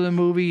you go to the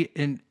movie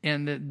and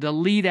the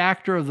lead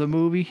actor of the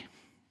movie,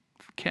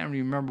 can't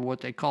remember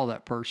what they call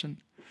that person,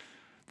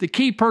 the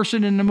key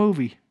person in the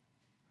movie.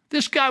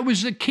 This guy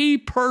was the key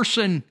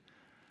person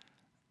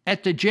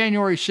at the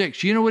January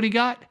 6th. You know what he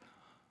got?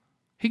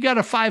 He got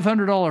a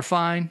 $500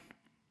 fine.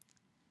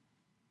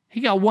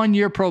 He got 1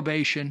 year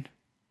probation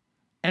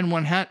and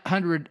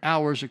 100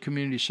 hours of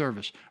community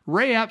service.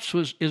 Ray Epps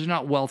is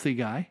not a wealthy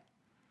guy,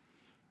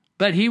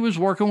 but he was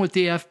working with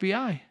the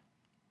FBI,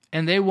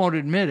 and they won't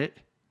admit it.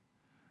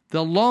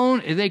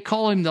 They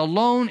call him the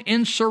lone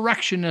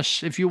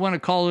insurrectionist, if you want to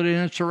call it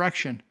an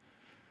insurrection.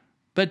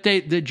 But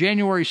the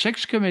January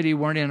 6th committee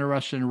weren't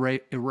interested in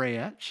Ray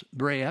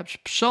Epps.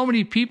 So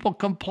many people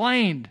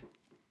complained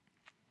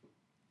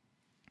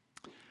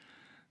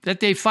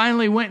that they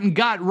finally went and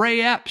got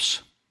Ray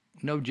Epps.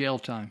 No jail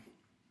time.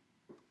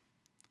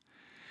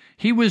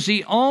 He was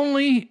the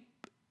only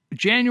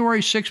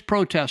January 6th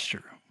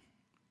protester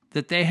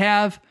that they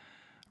have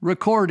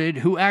recorded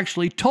who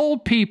actually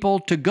told people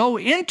to go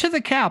into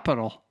the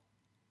Capitol.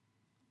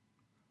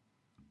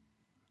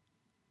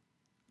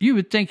 You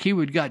would think he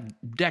would got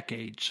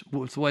decades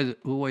with the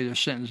way they're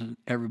sentencing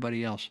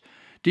everybody else.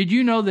 Did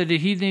you know that he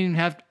didn't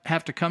even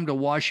have to come to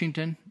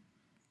Washington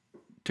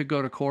to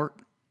go to court?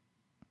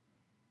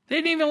 They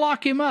didn't even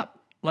lock him up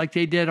like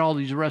they did all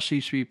these rest of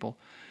these people.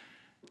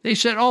 They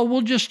said, oh,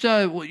 we'll just,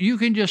 you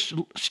can just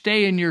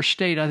stay in your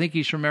state. I think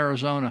he's from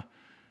Arizona.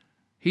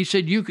 He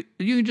said, you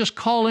can just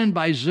call in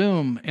by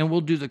Zoom and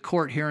we'll do the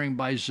court hearing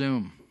by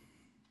Zoom.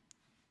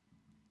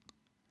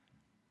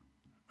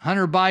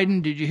 Hunter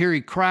Biden, did you hear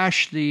he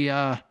crashed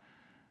the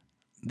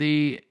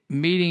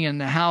meeting in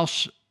the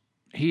House?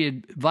 He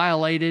had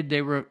violated.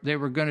 They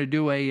were going to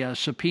do a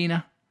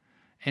subpoena,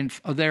 and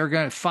they were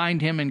going to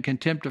find him in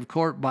contempt of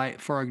court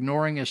for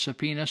ignoring a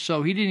subpoena.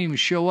 So he didn't even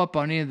show up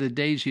on any of the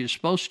days he was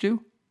supposed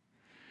to.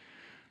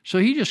 So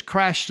he just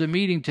crashed the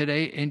meeting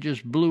today and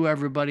just blew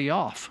everybody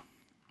off.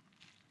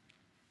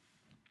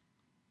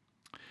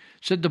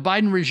 Said the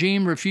Biden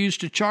regime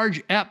refused to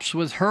charge Epps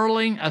with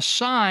hurling a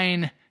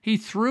sign. He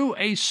threw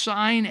a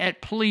sign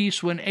at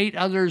police when 8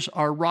 others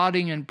are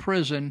rotting in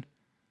prison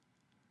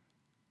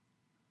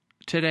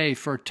today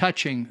for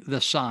touching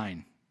the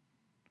sign.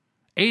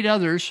 8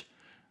 others,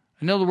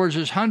 in other words,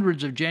 there's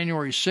hundreds of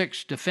January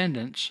 6th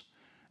defendants.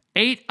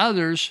 8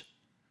 others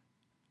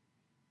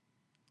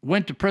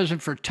went to prison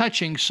for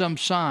touching some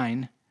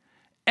sign.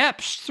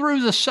 Epps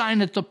threw the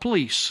sign at the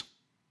police.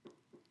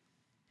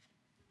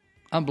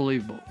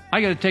 Unbelievable. I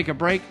got to take a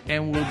break,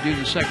 and we'll do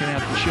the second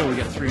half of the show. We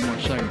got 3 more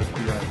segments.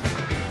 Be right back.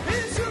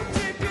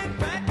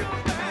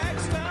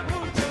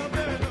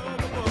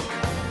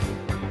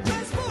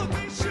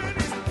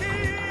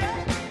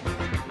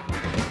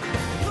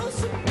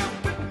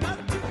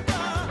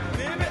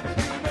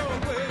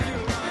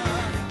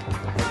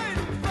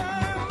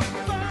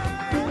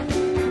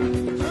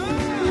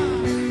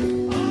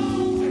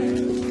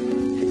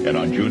 And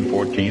on June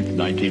 14th,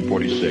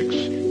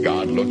 1946,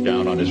 God looked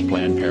down on his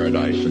planned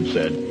paradise and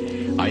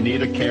said, I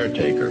need a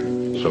caretaker.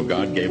 So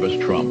God gave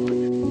us Trump.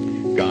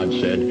 God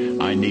said,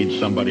 I need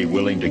somebody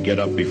willing to get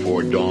up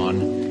before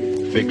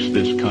dawn, fix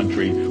this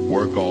country,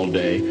 work all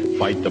day,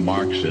 fight the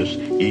Marxists,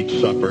 eat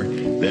supper,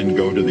 then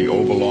go to the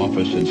Oval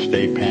Office and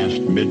stay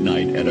past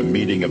midnight at a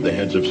meeting of the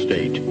heads of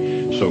state.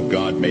 So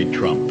God made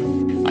Trump.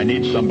 I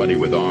need somebody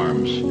with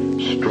arms,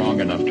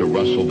 strong enough to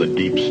rustle the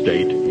deep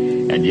state,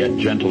 and yet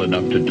gentle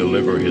enough to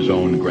deliver his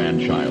own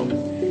grandchild.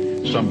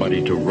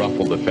 Somebody to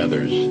ruffle the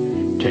feathers,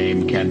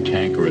 tame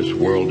cantankerous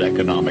World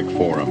Economic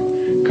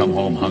Forum, come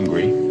home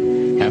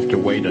hungry, have to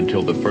wait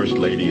until the First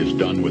Lady is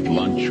done with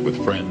lunch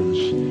with friends,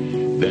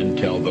 then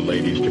tell the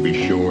ladies to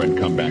be sure and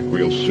come back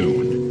real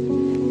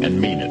soon, and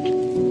mean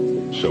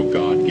it. So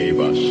God gave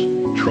us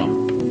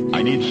Trump.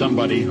 I need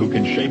somebody who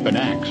can shape an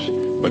axe,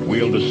 but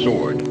wield a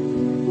sword,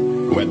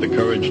 who had the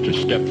courage to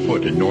step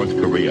foot in North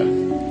Korea,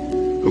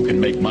 who can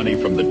make money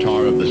from the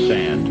tar of the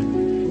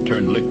sand,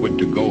 turn liquid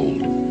to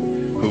gold,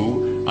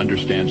 who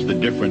understands the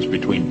difference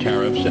between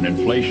tariffs and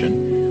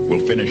inflation,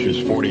 will finish his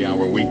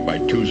 40-hour week by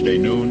Tuesday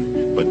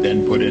noon, but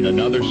then put in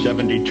another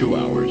 72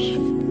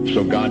 hours.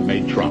 So God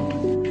made Trump.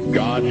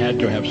 God had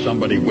to have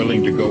somebody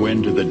willing to go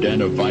into the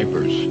den of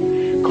vipers,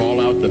 call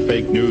out the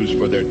fake news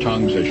for their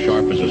tongues as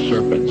sharp as a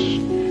serpent's.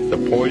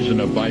 The poison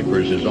of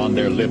vipers is on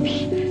their lips,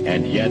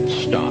 and yet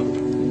stop.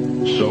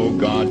 So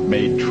God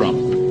made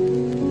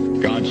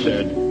Trump. God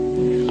said,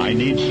 I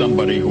need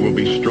somebody who will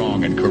be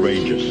strong and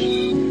courageous,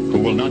 who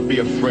will not be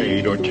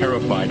afraid or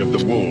terrified of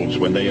the wolves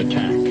when they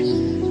attack,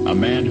 a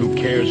man who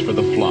cares for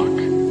the flock,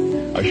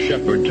 a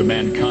shepherd to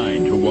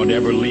mankind who won't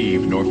ever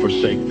leave nor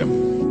forsake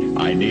them.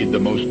 I need the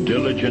most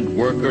diligent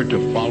worker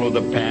to follow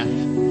the path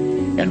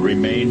and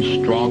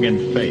remain strong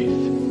in faith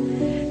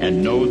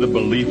and know the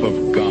belief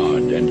of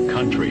God and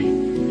country,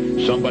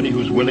 somebody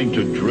who's willing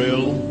to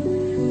drill,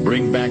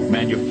 bring back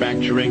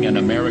manufacturing and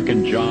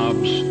American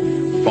jobs,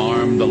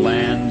 farm the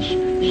lands,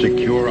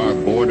 secure our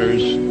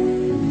borders,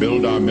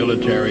 build our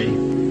military,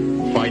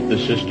 fight the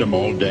system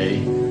all day,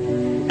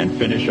 and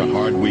finish a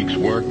hard week's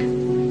work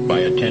by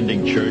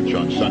attending church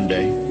on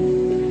Sunday.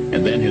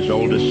 And then his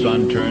oldest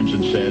son turns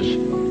and says,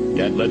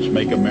 Dad, let's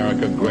make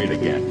America great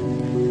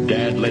again.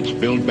 Dad, let's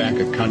build back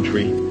a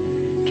country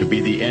to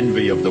be the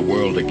envy of the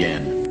world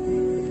again.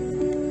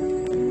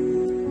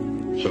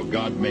 So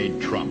God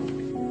made Trump.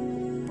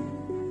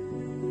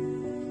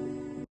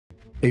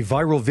 A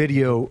viral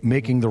video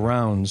making the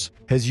rounds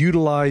has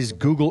utilized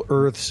Google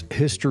Earth's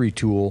history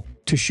tool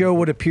to show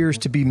what appears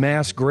to be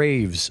mass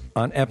graves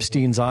on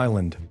Epstein's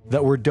Island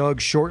that were dug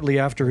shortly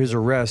after his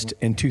arrest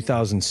in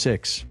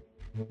 2006.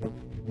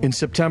 In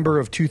September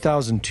of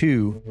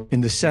 2002,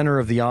 in the center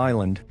of the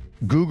island,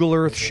 Google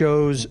Earth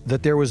shows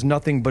that there was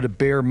nothing but a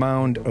bare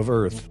mound of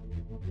earth.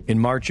 In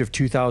March of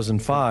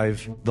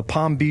 2005, the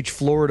Palm Beach,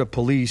 Florida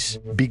police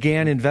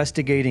began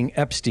investigating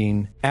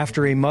Epstein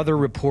after a mother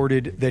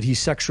reported that he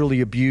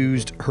sexually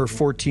abused her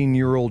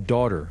 14-year-old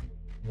daughter.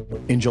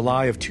 In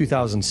July of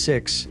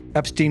 2006,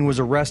 Epstein was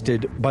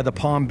arrested by the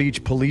Palm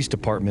Beach Police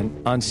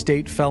Department on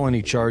state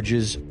felony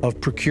charges of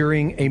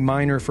procuring a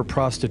minor for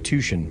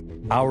prostitution.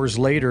 Hours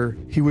later,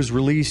 he was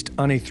released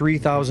on a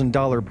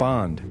 $3,000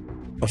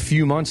 bond. A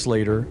few months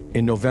later,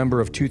 in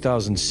November of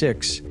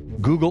 2006,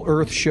 Google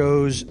Earth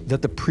shows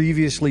that the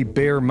previously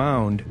bare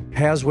mound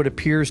has what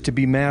appears to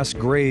be mass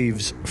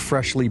graves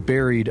freshly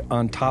buried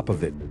on top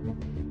of it.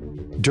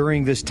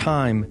 During this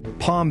time,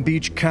 Palm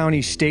Beach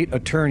County State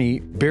Attorney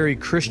Barry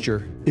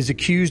Krischer is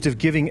accused of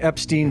giving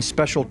Epstein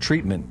special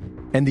treatment,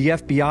 and the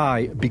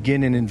FBI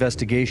begin an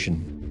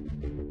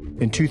investigation.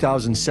 In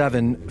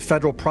 2007,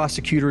 federal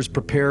prosecutors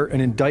prepare an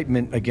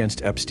indictment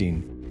against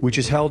Epstein, which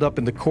is held up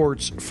in the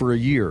courts for a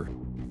year.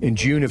 In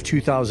June of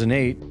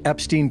 2008,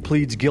 Epstein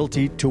pleads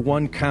guilty to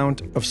 1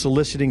 count of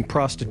soliciting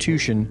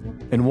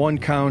prostitution and 1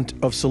 count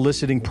of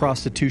soliciting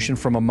prostitution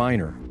from a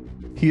minor.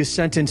 He is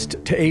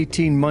sentenced to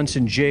 18 months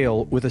in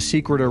jail with a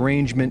secret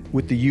arrangement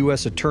with the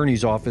U.S.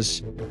 Attorney's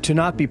Office to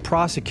not be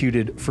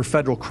prosecuted for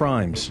federal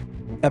crimes.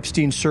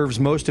 Epstein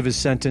serves most of his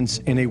sentence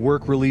in a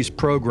work release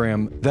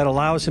program that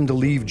allows him to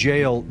leave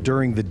jail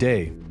during the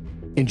day.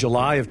 In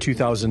July of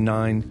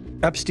 2009,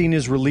 Epstein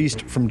is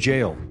released from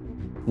jail.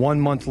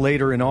 1 month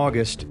later in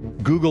August,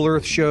 Google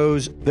Earth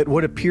shows that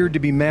what appeared to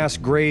be mass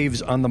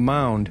graves on the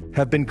mound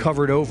have been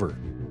covered over.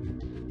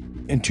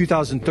 In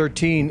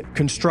 2013,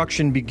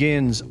 construction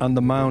begins on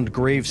the mound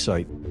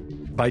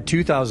gravesite. By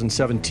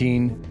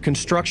 2017,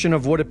 construction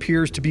of what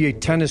appears to be a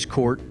tennis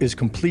court is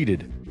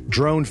completed.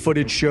 Drone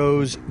footage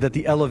shows that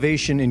the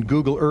elevation in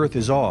Google Earth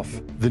is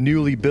off. The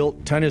newly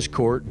built tennis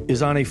court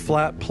is on a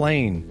flat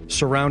plain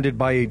surrounded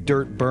by a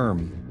dirt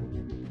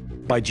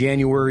berm. By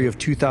January of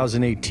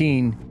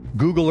 2018,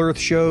 Google Earth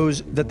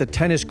shows that the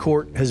tennis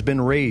court has been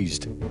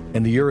raised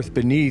and the earth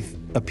beneath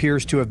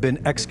appears to have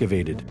been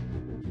excavated.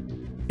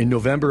 In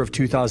November of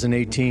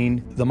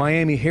 2018, the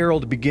Miami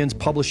Herald begins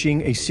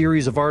publishing a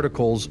series of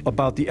articles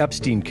about the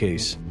Epstein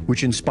case,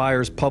 which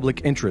inspires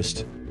public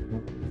interest.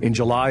 In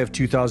July of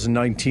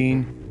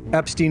 2019,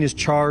 Epstein is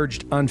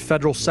charged on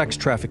federal sex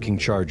trafficking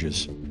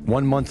charges.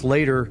 1 month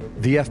later,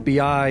 the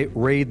FBI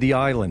raid the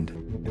island.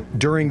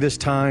 During this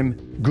time,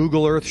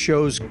 Google Earth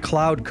shows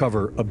cloud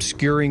cover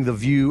obscuring the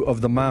view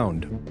of the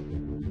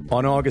mound.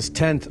 On August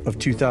 10th of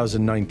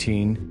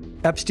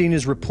 2019, Epstein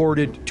is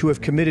reported to have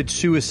committed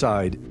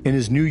suicide in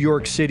his New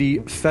York City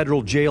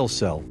federal jail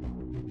cell.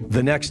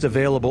 The next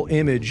available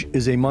image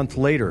is a month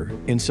later,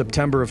 in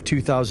September of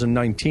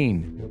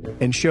 2019,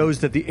 and shows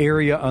that the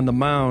area on the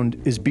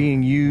mound is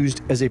being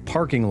used as a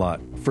parking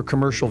lot for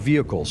commercial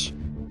vehicles.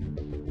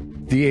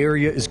 The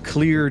area is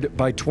cleared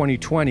by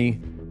 2020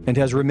 and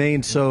has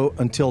remained so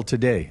until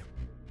today.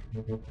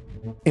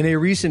 In a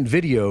recent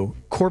video,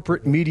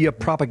 corporate media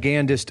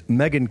propagandist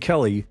Megyn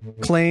Kelly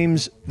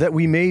claims that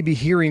we may be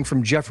hearing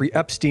from Jeffrey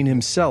Epstein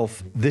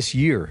himself this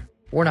year.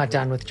 We're not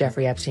done with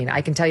Jeffrey Epstein.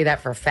 I can tell you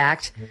that for a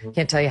fact.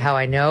 Can't tell you how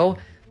I know,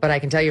 but I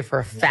can tell you for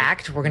a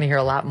fact we're going to hear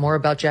a lot more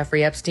about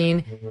Jeffrey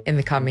Epstein in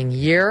the coming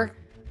year,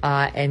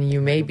 and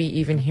you may be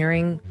even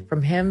hearing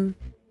from him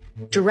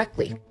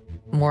directly.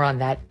 More on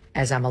that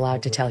as I'm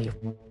allowed to tell you.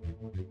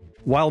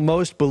 While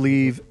most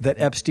believe that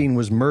Epstein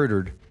was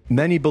murdered,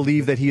 many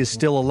believe that he is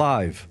still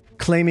alive,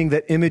 claiming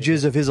that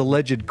images of his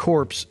alleged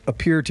corpse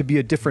appear to be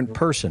a different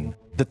person,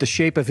 that the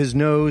shape of his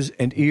nose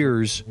and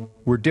ears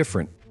were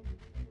different.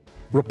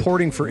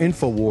 Reporting for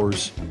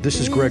InfoWars, this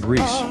is Greg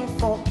Reese.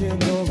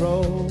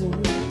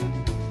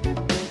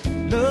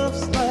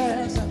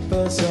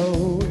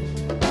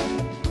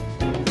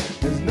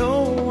 There's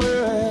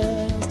nowhere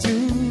else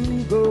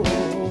to go.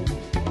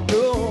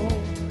 No,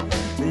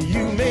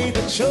 you made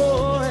the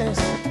choice,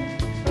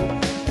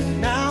 and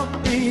now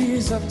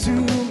it's up to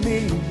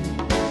me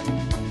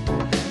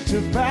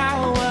to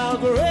bow out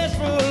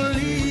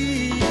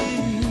gracefully.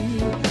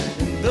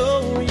 And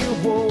though you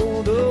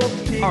hold up.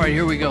 All right,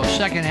 here we go.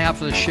 Second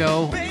half of the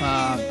show.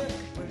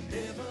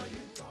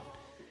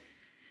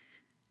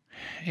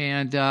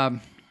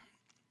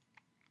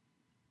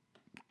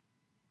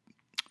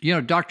 You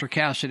know, Dr.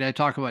 Cassidy, I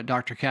talk about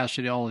Dr.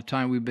 Cassidy all the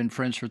time. We've been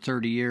friends for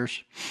 30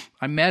 years.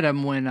 I met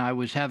him when I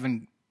was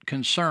having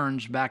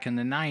concerns back in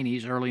the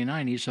 90s, early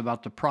 90s,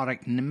 about the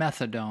product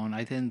methadone.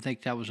 I didn't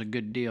think that was a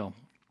good deal.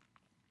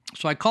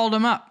 So I called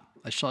him up.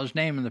 I saw his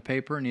name in the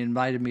paper, and he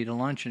invited me to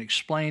lunch and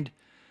explained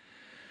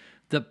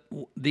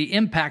the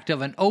impact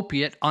of an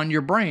opiate on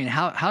your brain.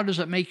 How does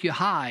it make you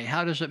high?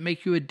 How does it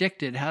make you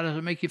addicted? How does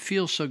it make you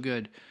feel so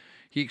good?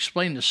 He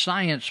explained the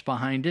science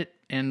behind it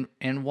and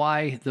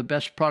why the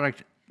best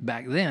product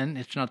back then,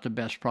 it's not the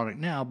best product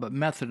now, but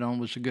methadone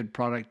was a good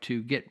product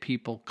to get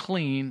people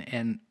clean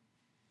and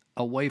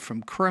away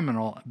from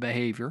criminal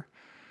behavior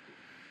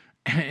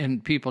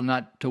and people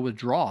not to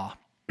withdraw.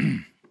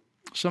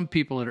 Some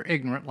people that are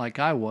ignorant, like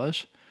I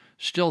was,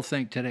 still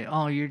think today,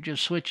 oh, you're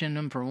just switching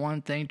them from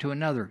one thing to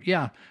another.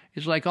 Yeah,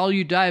 it's like all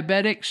you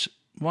diabetics,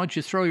 why don't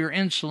you throw your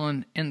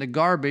insulin in the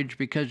garbage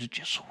because you're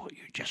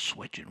just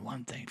switching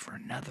one thing for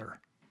another.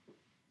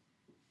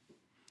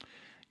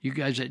 You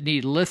guys that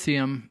need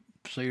lithium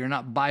so you're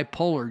not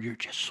bipolar, you're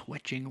just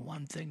switching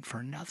one thing for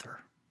another.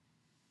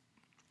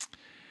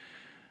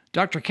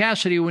 Dr.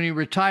 Cassidy, when he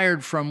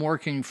retired from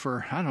working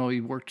for, I don't know, he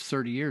worked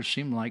 30 years,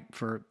 seemed like,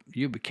 for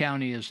Yuba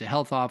County as the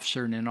health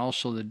officer and then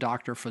also the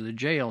doctor for the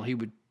jail,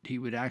 he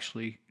would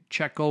actually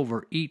check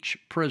over each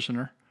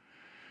prisoner,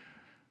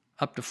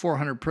 up to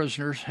 400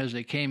 prisoners as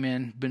they came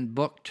in, been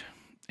booked,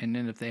 and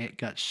then if they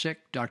got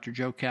sick, Dr.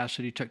 Joe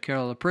Cassidy took care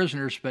of the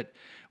prisoners. But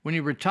when he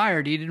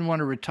retired, he didn't want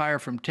to retire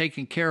from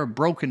taking care of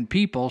broken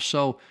people,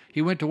 so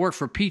he went to work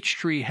for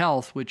Peachtree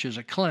Health, which is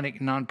a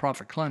clinic,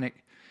 nonprofit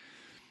clinic,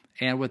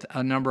 and with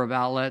a number of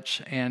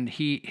outlets, and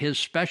his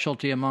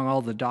specialty among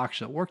all the docs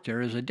that work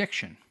there is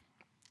addiction.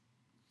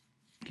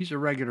 He's a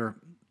regular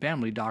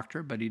family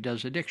doctor, but he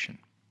does addiction.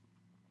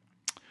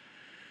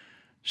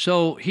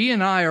 So he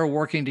and I are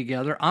working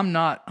together. I'm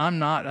not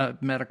a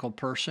medical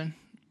person.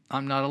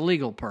 I'm not a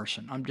legal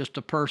person. I'm just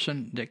a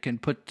person that can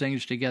put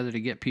things together to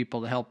get people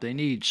the help they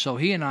need. So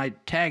he and I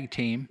tag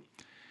team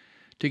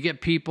to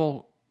get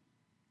people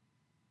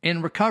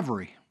in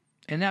recovery.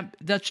 And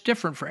that's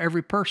different for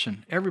every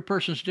person. Every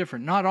person's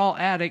different. Not all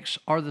addicts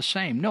are the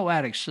same. No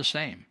addict's the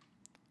same.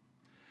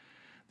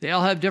 They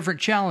all have different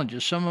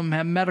challenges. Some of them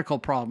have medical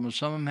problems.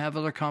 Some of them have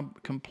other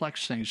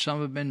complex things.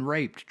 Some have been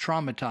raped,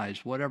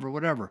 traumatized,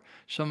 whatever.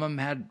 Some of them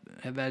have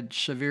had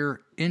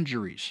severe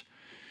injuries.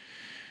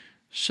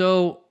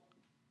 So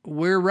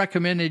we're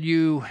recommended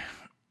you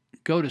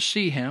go to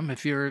see him.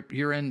 If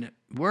you're in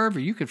wherever,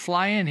 you could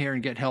fly in here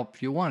and get help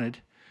if you wanted.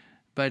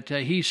 But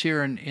he's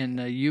here in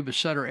the Yuba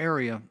Sutter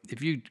area.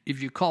 If you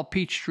call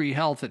Peachtree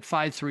Health at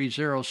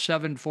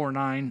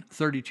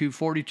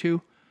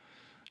 530-749-3242,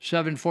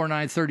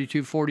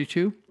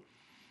 749-3242,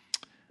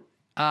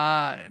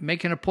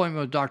 make an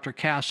appointment with Dr.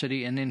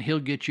 Cassidy, and then he'll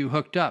get you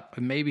hooked up.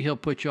 And maybe he'll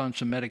put you on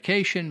some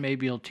medication.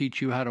 Maybe he'll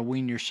teach you how to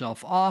wean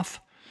yourself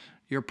off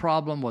your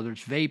problem, whether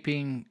it's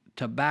vaping,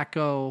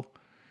 tobacco,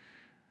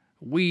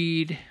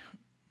 weed,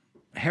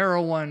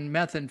 heroin,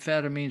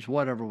 methamphetamines,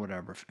 whatever,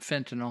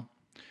 fentanyl.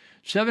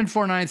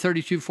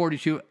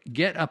 749-3242,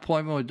 get an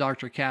appointment with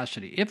Dr.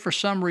 Cassidy. If for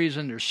some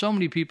reason there's so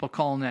many people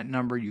calling that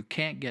number you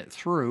can't get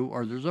through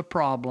or there's a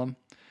problem,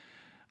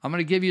 I'm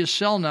going to give you a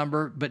cell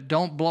number, but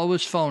don't blow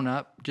his phone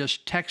up.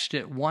 Just text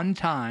it one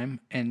time,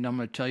 and I'm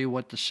going to tell you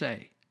what to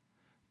say.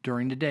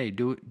 during the day.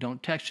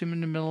 Don't text him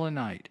in the middle of the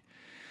night.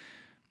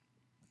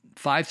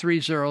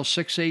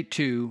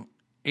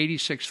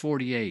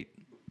 530-682-8648.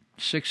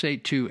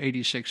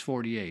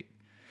 682-8648.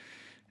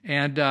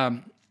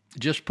 And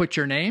just put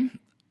your name,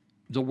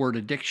 the word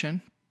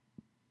addiction,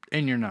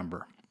 and your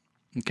number.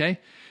 Okay?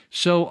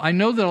 So I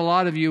know that a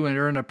lot of you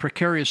are in a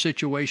precarious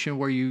situation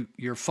where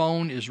your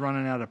phone is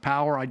running out of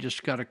power. I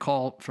just got a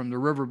call from the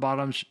River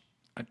Bottoms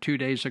 2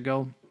 days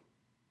ago,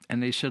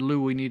 and they said,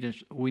 Lou, we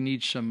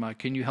need some,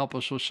 can you help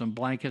us with some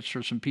blankets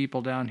for some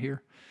people down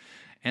here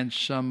and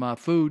some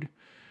food?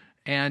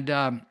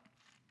 And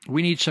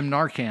we need some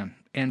Narcan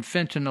and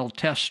fentanyl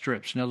test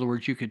strips. In other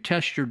words, you could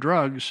test your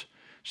drugs.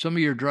 Some of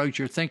your drugs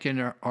you're thinking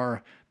are,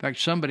 in fact,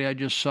 somebody I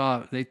just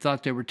saw, they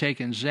thought they were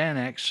taking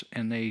Xanax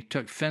and they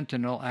took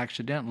fentanyl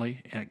accidentally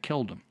and it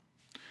killed them.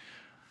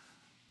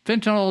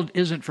 Fentanyl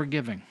isn't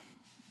forgiving.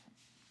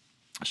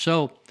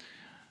 So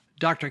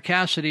Dr.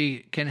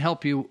 Cassidy can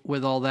help you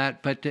with all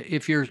that, but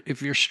if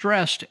you're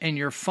stressed and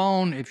your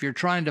phone, if you're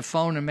trying to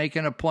phone and make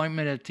an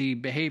appointment at the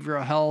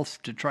behavioral health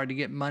to try to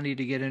get money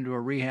to get into a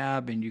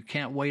rehab and you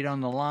can't wait on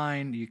the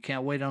line,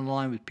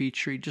 with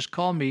Peachtree, just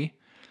call me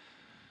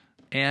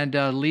and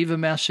leave a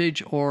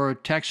message or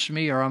text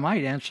me, or I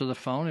might answer the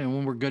phone, and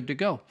when we're good to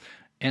go.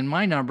 And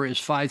my number is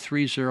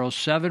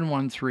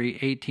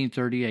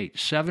 530-713-1838,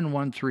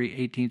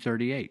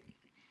 713-1838.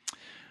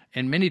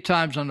 And many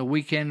times on the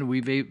weekend,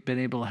 we've been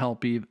able to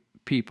help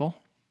people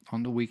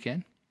on the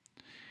weekend.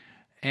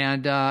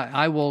 And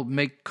I will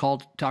make call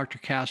to Dr.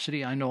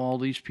 Cassidy. I know all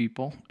these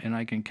people, and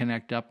I can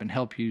connect up and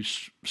help you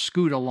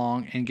scoot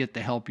along and get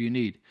the help you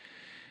need.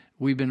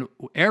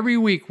 Every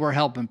week we're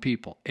helping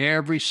people.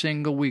 Every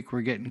single week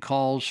we're getting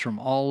calls from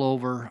all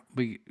over.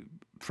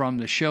 From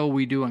the show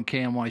we do on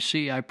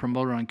KMYC, I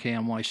promote it on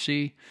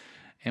KMYC,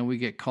 and we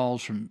get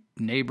calls from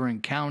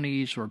neighboring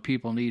counties where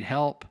people need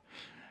help.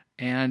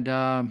 And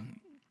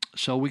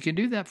so we can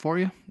do that for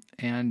you,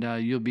 and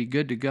you'll be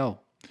good to go.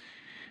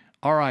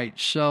 All right,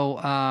 so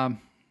I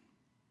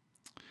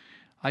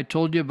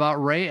told you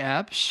about Ray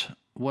Epps,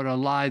 what a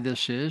lie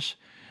this is.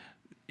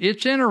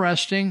 It's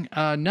interesting.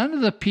 None of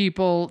the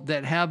people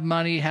that have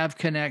money, have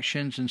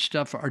connections and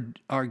stuff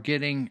are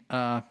getting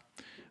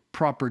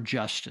proper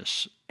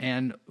justice.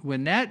 And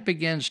when that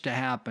begins to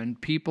happen,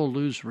 people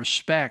lose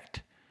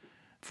respect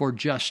for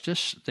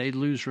justice. They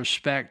lose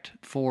respect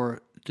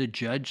for the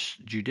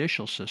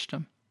judicial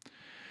system.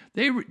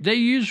 They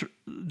lose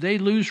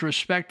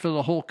respect for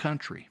the whole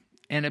country,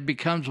 and it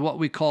becomes what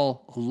we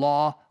call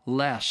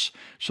lawless.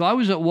 So I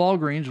was at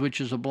Walgreens,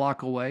 which is a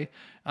block away.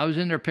 I was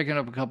in there picking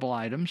up a couple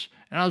items,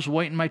 and I was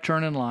waiting my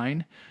turn in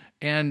line,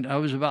 and I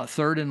was about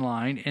third in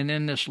line, and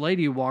then this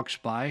lady walks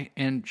by,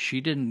 and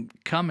she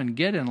didn't come and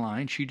get in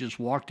line. She just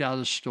walked out of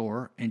the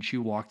store, and she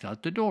walked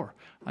out the door.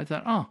 I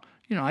thought,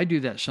 I do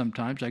that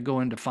sometimes. I go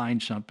in to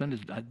find something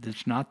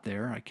that's not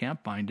there. I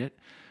can't find it.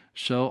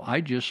 So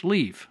I just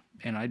leave,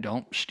 and I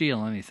don't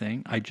steal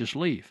anything. I just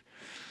leave.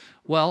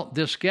 Well,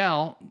 this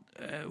gal,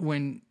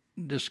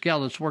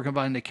 that's working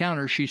behind the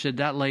counter, she said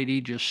that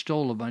lady just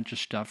stole a bunch of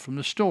stuff from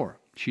the store.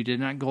 She did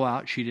not go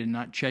out. She did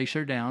not chase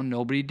her down.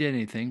 Nobody did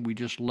anything. We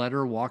just let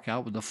her walk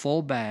out with a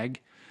full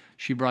bag.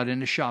 She brought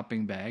in a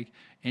shopping bag,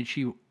 and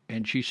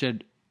she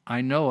said,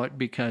 I know it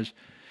because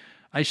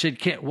I said,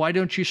 why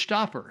don't you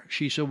stop her?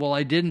 She said, well,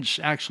 I didn't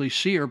actually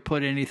see her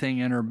put anything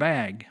in her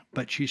bag.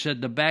 But she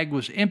said the bag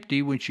was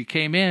empty when she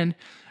came in,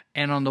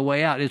 and on the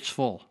way out, it's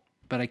full.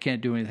 But I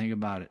can't do anything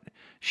about it.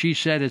 She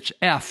said it's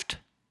effed.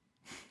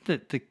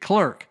 The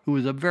clerk, who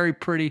was a very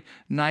pretty,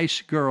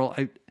 nice girl,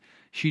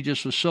 she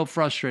just was so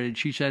frustrated.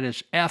 She said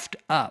it's effed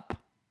up.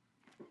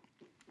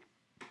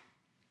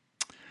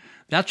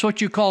 That's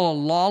what you call a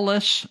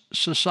lawless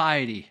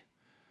society.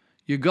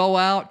 You go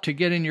out to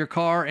get in your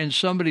car and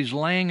somebody's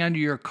laying under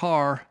your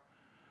car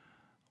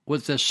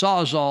with the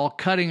Sawzall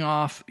cutting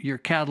off your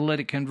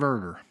catalytic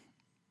converter.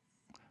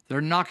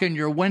 They're knocking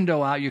your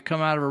window out. You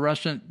come out of a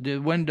restaurant, the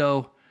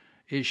window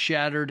is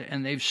shattered,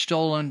 and they've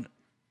stolen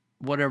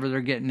whatever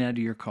they're getting out of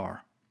your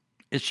car.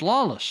 It's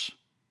lawless.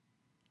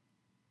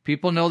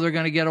 People know they're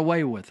going to get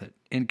away with it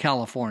in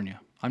California.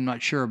 I'm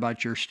not sure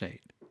about your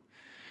state.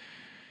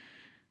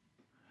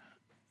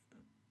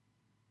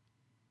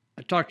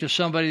 I talked to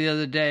somebody the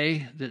other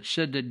day that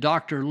said that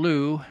Dr.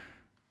 Lou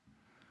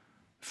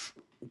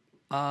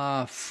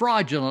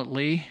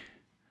fraudulently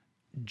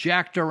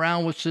jacked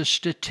around with the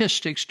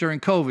statistics during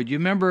COVID. You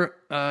remember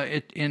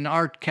in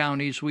our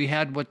counties, we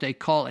had what they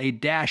call a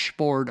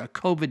dashboard, a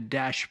COVID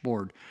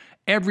dashboard.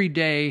 Every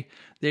day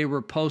they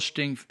were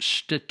posting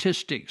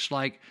statistics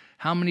like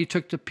how many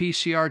took the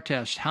PCR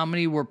test, how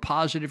many were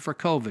positive for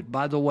COVID.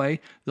 By the way,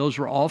 those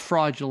were all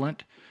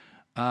fraudulent.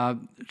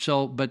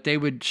 But they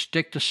would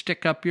stick the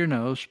stick up your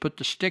nose, put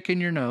the stick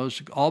in your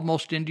nose,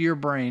 almost into your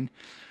brain,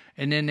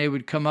 and then they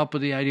would come up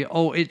with the idea,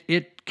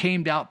 it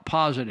came out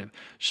positive.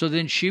 So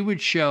then she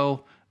would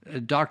show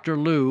Dr.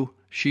 Lou,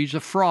 she's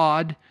a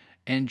fraud,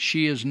 and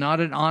she is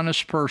not an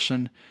honest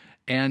person,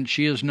 and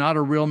she is not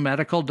a real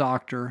medical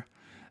doctor.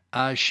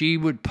 She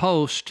would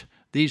post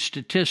these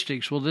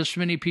statistics. Well, this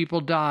many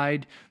people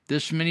died.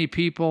 This many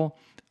people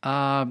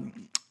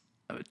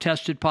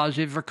tested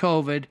positive for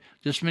COVID.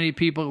 This many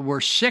people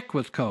were sick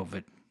with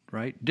COVID,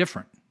 right?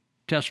 Different.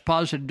 Test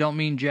positive don't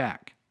mean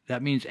jack.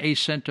 That means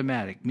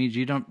asymptomatic. Means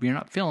you're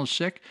not feeling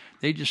sick.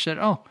 They just said,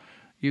 oh,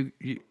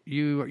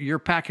 you're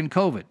packing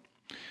COVID.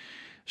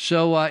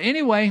 So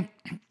anyway,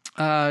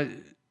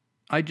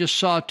 I just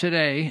saw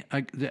today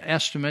the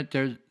estimate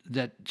there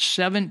that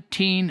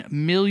 17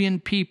 million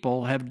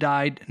people have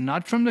died,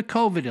 not from the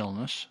COVID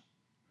illness.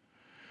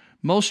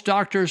 Most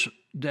doctors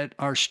that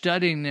are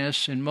studying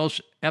this and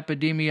most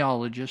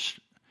epidemiologists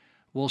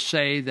will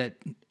say that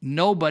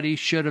nobody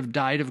should have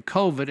died of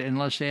COVID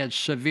unless they had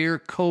severe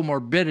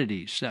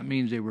comorbidities. That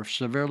means they were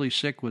severely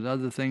sick with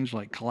other things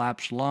like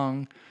collapsed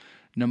lung,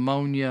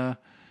 pneumonia,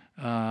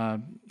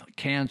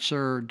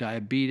 cancer,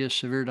 diabetes,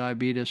 severe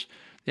diabetes.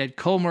 They had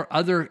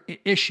other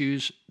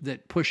issues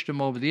that pushed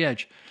them over the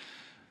edge.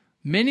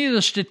 Many of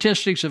the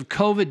statistics of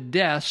COVID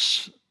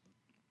deaths,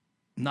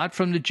 not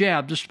from the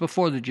jab, just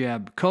before the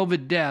jab,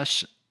 COVID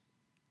deaths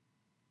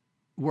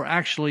were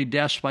actually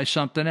deaths by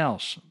something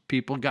else.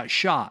 People got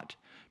shot.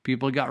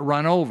 People got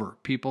run over.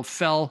 People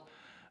fell.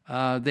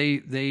 They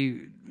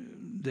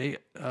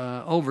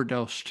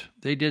overdosed.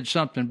 They did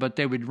something, but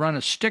they would run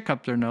a stick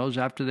up their nose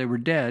after they were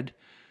dead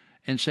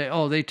and say,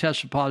 oh, they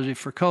tested positive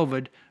for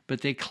COVID, but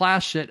they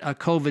classed it a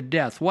COVID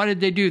death. Why did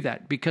they do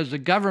that? Because the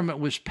government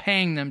was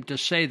paying them to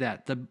say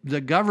that.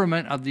 The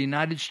government of the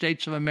United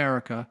States of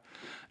America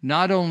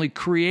not only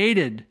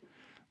created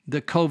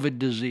the COVID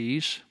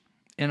disease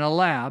in a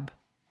lab,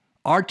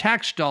 our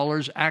tax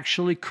dollars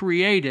actually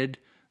created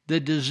the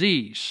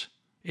disease.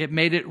 It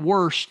made it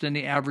worse than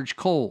the average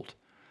cold.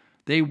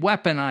 They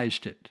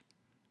weaponized it.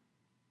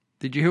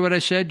 Did you hear what I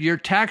said? Your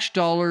tax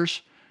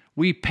dollars,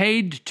 we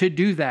paid to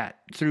do that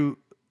through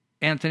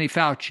Anthony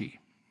Fauci.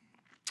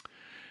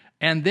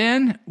 And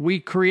then we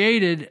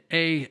created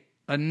a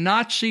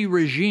Nazi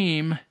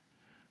regime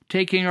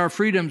taking our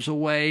freedoms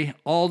away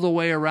all the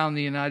way around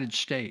the United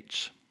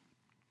States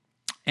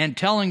and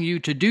telling you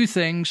to do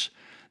things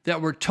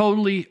that were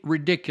totally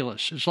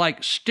ridiculous. It's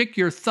like stick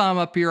your thumb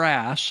up your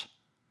ass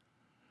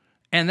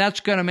and that's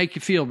going to make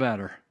you feel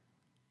better.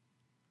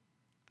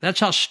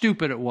 That's how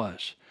stupid it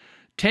was.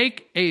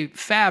 Take a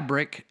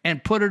fabric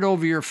and put it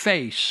over your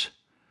face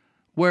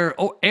where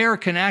air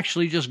can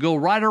actually just go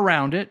right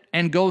around it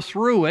and go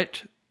through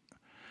it.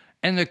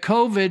 And the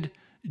COVID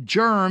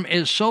germ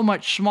is so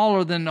much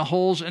smaller than the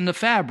holes in the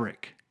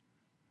fabric.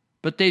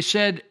 But they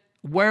said,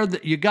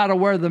 you got to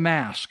wear the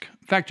mask.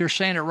 In fact, they're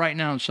saying it right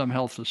now in some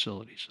health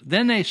facilities.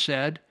 Then they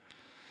said,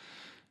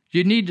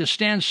 you need to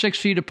stand 6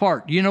 feet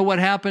apart. You know what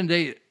happened?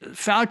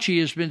 Fauci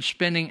has been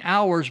spending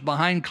hours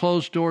behind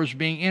closed doors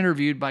being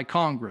interviewed by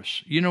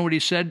Congress. You know what he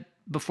said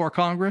before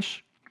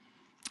Congress?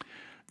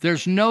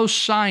 There's no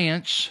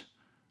science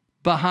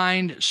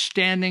behind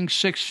standing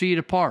 6 feet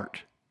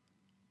apart.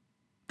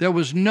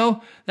 That's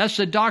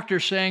the doctor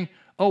saying,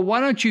 oh,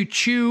 why don't you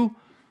chew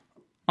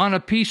on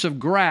a piece of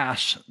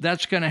grass?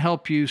 That's going to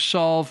help you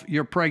solve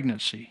your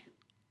pregnancy.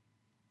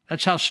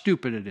 That's how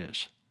stupid it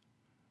is.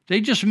 They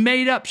just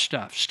made up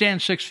stuff.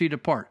 Stand 6 feet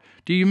apart.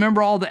 Do you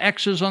remember all the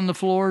X's on the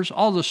floors?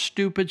 All the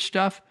stupid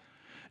stuff?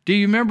 Do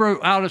you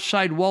remember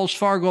outside Wells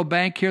Fargo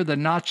Bank here, the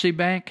Nazi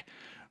bank?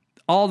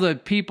 All the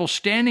people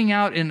standing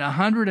out in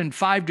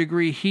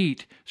 105-degree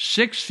heat,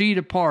 6 feet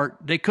apart.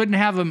 They couldn't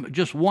have them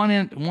just one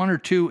or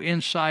two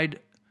inside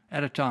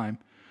at a time.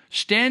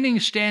 Standing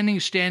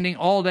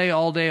all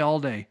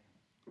day.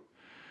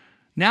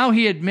 Now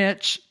he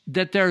admits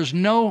that there's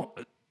no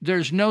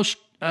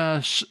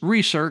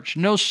research,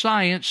 no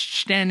science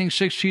standing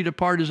 6 feet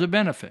apart is a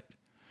benefit.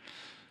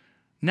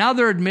 Now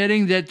they're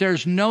admitting that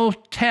there's no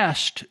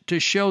test to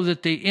show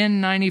that the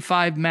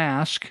N95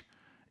 mask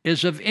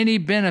is of any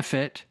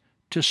benefit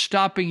to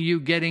stopping you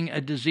getting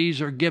a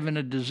disease or given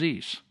a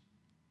disease,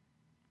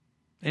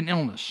 an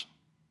illness.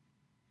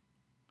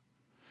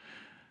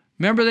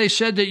 Remember they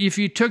said that if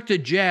you took the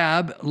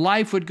jab,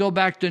 life would go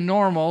back to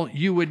normal,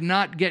 you would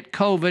not get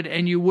COVID,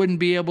 and you wouldn't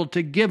be able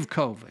to give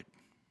COVID.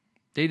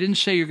 They didn't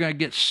say you're going to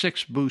get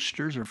 6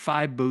 boosters or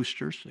 5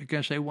 boosters. They're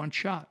going to say 1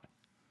 shot.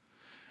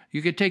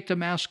 You could take the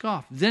mask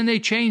off. Then they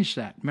changed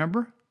that,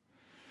 remember?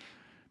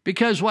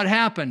 Because what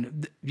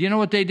happened, you know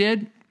what they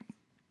did?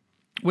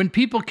 When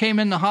people came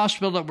in the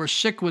hospital that were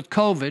sick with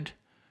COVID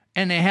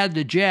and they had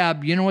the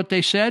jab, you know what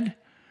they said?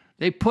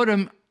 They put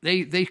them,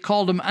 they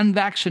called them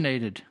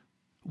unvaccinated.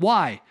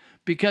 Why?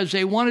 Because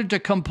they wanted to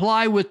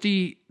comply with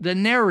the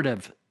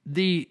narrative,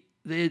 the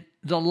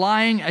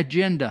lying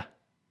agenda.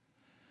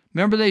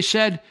 Remember they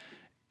said,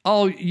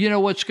 oh, you know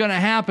what's going to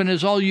happen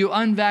is all you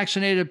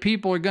unvaccinated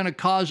people are going to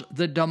cause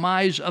the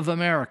demise of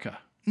America.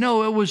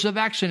 No, it was the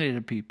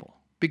vaccinated people,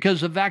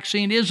 because the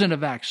vaccine isn't a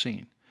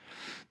vaccine.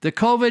 The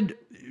COVID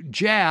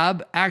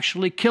jab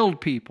actually killed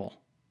people,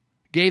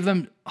 gave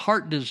them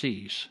heart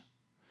disease,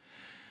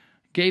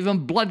 gave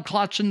them blood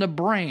clots in the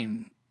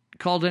brain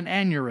called an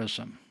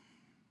aneurysm,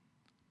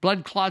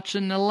 blood clots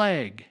in the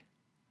leg.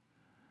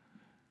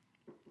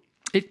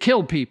 It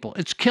killed people.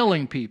 It's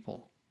killing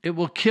people. It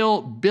will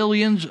kill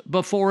billions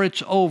before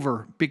it's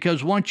over,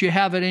 because once you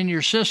have it in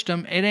your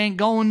system, it ain't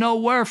going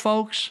nowhere,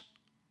 folks.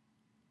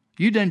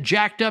 You done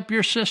jacked up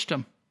your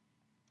system.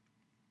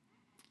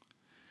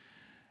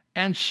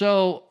 And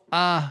so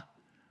an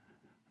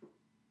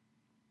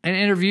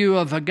interview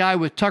of a guy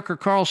with Tucker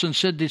Carlson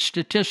said the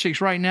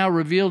statistics right now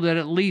reveal that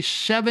at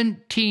least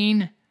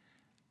 17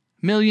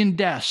 million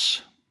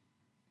deaths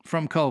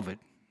from COVID.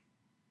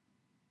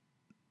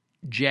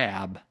 The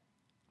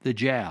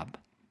jab.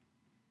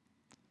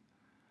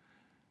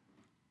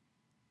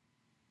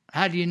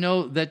 How do you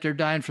know that they're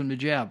dying from the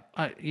jab?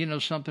 You know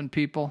something,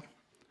 people?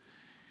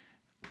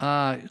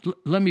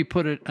 Let me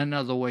put it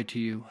another way to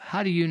you.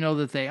 How do you know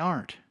that they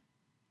aren't?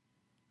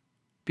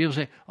 People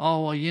say,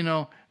 oh, well, you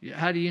know,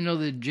 how do you know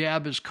the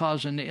jab is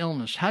causing the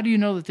illness? How do you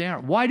know that they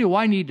aren't? Why do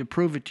I need to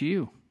prove it to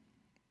you?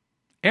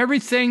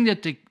 Everything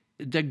that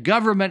the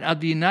government of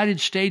the United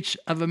States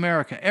of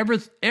America,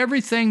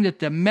 everything that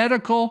the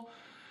medical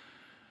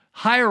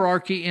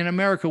hierarchy in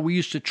America we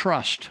used to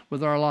trust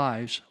with our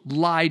lives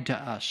lied to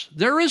us.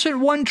 There isn't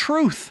one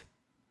truth.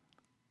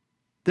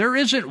 There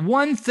isn't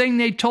one thing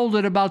they told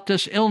it about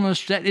this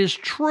illness that is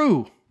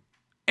true.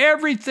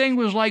 Everything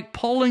was like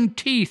pulling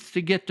teeth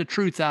to get the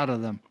truth out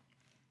of them.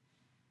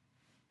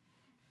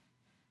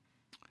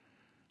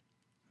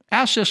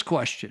 Ask this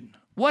question.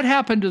 What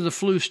happened to the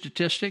flu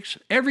statistics?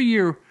 Every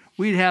year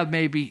we'd have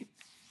maybe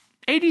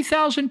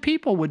 80,000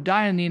 people would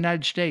die in the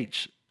United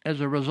States as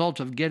a result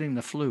of getting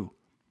the flu.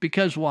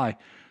 Because why?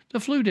 The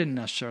flu didn't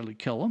necessarily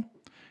kill them.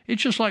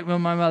 It's just like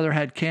when my mother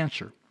had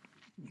cancer.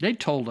 They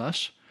told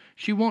us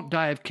she won't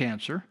die of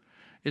cancer.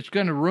 It's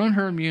going to ruin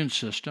her immune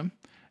system,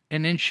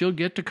 and then she'll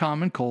get the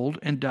common cold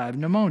and die of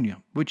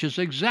pneumonia, which is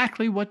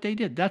exactly what they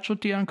did. That's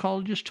what the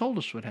oncologist told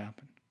us would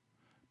happen.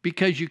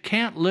 Because you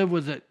can't live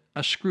with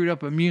a screwed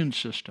up immune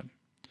system.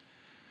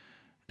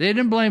 They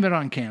didn't blame it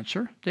on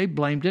cancer. They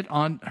blamed it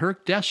on her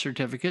death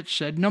certificate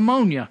said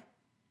pneumonia.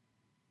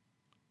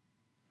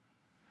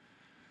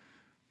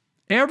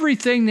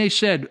 Everything they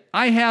said.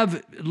 I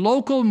have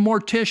local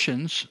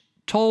morticians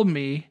told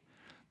me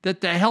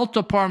that the health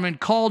department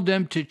called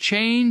them to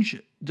change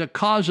the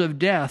cause of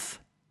death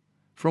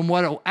from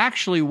what it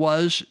actually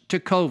was to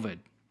COVID.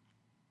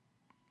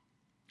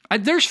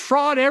 There's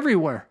fraud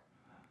everywhere.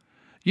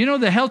 You know,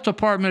 the health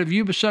department of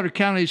Yuba Sutter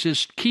counties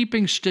is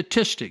keeping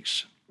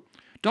statistics.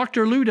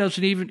 Dr. Lou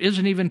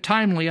isn't even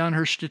timely on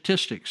her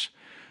statistics.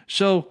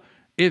 So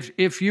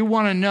if you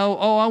want to know,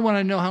 I want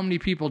to know how many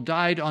people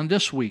died on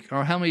this week,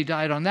 or how many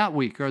died on that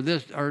week, or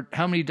this, or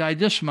how many died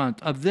this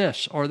month of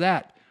this or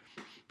that.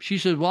 She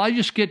says, well, I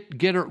just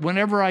get her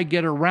whenever I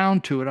get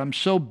around to it. I'm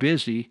so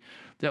busy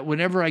that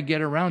whenever I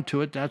get around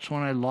to it, that's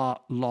when I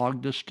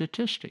log the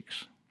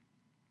statistics.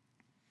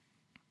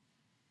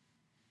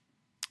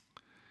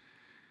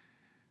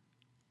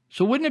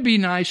 So wouldn't it be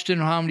nice to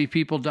know how many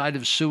people died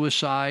of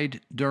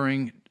suicide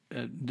during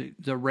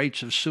the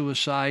rates of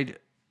suicide?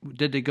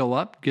 Did they go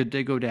up? Did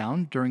they go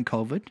down during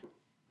COVID?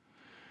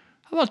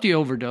 How about the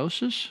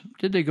overdoses?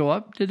 Did they go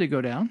up? Did they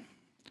go down?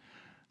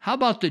 How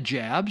about the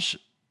jabs?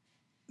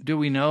 Do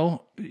we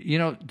know? You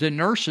know, the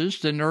nurse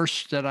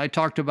that I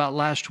talked about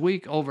last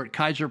week over at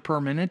Kaiser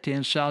Permanente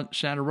in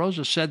Santa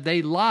Rosa said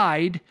they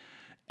lied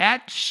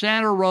at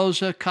Santa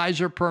Rosa,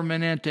 Kaiser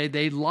Permanente.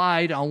 They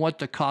lied on what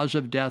the cause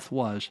of death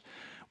was.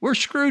 We're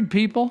screwed,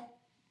 people.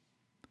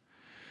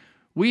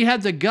 We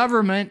had the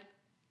government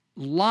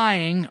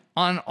lying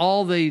on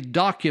all the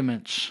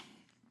documents,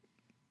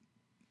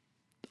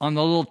 on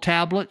the little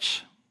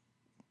tablets.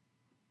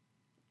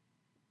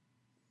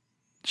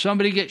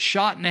 Somebody gets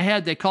shot in the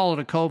head, they call it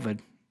a COVID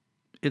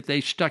if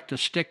they stuck the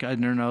stick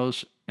in their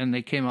nose and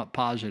they came up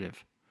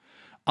positive.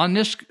 On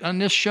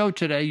this show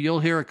today, you'll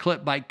hear a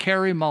clip by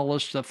Kary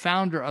Mullis, the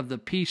founder of the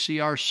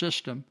PCR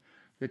system,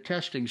 the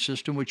testing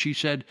system, which he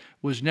said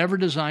was never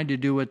designed to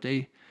do what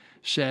they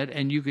said,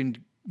 and you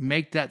can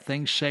make that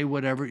thing say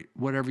whatever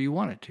you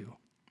want it to.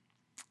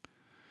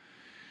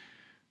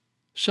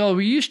 So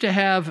we used to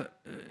have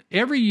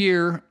every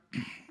year,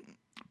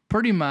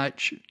 pretty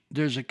much,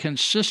 there's a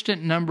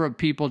consistent number of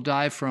people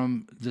die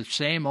from the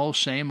same old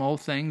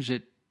things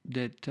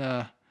that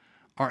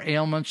are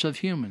ailments of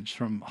humans,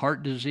 from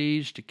heart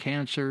disease to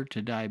cancer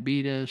to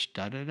diabetes,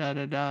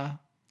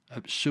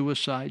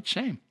 suicide,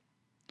 same.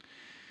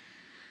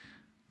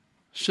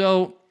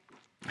 So,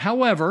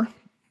 however,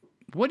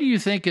 what do you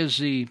think is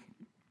the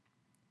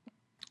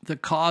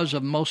cause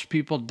of most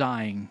people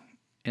dying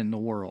in the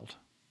world?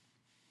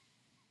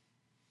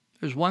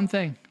 There's one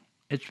thing.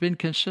 It's been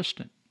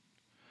consistent.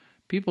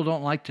 People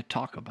don't like to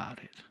talk about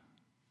it.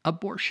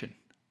 Abortion.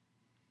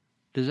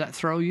 Does that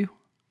throw you? It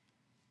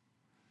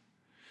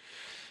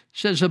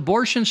says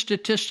abortion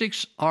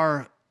statistics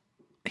are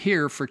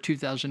here for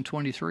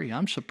 2023.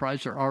 I'm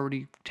surprised they're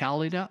already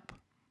tallied up.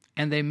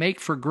 And they make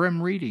for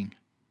grim reading.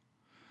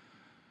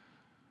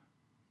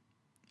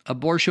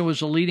 Abortion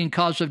was the leading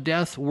cause of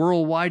death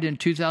worldwide in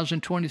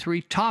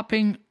 2023,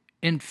 topping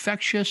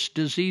infectious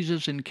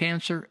diseases and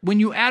cancer. When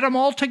you add them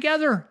all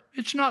together,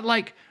 it's not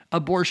like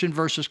abortion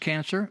versus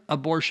cancer,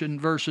 abortion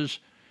versus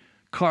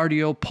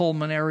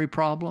cardiopulmonary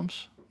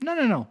problems.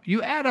 No.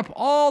 You add up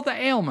all the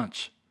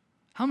ailments.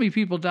 How many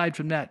people died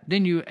from that?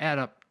 Then you add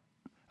up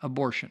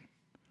abortion.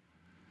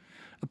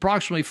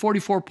 Approximately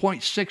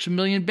 44.6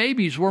 million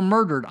babies were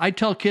murdered. I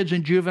tell kids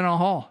in juvenile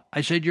hall,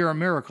 I said, you're a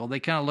miracle. They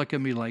kind of look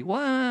at me like,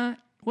 what?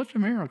 What's a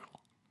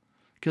miracle?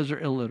 Because they're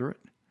illiterate.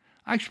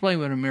 I explain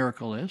what a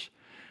miracle is.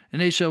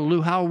 And they said,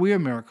 Lou, how are we a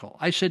miracle?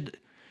 I said,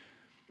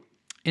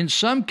 in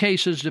some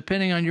cases,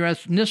 depending on your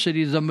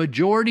ethnicity, the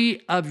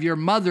majority of your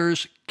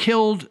mothers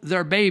killed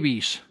their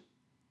babies.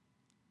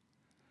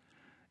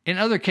 In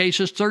other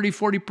cases,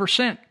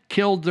 30-40%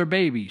 killed their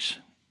babies.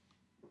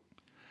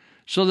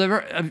 So,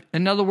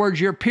 in other words,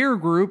 your peer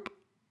group,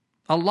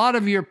 a lot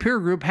of your peer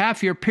group,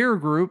 half your peer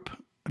group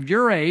of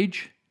your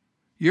age,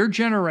 your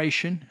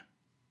generation,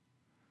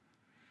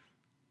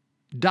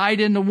 died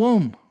in the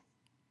womb.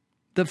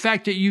 The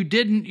fact that you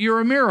didn't,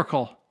 you're a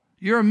miracle.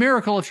 You're a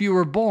miracle if you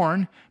were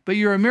born, but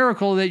you're a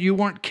miracle that you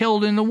weren't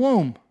killed in the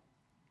womb.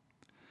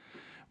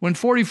 When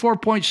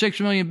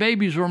 44.6 million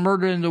babies were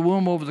murdered in the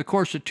womb over the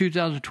course of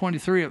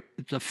 2023,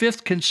 it's the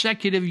 5th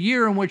consecutive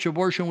year in which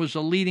abortion was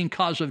the leading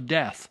cause of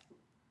death.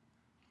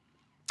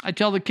 I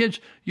tell the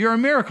kids, you're a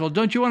miracle.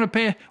 Don't you want to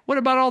pay? What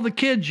about all the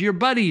kids, your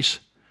buddies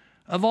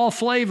of all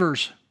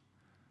flavors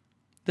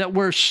that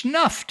were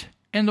snuffed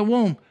in the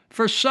womb?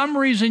 For some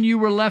reason, you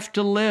were left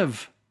to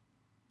live.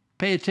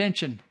 Pay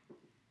attention.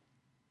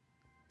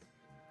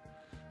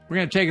 We're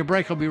going to take a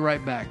break. I'll be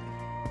right back.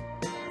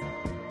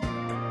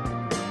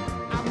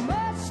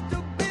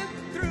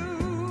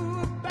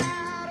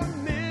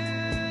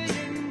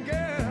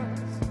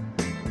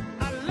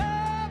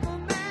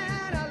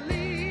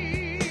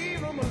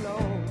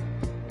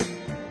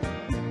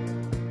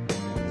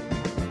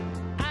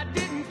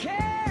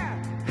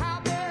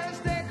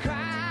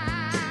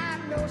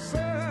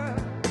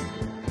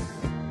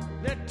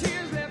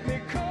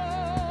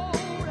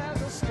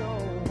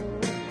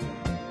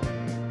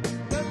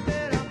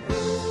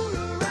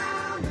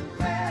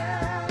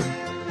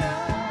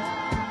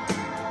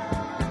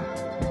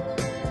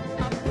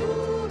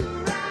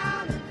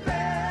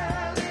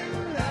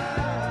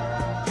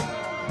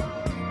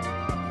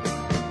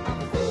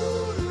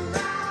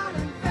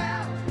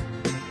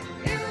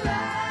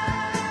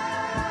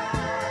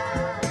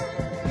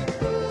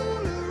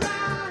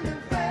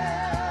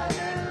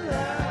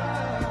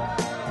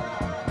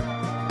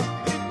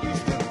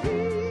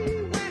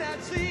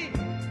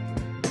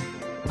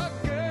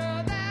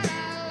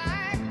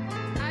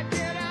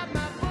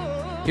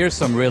 Here's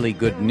some really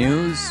good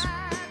news.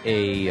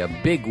 A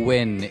big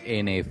win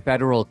in a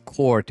federal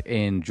court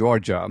in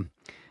Georgia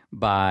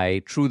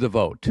by True the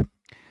Vote.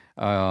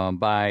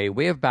 By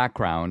way of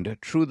background,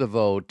 True the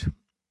Vote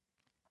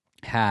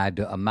had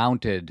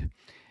mounted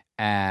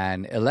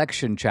an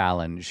election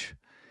challenge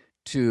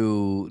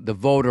to the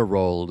voter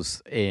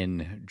rolls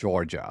in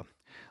Georgia.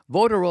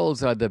 Voter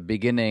rolls are the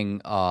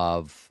beginning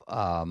of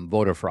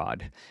voter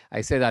fraud.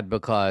 I say that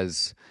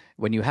because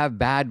when you have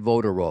bad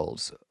voter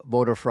rolls,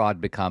 voter fraud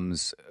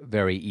becomes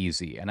very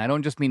easy. And I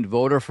don't just mean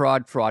voter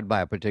fraud, fraud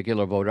by a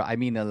particular voter. I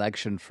mean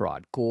election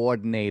fraud,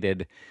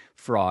 coordinated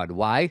fraud.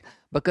 Why?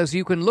 Because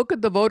you can look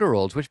at the voter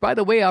rolls, which, by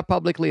the way, are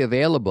publicly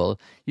available.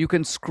 You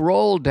can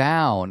scroll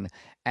down,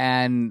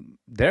 and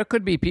there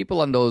could be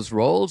people on those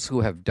rolls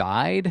who have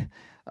died,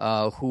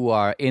 who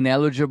are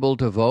ineligible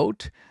to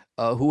vote,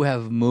 who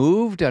have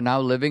moved, are now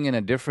living in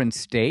a different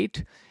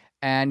state.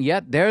 And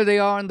yet there they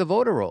are in the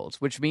voter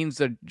rolls, which means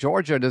that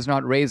Georgia does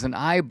not raise an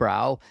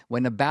eyebrow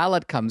when a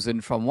ballot comes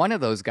in from one of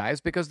those guys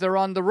because they're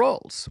on the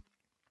rolls.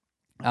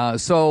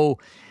 So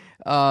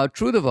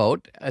True the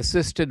Vote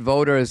assisted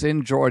voters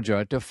in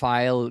Georgia to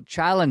file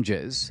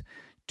challenges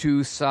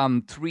to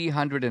some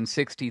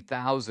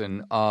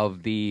 360,000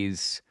 of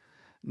these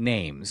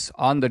names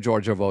on the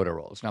Georgia voter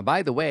rolls. Now,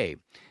 by the way,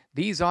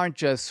 these aren't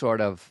just sort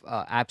of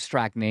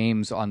abstract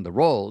names on the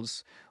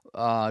rolls.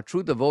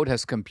 True the Vote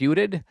has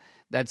computed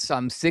that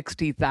some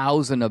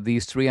 60,000 of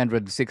these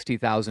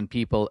 360,000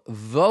 people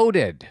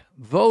voted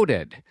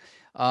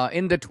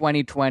in the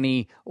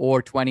 2020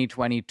 or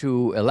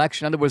 2022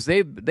 election. In other words,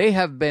 they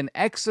have been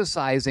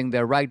exercising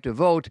their right to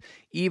vote,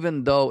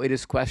 even though it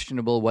is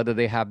questionable whether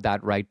they have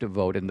that right to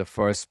vote in the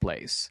first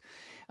place.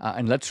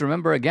 And let's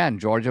remember again,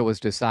 Georgia was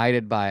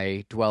decided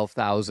by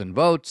 12,000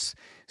 votes.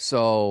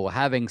 So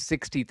having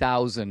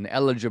 60,000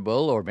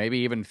 eligible, or maybe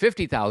even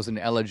 50,000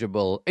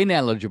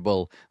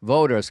 ineligible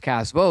voters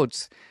cast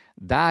votes,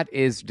 that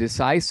is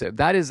decisive.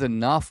 That is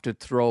enough to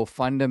throw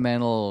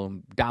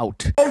fundamental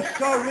doubt. Oh,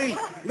 sorry.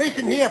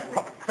 Listen here,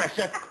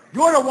 Professor.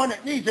 You're the one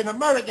that needs an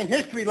American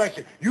history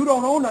lesson. You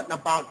don't know nothing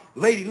about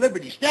Lady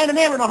Liberty. Standing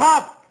there in the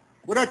harbor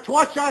with her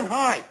torch on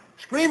high,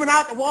 screaming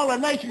out to all the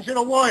nations in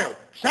the world,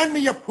 send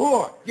me your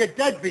poor, your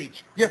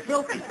deadbeats, your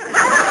filthy.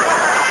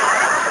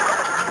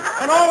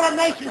 And all the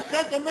nations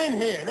sent them in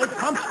here. They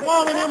come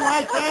swarming in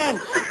like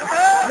ants.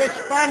 Your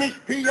Spanish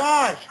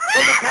PRs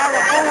from the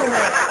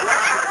California.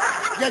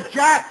 Your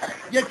Jacks,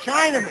 your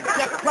Chinamen,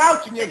 your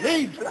Krauts and your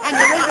Hebes, and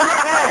your Lincoln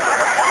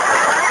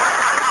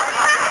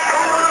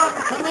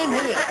come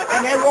in here,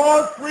 and they're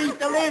all free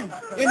to live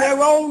in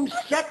their own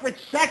separate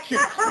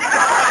sections.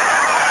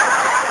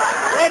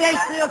 Where they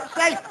feel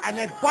safe, and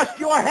they bust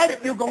your head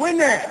if you go in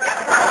there.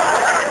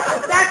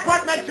 That's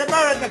what makes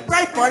America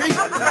great, buddy.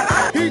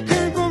 He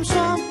came from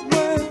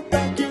somewhere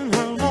back in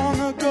hell long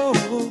ago.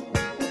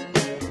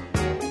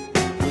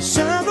 The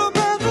sound of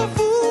the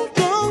fool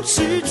don't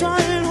see,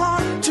 trying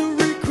hard to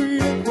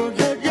recreate what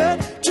had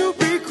yet to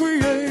be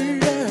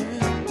created.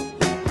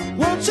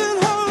 Once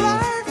in her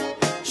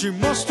life, she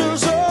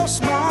musters a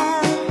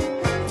smile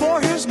for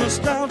his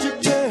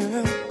nostalgic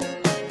tale.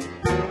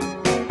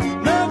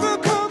 Never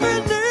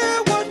coming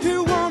near what he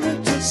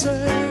wanted to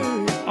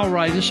say. All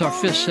right, this is our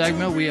fifth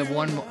segment. We have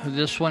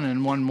this one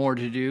and one more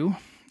to do.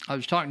 I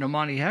was talking to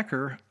Monty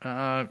Hecker,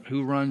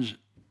 who runs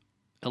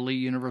Elite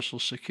Universal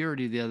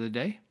Security, the other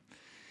day,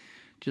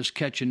 just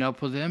catching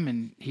up with him,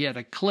 and he had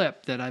a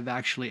clip that I've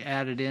actually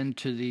added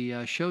into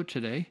the show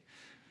today.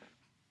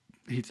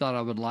 He thought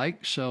I would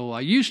like, so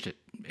I used it.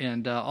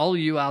 And all of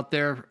you out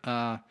there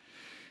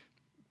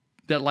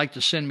that like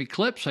to send me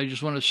clips, I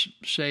just want to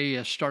say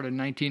I started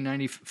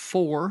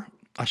 1994.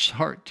 I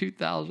start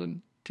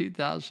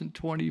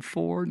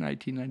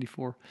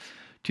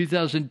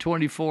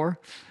 2024.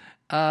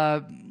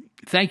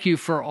 Thank you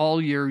for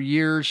all your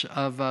years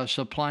of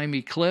supplying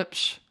me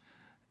clips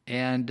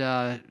and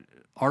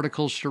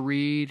articles to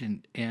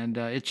read, and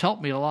it's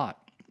helped me a lot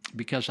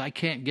because I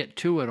can't get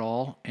to it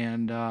all,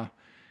 and I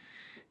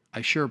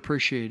sure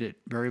appreciate it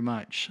very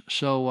much.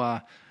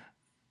 So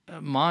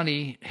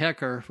Monty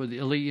Hecker with the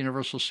Elite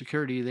Universal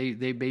Security,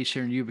 they base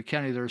here in Yuba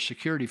County. They're a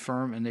security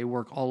firm, and they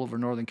work all over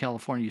Northern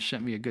California. You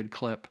sent me a good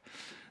clip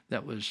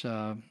that was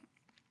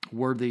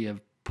worthy of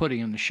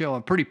putting in the show.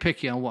 I'm pretty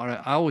picky on what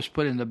I always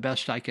put in the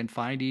best I can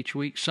find each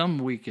week. Some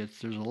week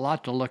there's a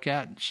lot to look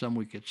at, and some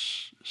week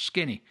it's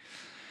skinny.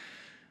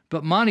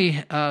 But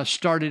Monty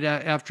started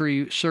after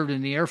he served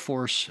in the Air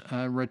Force,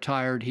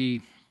 retired.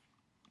 He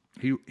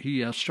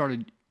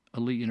started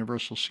Elite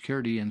Universal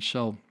Security, and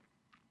so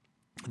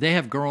they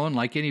have grown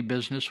like any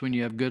business. When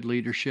you have good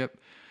leadership,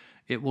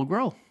 it will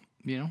grow,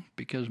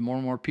 because more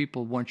and more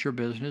people want your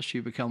business.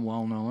 You become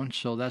well known.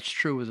 So that's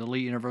true with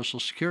Elite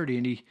Universal Security.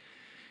 And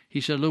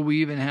he said, Lou,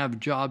 we even have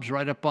jobs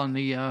right up on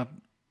the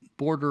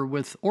border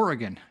with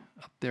Oregon,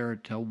 up there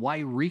at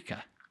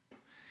Wairika.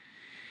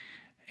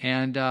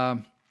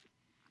 And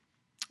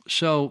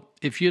so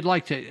if you'd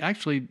like to,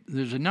 actually,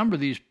 there's a number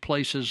of these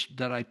places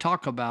that I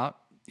talk about,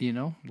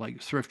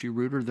 like Thrifty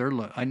Rooter.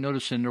 I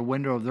noticed in the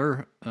window of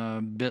their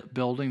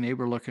building, they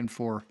were looking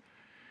for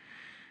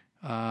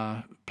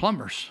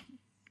plumbers.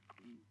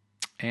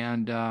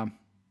 And I'm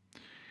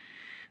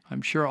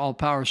sure All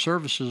Power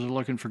Services are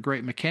looking for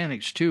great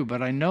mechanics too,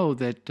 but I know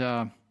that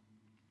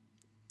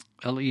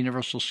LA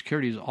Universal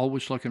Security is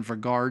always looking for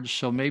guards,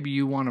 so maybe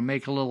you want to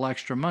make a little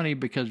extra money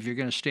because if you're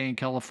going to stay in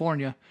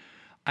California,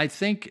 I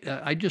think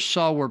I just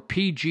saw where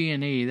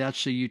PG&E,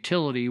 that's the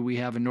utility we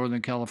have in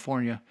Northern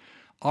California,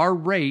 our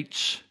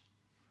rates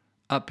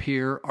up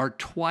here are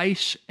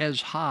twice as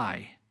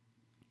high,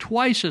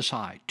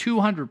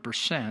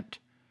 200%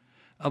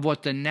 of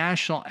what the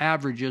national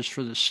average is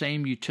for the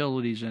same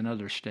utilities in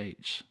other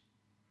states.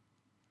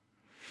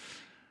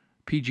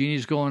 PG&E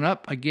is going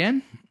up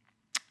again,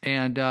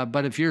 and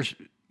but if you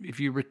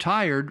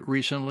retired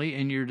recently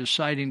and you're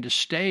deciding to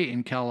stay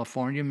in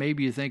California,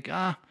 maybe you think,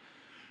 I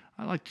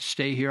like to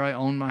stay here. I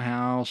own my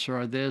house,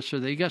 or this, or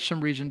they got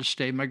some reason to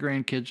stay. My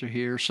grandkids are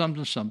here,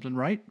 something,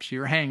 right? So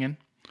you're hanging.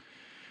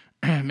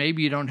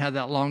 Maybe you don't have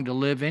that long to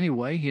live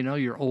anyway.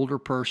 You're an older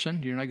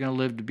person. You're not going to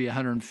live to be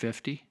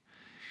 150.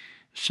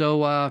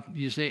 So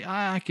you say,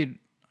 I could,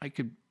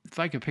 if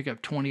I could pick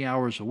up 20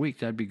 hours a week,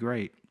 that'd be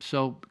great.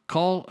 So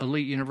call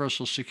Elite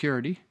Universal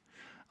Security.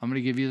 I'm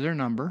going to give you their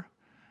number,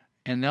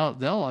 and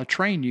they'll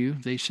train you.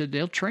 They said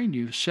they'll train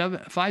you.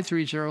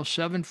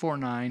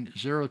 530-749-0280.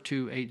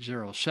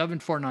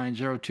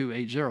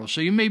 749-0280.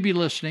 So you may be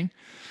listening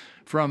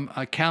from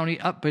a county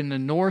up in the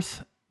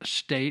north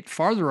state,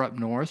 farther up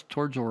north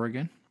towards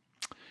Oregon,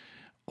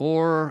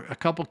 or a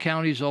couple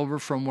counties over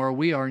from where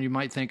we are, and you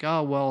might think,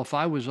 if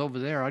I was over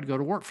there, I'd go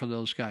to work for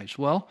those guys.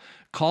 Well,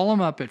 call them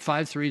up at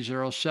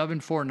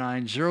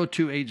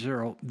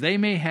 530-749-0280. They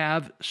may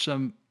have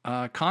some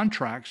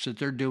contracts that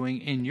they're doing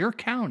in your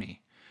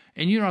county,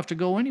 and you don't have to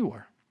go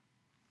anywhere.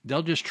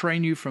 They'll just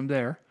train you from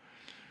there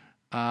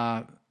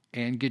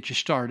and get you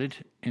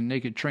started, and they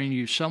could train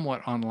you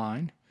somewhat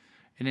online,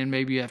 and then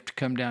maybe you have to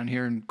come down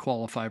here and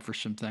qualify for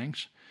some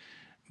things.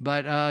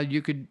 But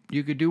you could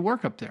do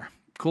work up there.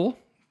 Cool?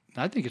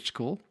 I think it's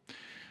cool.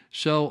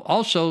 So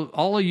also,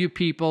 all of you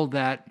people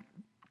that,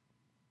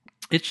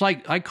 it's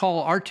like I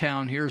call our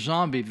town here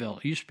Zombieville.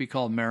 It used to be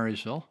called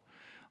Marysville.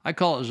 I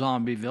call it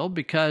Zombieville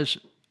because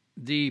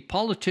the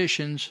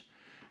politicians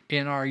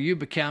in our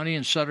Yuba County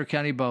and Sutter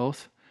County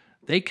both,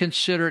 they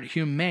consider it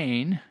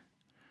humane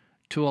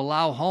to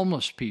allow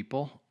homeless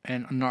people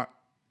and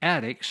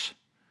addicts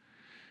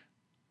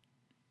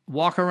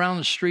walk around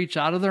the streets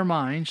out of their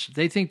minds.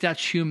 They think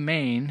that's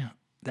humane,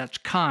 that's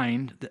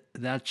kind,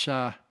 that's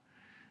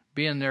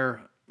being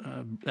their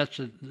that's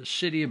the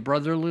city of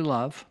brotherly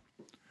love,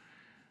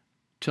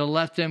 to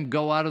let them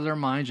go out of their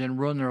minds and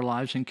ruin their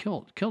lives and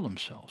kill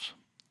themselves.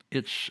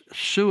 It's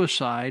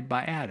suicide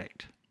by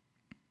addict.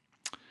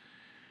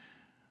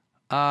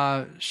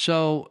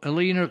 So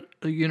Elite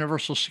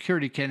Universal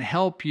Security can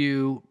help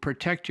you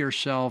protect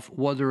yourself,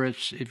 whether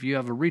it's if you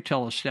have a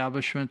retail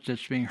establishment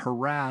that's being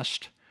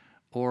harassed,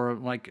 or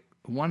like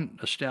one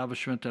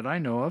establishment that I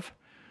know of,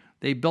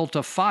 they built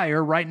a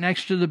fire right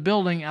next to the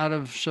building out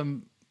of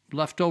some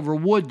leftover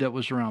wood that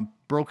was around,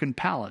 broken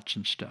pallets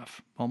and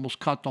stuff. Almost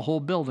caught the whole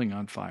building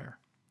on fire.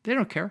 They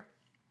don't care.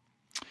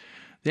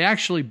 They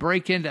actually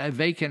break into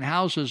vacant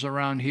houses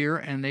around here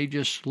and they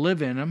just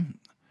live in them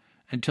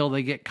until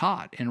they get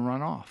caught and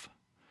run off.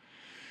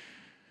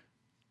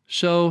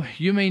 So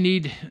you may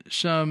need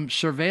some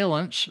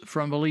surveillance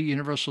from Elite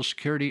Universal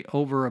Security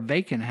over a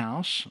vacant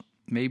house.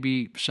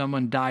 Maybe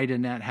someone died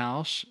in that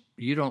house.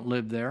 You don't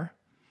live there.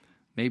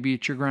 Maybe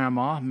it's your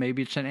grandma.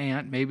 Maybe it's an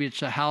aunt. Maybe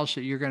it's a house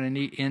that you're going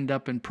to end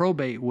up in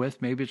probate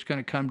with. Maybe it's going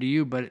to come to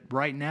you, but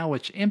right now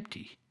it's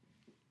empty.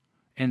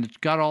 And it's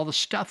got all the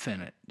stuff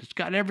in it. It's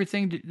got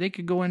everything. They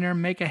could go in there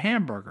and make a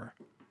hamburger.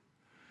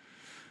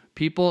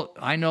 People,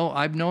 I know,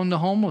 I've known the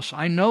homeless.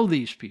 I know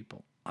these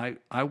people.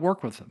 I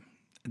work with them.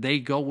 They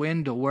go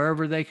into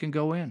wherever they can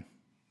go in.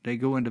 They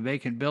go into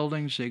vacant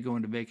buildings. They go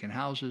into vacant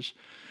houses.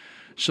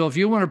 So if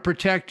you want to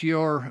protect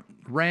your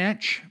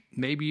ranch,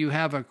 maybe you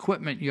have an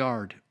equipment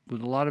yard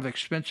with a lot of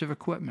expensive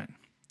equipment.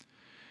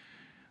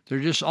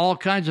 There's just all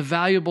kinds of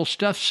valuable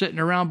stuff sitting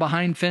around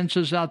behind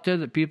fences out there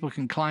that people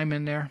can climb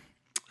in there.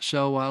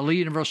 So Elite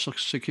Universal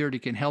Security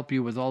can help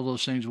you with all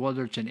those things,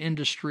 whether it's an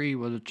industry,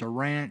 whether it's a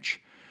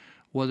ranch,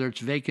 whether it's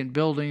vacant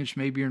buildings.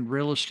 Maybe you're in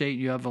real estate,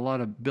 you have a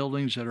lot of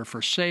buildings that are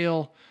for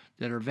sale,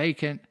 that are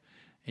vacant,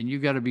 and you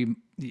got to be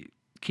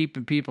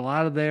keeping people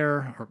out of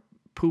there or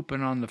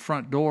pooping on the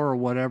front door or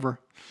whatever.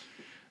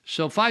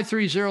 So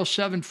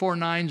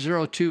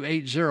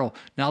 530-749-0280.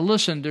 Now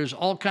listen, there's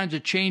all kinds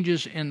of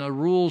changes in the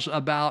rules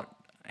about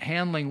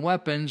handling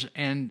weapons,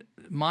 and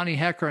Monty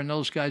Hecker and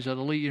those guys at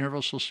Elite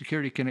Universal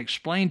Security can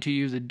explain to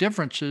you the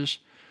differences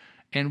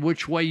and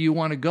which way you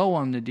want to go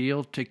on the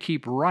deal to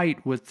keep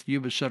right with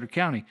Yuba Sutter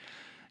County.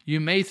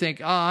 You may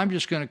think, I'm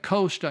just going to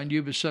coast on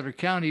Yuba Sutter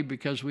County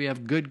because we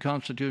have good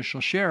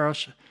constitutional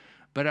sheriffs,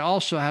 but I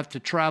also have to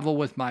travel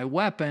with my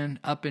weapon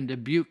up into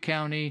Butte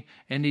County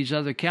and these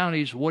other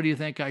counties. What do you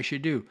think I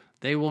should do?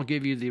 They will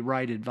give you the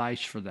right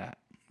advice for that,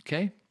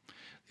 okay?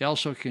 They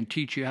also can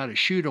teach you how to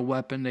shoot a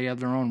weapon. They have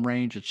their own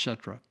range,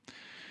 etc.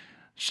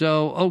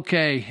 So,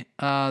 okay,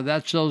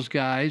 that's those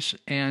guys.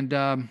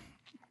 And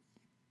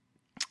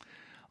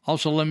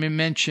also let me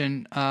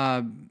mention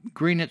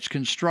Greenitz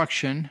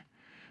Construction.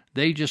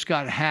 They just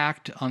got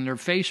hacked on their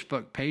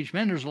Facebook page.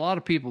 Man, there's a lot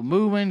of people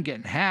moving,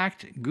 getting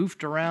hacked,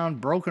 goofed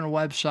around, broken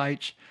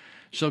websites.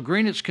 So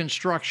Greenitz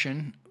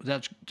Construction,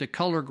 that's the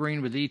color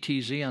green with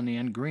ETZ on the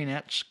end,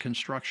 Greenitz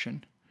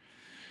Construction.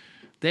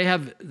 They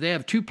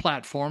have two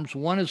platforms.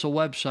 One is a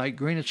website,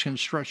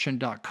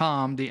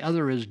 greenitzconstruction.com. The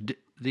other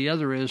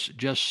is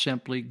just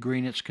simply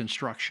Greenitz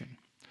Construction.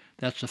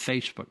 That's the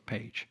Facebook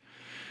page.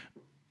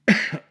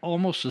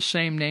 Almost the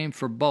same name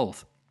for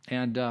both.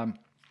 And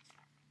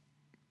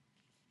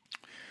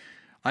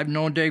I've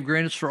known Dave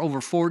Greenitz for over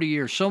 40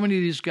 years. So many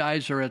of these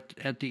guys are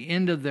at the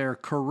end of their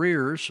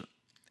careers,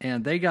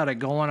 and they got it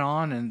going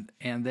on,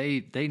 and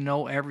they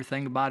know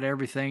everything about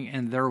everything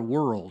in their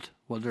world,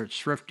 whether it's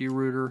Thrifty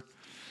Rooter,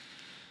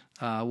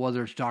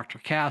 whether it's Dr.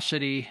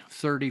 Cassidy,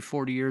 30,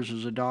 40 years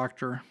as a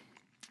doctor.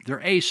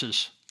 They're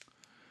aces.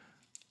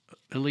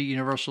 Elite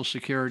Universal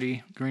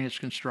Security, Greenitz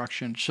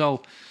Construction.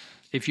 So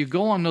if you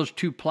go on those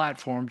two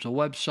platforms, the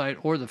website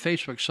or the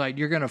Facebook site,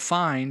 you're going to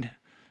find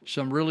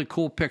some really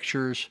cool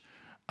pictures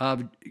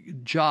of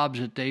jobs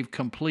that they've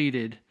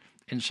completed.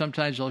 And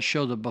sometimes they'll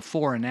show the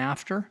before and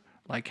after,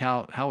 like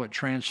how it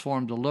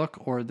transformed the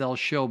look, or they'll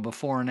show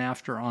before and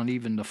after on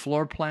even the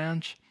floor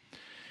plans.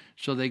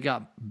 So they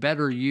got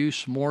better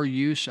use, more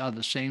use out of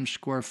the same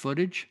square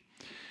footage.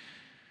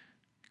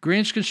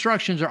 Greenitz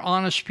Constructions are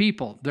honest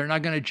people. They're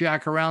not going to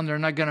jack around. They're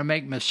not going to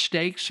make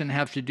mistakes and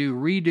have to do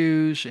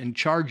redos and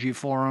charge you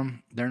for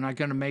them. They're not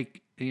going to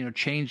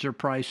change their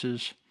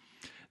prices.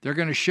 They're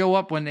going to show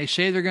up when they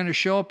say they're going to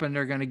show up, and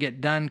they're going to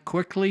get done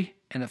quickly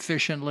and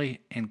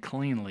efficiently and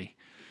cleanly.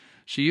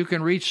 So you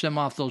can reach them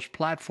off those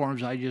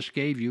platforms I just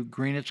gave you,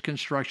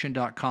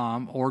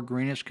 greenitzconstruction.com or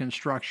Greenitz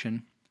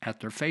Construction at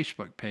their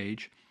Facebook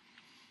page.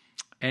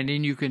 And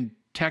then you can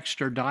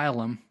text or dial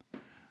them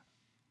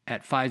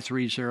at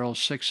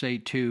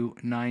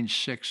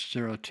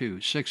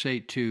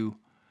 530-682-9602.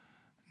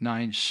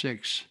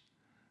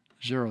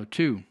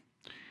 682-9602.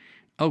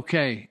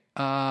 Okay.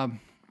 Let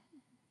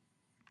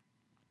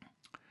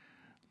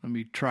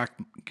me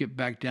get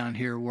back down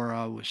here where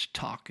I was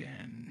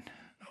talking.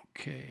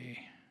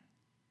 Okay.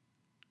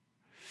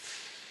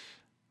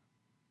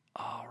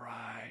 All right.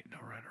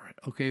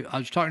 Okay, I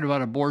was talking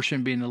about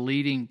abortion being the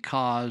leading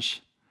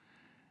cause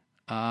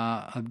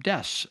of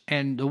deaths.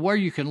 And where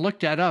you can look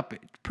that up,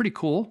 it's pretty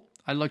cool.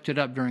 I looked it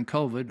up during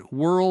COVID.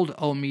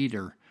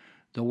 Worldometer.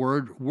 The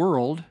word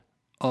world,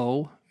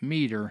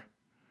 O-meter.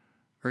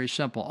 Very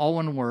simple, all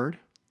one word.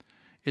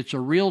 It's a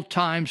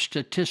real-time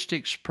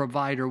statistics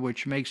provider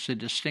which makes the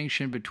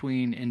distinction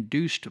between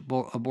induced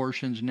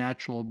abortions,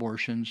 natural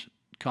abortions,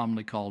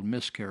 commonly called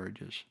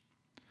miscarriages.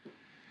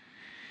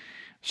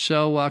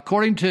 So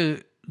according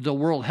to the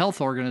World Health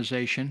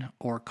Organization,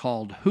 or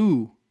called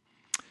WHO,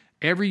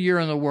 every year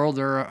in the world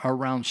there are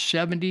around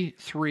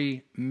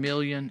 73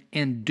 million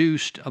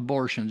induced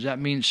abortions. That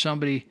means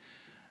somebody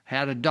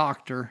had a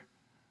doctor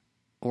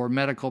or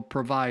medical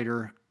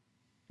provider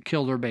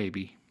kill their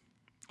baby.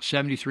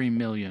 73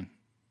 million.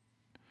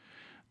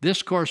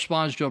 This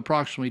corresponds to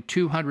approximately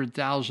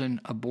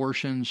 200,000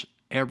 abortions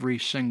every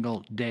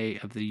single day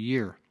of the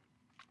year.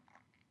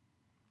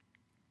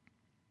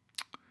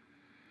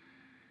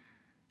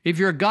 If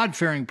you're a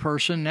God-fearing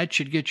person, that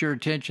should get your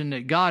attention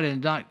that God,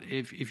 and not,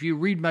 if you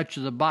read much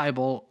of the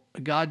Bible,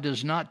 God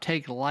does not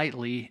take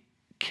lightly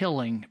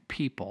killing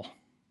people.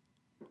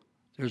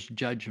 There's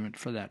judgment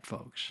for that,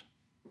 folks.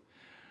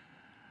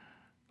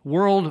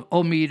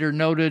 World-O-Meter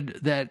noted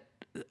that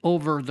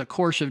over the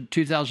course of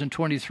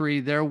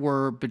 2023, there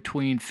were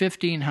between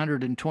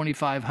 1,500 and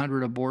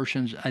 2,500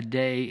 abortions a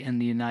day in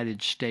the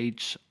United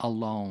States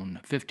alone,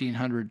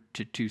 1,500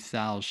 to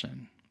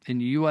 2,000. In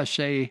the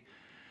USA,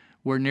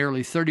 where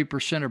nearly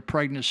 30% of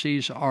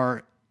pregnancies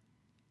are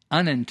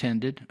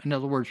unintended, in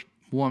other words,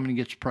 a woman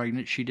gets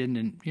pregnant, she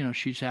didn't,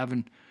 she's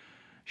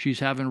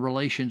having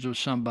relations with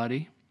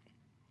somebody.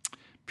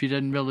 She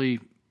didn't really,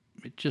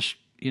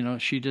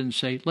 she didn't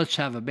say, let's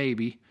have a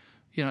baby.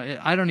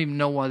 I don't even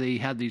know why they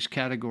had these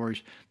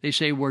categories. They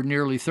say where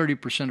nearly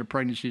 30% of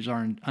pregnancies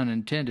are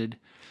unintended.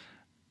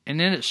 And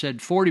then it said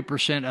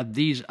 40% of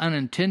these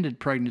unintended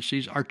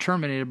pregnancies are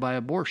terminated by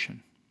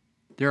abortion.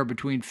 There are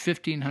between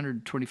 1,500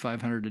 and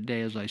 2,500 a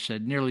day, as I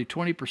said. Nearly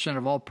 20%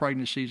 of all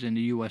pregnancies in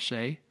the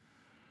USA,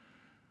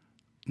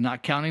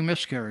 not counting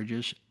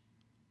miscarriages,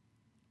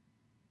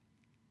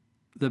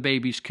 the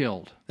baby's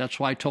killed. That's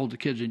why I told the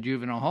kids in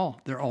juvenile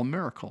hall, they're all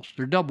miracles.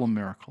 They're double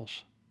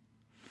miracles.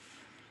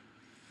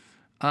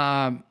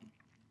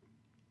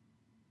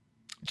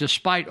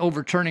 Despite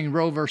overturning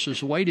Roe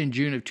versus Wade in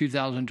June of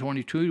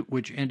 2022,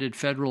 which ended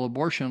federal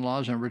abortion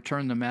laws and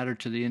returned the matter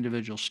to the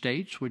individual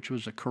states, which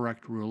was a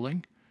correct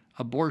ruling,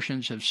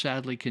 abortions have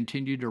sadly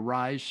continued to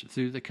rise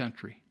through the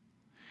country.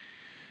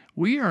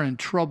 We are in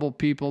trouble,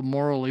 people,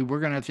 morally.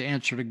 We're going to have to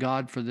answer to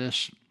God for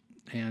this.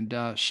 And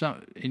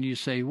you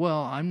say,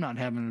 well, I'm not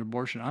having an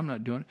abortion. I'm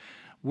not doing it.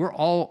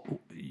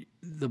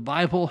 The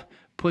Bible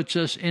puts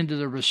us into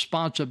the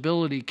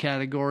responsibility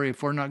category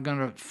if we're not going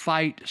to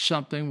fight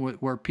something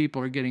where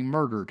people are getting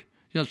murdered.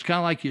 It's kind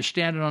of like you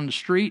standing on the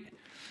street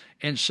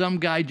and some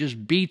guy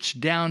just beats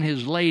down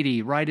his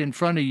lady right in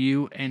front of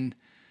you and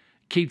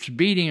keeps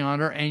beating on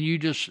her, and you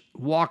just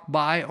walk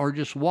by or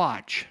just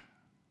watch.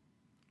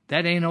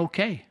 That ain't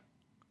okay.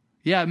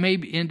 Yeah, it may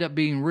end up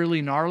being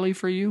really gnarly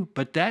for you,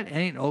 but that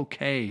ain't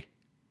okay.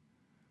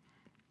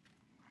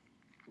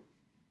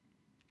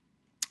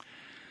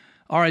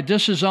 All right,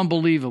 this is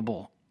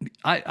unbelievable.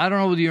 I don't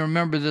know whether you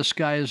remember this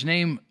guy. His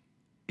name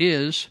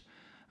is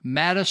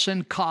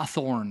Madison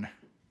Cawthorn.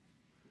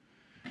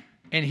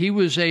 And he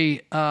was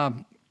a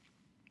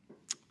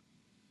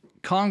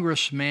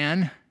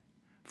congressman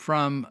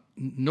from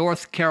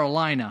North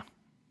Carolina.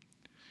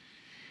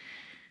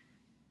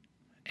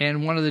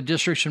 And one of the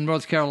districts in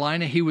North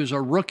Carolina, he was a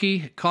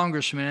rookie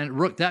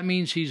congressman. That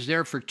means he's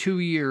there for 2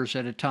 years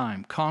at a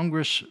time.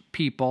 Congress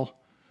people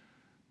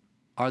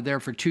are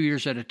there for 2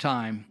 years at a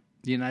time,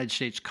 the United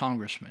States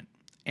congressman.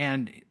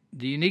 And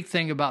the unique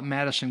thing about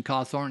Madison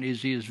Cawthorn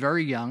is he is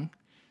very young,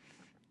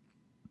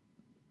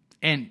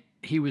 and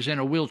he was in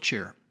a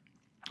wheelchair.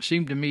 It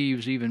seemed to me he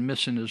was even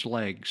missing his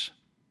legs.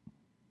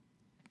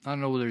 I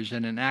don't know whether he's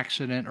in an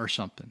accident or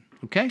something,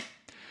 okay?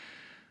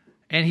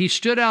 And he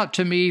stood out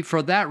to me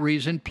for that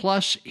reason.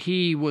 Plus,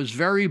 he was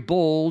very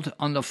bold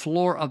on the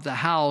floor of the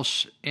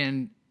House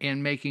in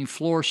making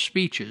floor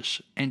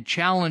speeches and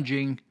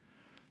challenging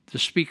the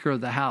Speaker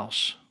of the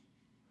House,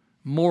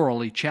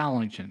 morally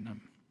challenging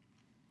them.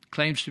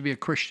 Claims to be a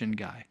Christian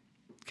guy,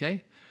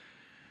 okay?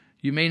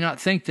 You may not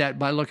think that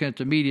by looking at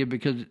the media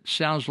because it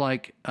sounds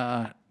like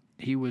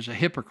he was a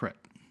hypocrite.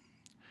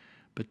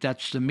 But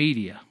that's the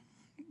media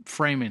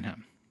framing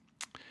him.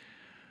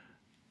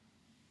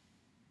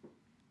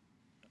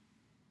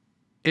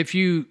 If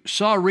you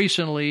saw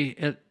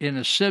recently in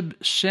a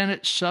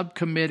Senate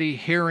subcommittee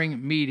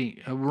hearing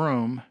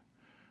room,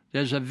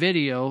 there's a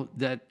video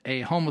that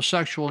a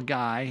homosexual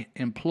guy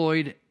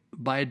employed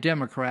by a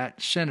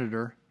Democrat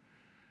senator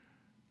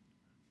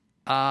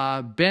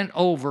bent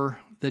over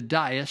the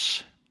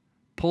dais,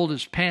 pulled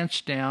his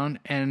pants down,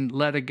 and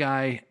let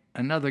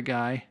another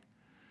guy,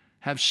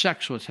 have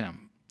sex with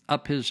him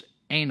up his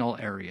anal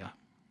area.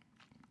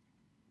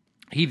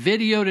 He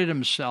videoed it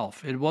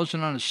himself. It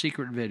wasn't on a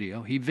secret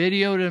video. He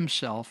videoed it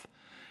himself,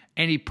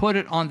 and he put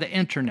it on the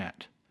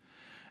internet.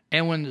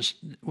 And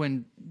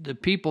when the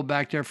people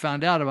back there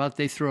found out about it,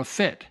 they threw a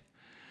fit.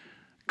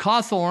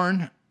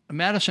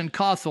 Madison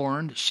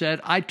Cawthorn said,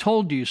 "I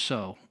told you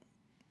so,"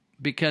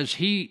 because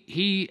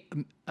he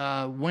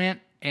went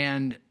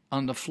and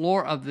on the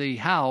floor of the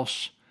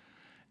House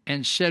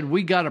and said,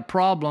 we got a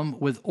problem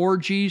with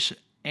orgies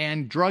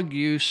and drug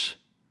use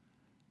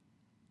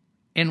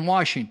in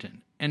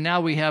Washington. And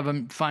now we have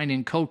them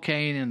finding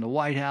cocaine in the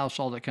White House,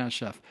 all that kind of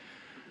stuff.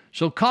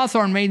 So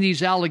Cawthorn made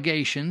these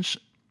allegations,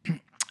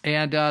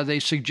 and they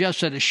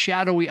suggest that a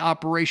shadowy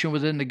operation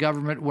within the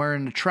government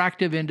wherein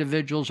attractive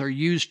individuals are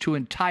used to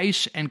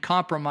entice and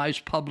compromise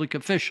public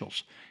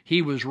officials.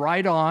 He was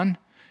right on.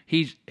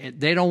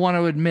 They don't want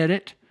to admit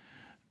it.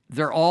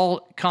 They're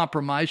all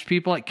compromised.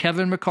 People like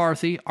Kevin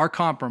McCarthy are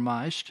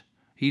compromised.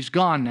 He's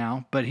gone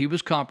now, but he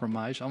was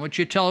compromised. I want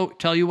you to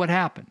tell you what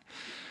happened.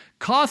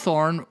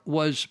 Cawthorn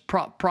was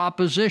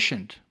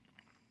propositioned.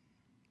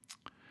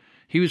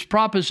 He was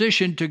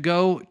propositioned to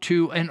go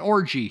to an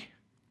orgy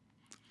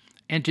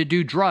and to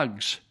do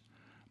drugs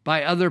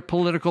by other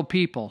political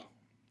people.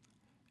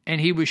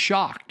 And he was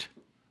shocked.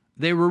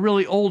 They were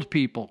really old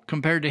people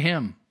compared to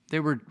him. They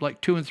were like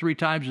 2 and 3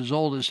 times as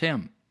old as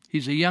him.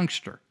 He's a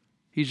youngster.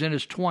 He's in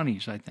his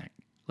 20s, I think,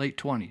 late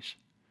 20s.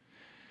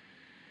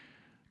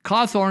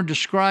 Cawthorn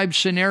described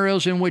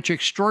scenarios in which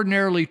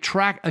extraordinarily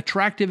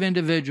attractive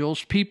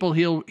individuals, people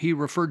he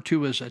referred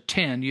to as a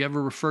 10. You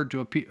ever referred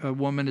to a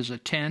woman as a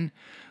 10?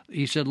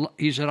 He said,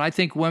 I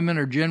think women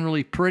are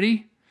generally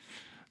pretty,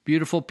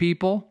 beautiful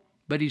people,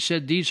 but he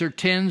said these are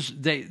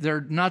 10s.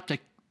 They're not the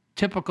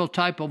typical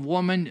type of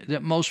woman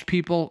that most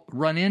people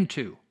run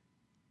into.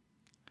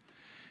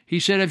 He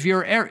said, if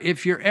you're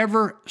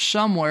ever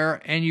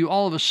somewhere and you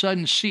all of a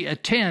sudden see a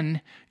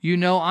 10, you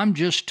know I'm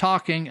just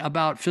talking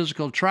about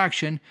physical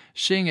attraction.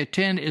 Seeing a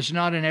 10 is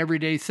not an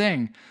everyday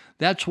thing.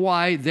 That's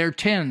why they're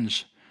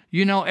 10s.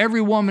 You know,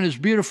 every woman is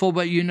beautiful,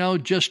 but you know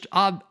just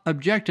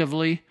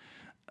objectively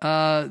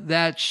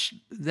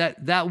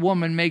that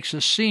woman makes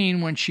a scene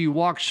when she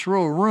walks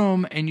through a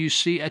room and you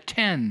see a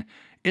 10.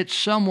 It's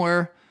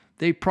somewhere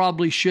they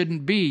probably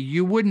shouldn't be.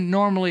 You wouldn't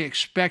normally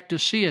expect to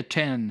see a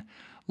 10.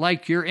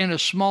 Like you're in a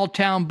small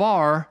town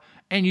bar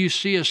and you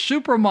see a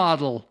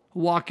supermodel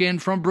walk in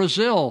from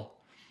Brazil.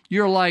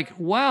 You're like,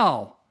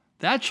 wow,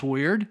 that's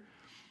weird.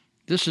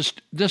 This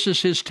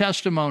is his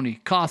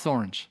testimony,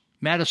 Cawthorn's,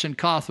 Madison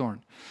Cawthorn.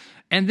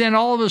 And then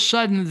all of a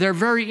sudden they're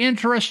very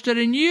interested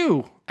in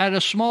you at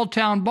a small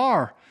town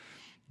bar.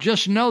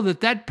 Just know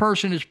that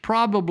person is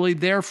probably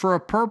there for a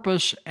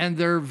purpose and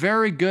they're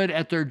very good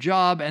at their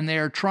job and they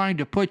are trying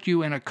to put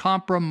you in a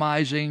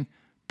compromising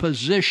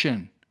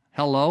position.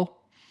 Hello?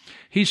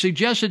 He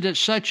suggested that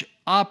such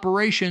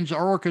operations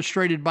are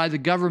orchestrated by the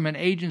government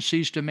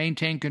agencies to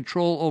maintain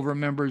control over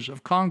members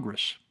of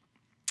Congress.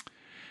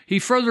 He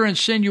further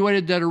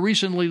insinuated that a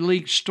recently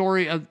leaked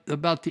story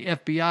about the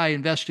FBI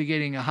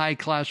investigating a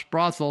high-class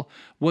brothel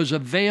was a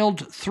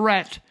veiled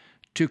threat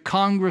to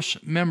Congress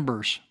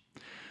members.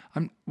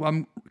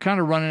 I'm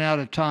kind of running out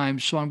of time,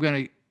 so I'm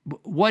going to...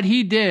 What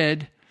he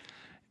did,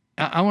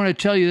 I want to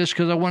tell you this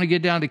because I want to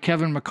get down to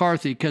Kevin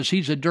McCarthy because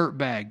he's a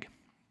dirtbag.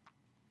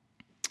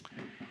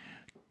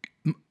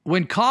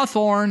 When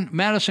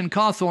Madison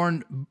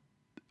Cawthorn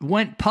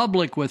went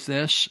public with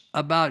this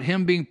about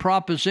him being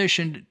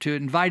propositioned to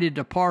invited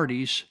to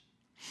parties,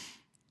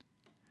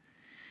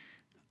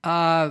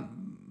 Kevin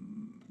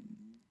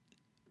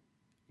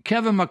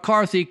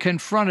McCarthy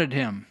confronted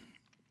him.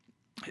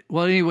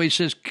 Well, anyway, he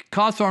says,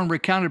 Cawthorn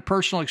recounted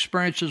personal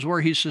experiences where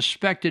he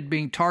suspected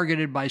being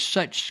targeted by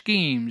such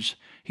schemes.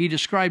 He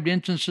described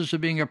instances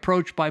of being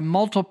approached by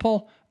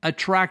multiple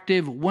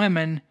attractive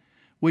women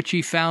which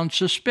he found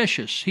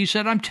suspicious. He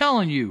said, I'm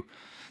telling you,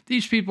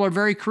 these people are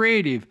very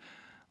creative.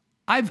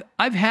 I've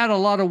had a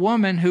lot of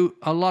women who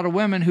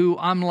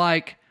I'm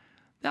like,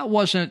 that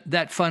wasn't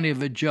that funny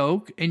of a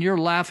joke, and you're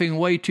laughing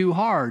way too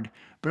hard.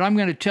 But I'm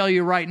going to tell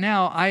you right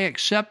now, I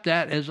accept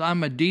that as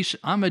I'm a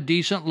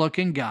decent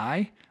looking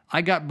guy.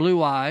 I got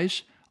blue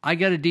eyes. I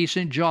got a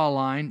decent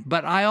jawline.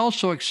 But I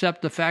also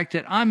accept the fact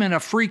that I'm in a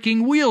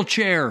freaking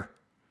wheelchair.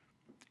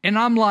 And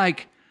I'm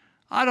like,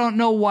 I don't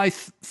know why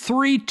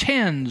 3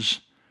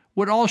 10s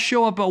would all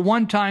show up at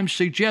one time,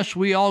 suggest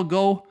we all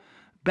go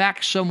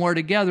back somewhere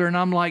together. And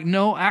I'm like,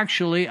 no,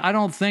 actually, I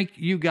don't think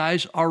you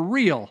guys are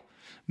real.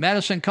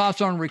 Madison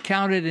Cawthorn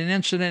recounted an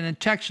incident in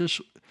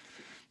Texas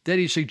that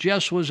he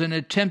suggests was an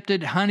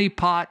attempted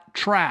honeypot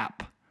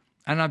trap.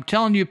 And I'm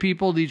telling you,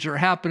 people, these are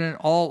happening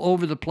all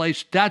over the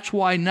place. That's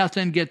why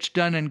nothing gets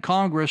done in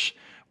Congress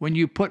when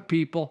you put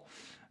people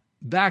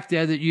back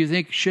there that you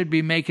think should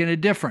be making a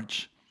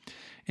difference.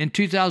 In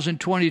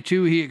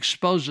 2022, he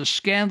exposed the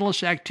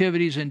scandalous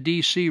activities in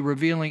D.C.,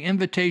 revealing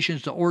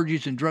invitations to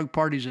orgies and drug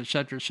parties,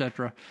 etc.,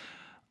 etc.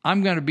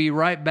 I'm going to be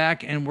right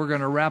back, and we're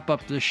going to wrap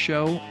up this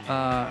show.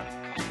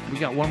 We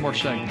got one more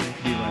segment.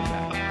 Be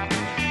right back.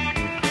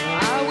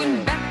 I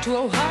went back to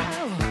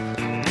Ohio,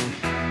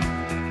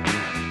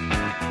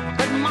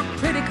 but my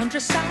pretty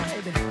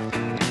countryside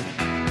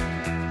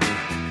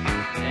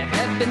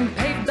had been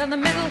paved down the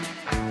middle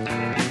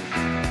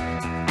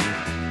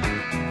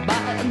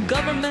by a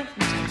government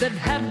that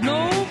had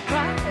no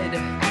pride.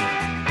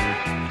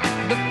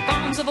 The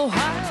farms of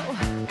Ohio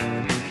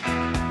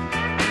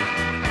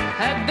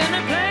had been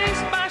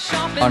replaced by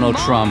shopping Donald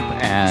malls. Trump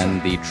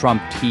and the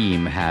Trump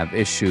team have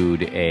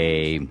issued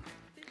a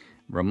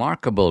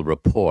remarkable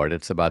report.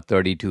 It's about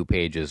 32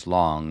 pages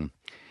long,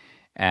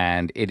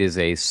 and it is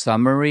a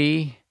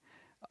summary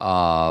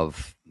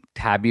of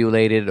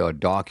tabulated or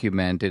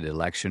documented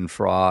election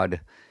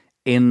fraud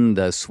in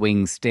the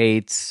swing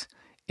states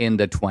in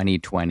the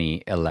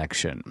 2020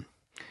 election.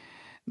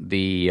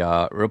 The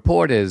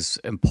report is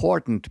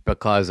important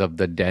because of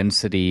the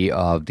density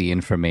of the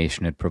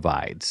information it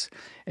provides.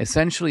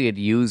 Essentially,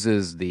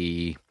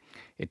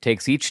 it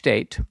takes each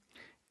state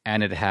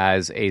and it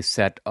has a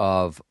set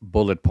of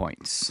bullet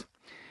points.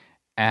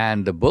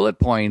 And the bullet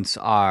points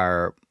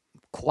are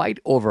quite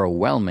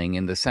overwhelming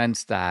in the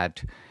sense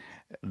that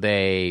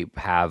they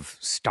have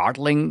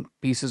startling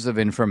pieces of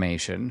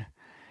information,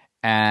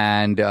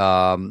 and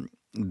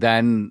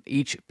then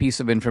each piece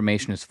of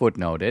information is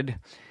footnoted.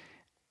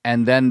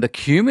 And then the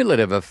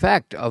cumulative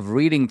effect of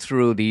reading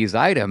through these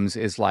items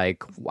is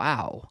like,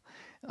 wow,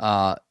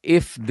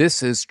 if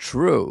this is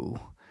true,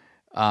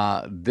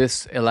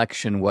 this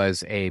election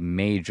was a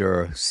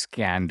major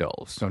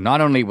scandal. So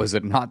not only was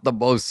it not the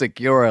most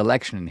secure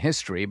election in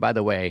history, by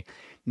the way,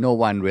 no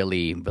one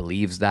really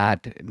believes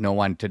that. No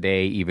one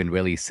today even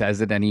really says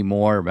it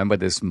anymore. Remember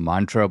this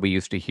mantra we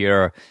used to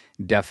hear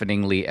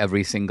deafeningly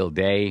every single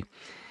day?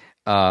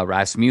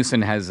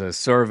 Rasmussen has a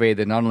survey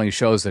that not only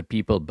shows that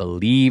people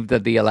believe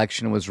that the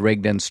election was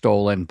rigged and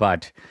stolen,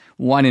 but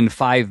 1 in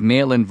 5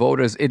 mail-in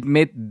voters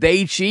admit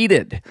they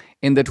cheated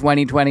in the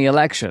 2020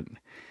 election.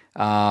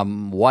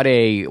 What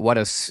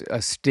a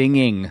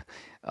stinging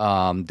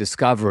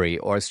discovery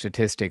or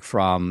statistic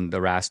from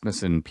the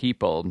Rasmussen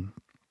people.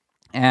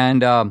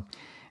 And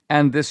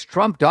this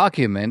Trump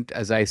document,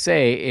 as I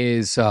say,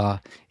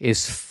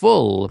 is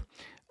full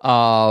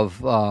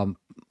of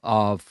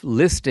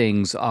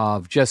listings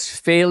of just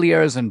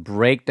failures and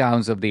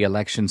breakdowns of the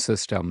election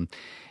system.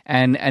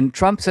 And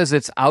Trump says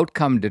it's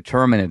outcome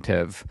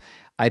determinative.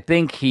 I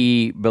think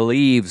he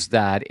believes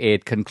that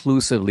it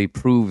conclusively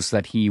proves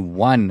that he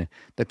won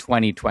the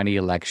 2020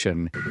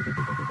 election.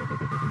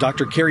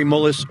 Dr. Kary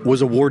Mullis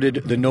was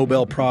awarded the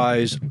Nobel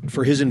Prize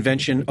for his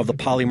invention of the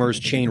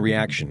polymerase chain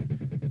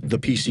reaction, the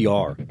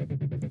PCR.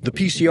 The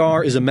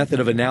PCR is a method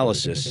of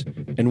analysis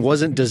and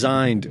wasn't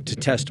designed to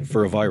test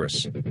for a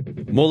virus.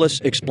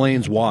 Mullis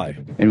explains why.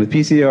 And with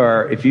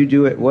PCR, if you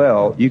do it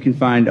well, you can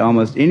find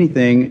almost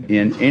anything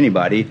in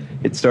anybody.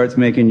 It starts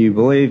making you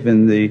believe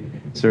in the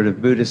sort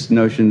of Buddhist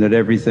notion that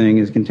everything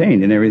is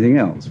contained in everything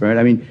else, right?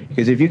 I mean,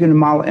 because if you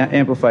can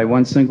amplify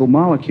one single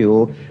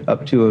molecule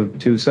up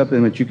to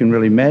something that you can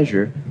really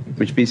measure,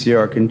 which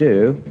PCR can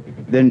do,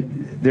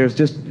 then there's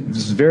just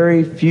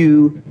very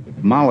few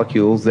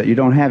molecules that you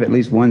don't have at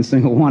least one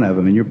single one of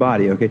them in your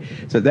body, okay?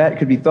 So that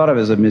could be thought of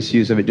as a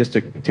misuse of it, just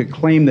to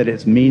claim that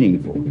it's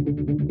meaningful.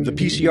 The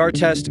PCR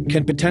test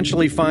can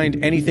potentially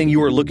find anything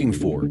you are looking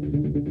for,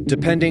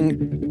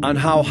 depending on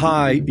how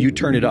high you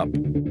turn it up.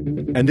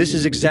 And this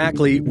is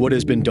exactly what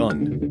has been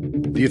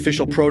done. The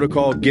official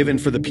protocol given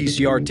for the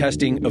PCR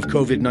testing of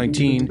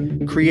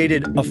COVID-19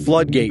 created a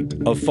floodgate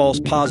of false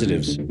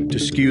positives to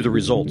skew the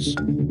results.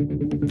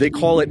 They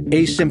call it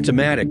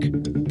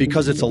asymptomatic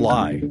because it's a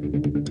lie.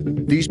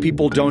 These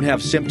people don't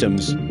have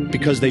symptoms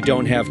because they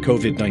don't have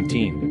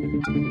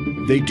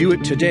COVID-19. They do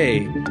it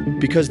today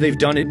because they've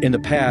done it in the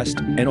past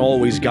and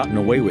always gotten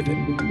away with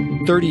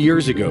it. 30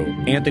 years ago,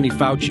 Anthony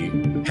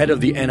Fauci, head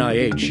of the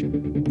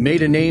NIH,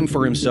 made a name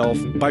for himself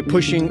by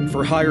pushing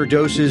for higher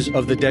doses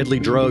of the deadly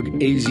drug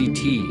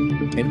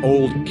AZT, an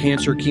old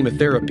cancer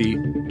chemotherapy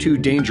too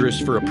dangerous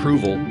for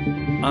approval,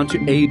 onto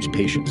AIDS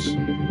patients.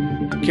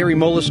 Kary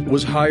Mullis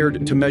was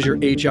hired to measure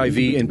HIV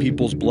in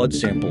people's blood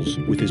samples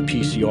with his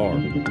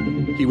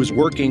PCR. He was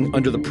working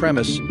under the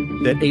premise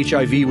that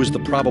HIV was the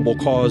probable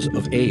cause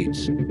of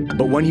AIDS.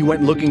 But when he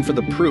went looking for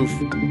the proof,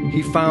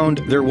 he found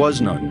there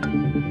was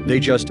none. They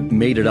just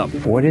made it up.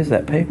 What is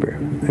that paper?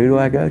 Who do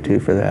I go to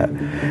for that?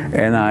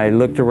 And I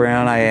looked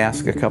around, I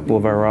asked a couple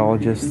of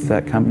virologists at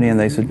that company, and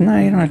they said, no,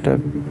 you don't have to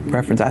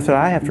reference. I said,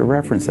 I have to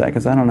reference that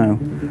because I don't know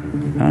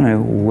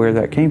where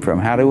that came from.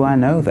 How do I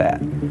know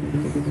that?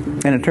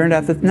 And it turned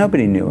out that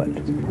nobody knew it.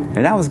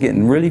 And I was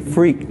getting really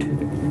freaked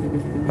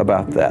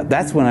about that.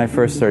 That's when I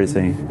first started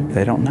saying,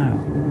 they don't know.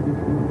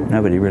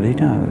 Nobody really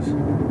knows.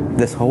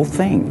 This whole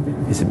thing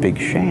is a big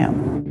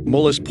sham.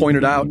 Mullis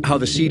pointed out how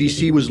the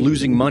CDC was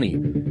losing money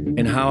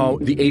and how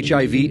the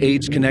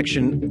HIV-AIDS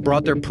connection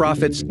brought their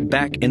profits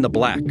back in the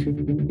black,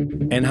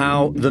 and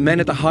how the men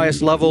at the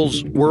highest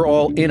levels were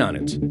all in on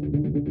it.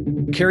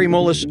 Kary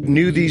Mullis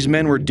knew these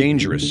men were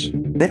dangerous.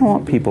 They don't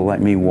want people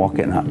like me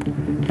walking up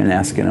and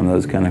asking them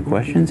those kind of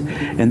questions,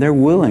 and they're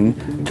willing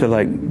to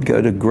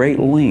go to great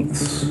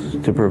lengths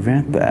to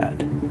prevent that.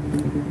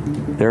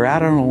 They're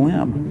out on a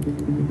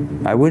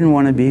limb. I wouldn't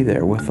want to be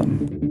there with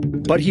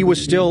them. But he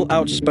was still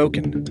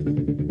outspoken.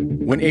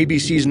 When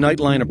ABC's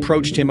Nightline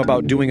approached him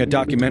about doing a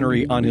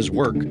documentary on his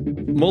work,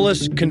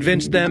 Mullis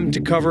convinced them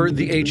to cover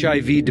the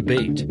HIV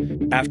debate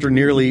after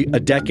nearly a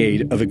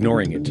decade of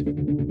ignoring it.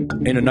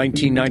 In a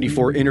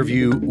 1994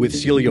 interview with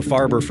Celia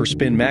Farber for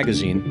Spin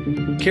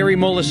magazine, Kary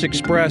Mullis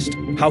expressed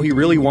how he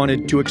really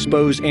wanted to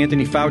expose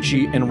Anthony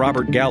Fauci and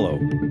Robert Gallo.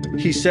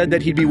 He said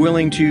that he'd be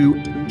willing to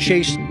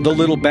chase the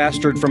little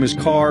bastard from his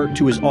car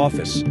to his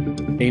office,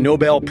 a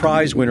Nobel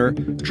Prize winner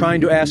trying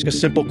to ask a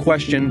simple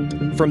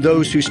question from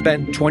those who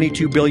spent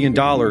 $22 billion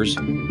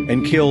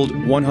and killed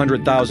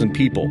 100,000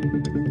 people.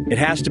 It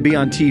has to be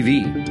on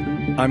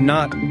TV. I'm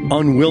not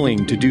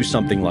unwilling to do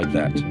something like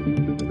that.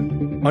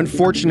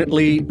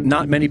 Unfortunately,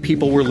 not many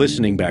people were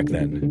listening back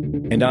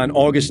then. And on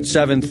August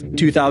 7th,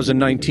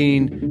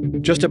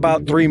 2019, just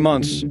about 3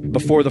 months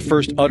before the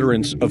first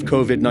utterance of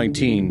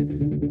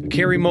COVID-19,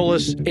 Kary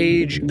Mullis,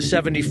 age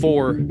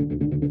 74,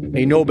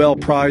 a Nobel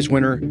Prize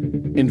winner,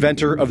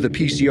 inventor of the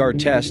PCR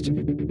test,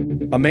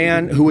 a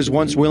man who was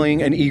once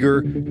willing and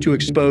eager to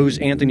expose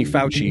Anthony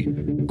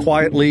Fauci,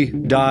 quietly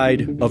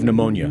died of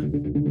pneumonia.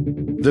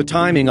 The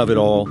timing of it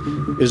all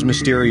is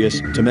mysterious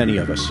to many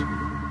of us.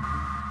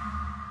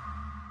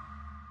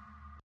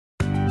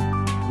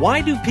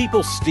 Why do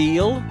people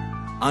steal?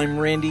 I'm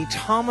Randy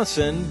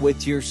Thomason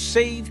with your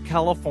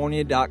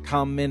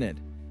SaveCalifornia.com Minute.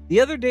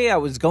 The other day I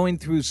was going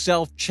through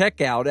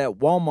self-checkout at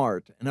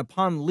Walmart, and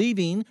upon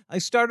leaving, I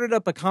started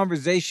up a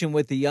conversation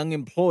with a young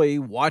employee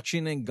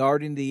watching and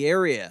guarding the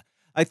area.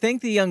 I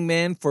thanked the young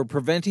man for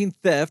preventing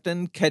theft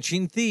and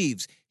catching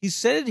thieves. He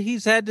said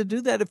he's had to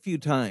do that a few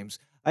times.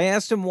 I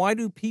asked him, why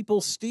do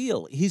people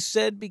steal? He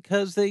said,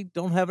 because they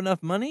don't have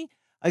enough money?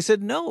 I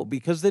said, no,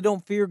 because they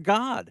don't fear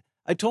God.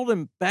 I told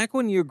him, back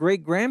when your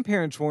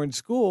great-grandparents were in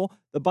school,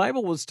 the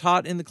Bible was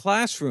taught in the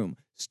classroom.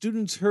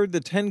 Students heard the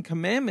 10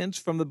 Commandments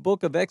from the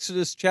book of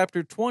Exodus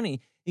chapter 20,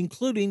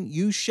 including,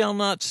 you shall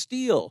not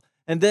steal.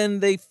 And then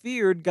they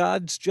feared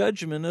God's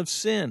judgment of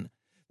sin.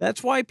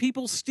 That's why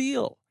people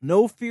steal.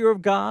 No fear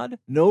of God,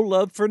 no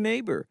love for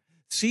neighbor.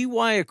 See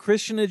why a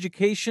Christian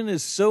education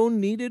is so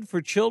needed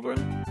for children?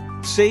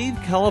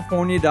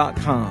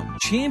 SaveCalifornia.com,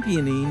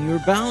 championing your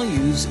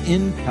values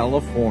in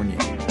California.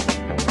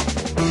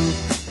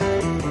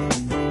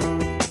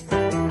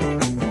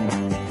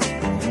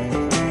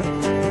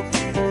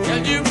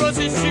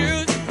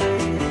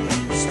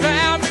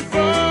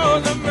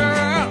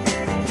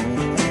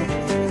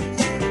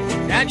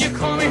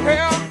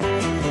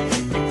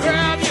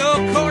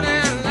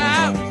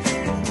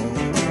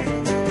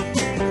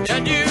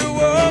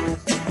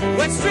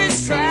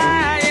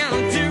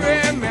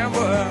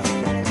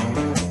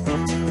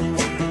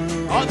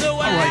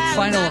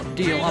 Final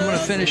deal. I'm going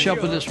to finish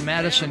up with this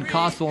Madison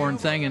Cawthorn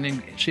thing and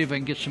then see if I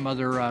can get some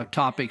other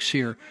topics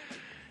here.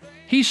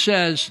 He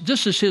says,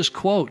 this is his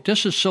quote,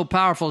 this is so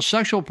powerful,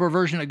 sexual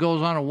perversion that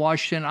goes on in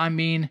Washington. I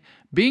mean,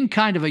 being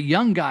kind of a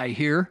young guy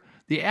here,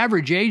 the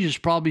average age is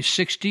probably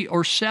 60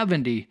 or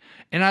 70.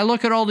 And I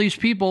look at all these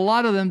people, a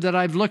lot of them that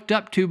I've looked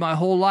up to my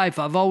whole life.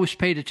 I've always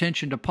paid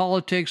attention to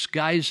politics,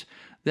 guys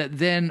that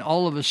then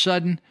all of a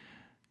sudden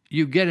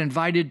you get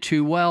invited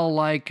to, well,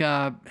 like,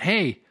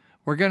 hey,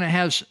 we're going to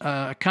have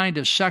a kind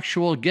of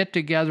sexual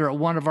get-together at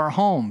one of our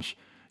homes.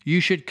 You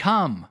should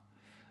come.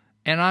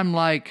 And I'm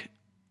like,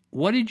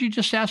 what did you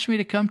just ask me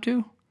to come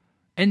to?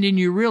 And then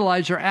you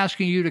realize they're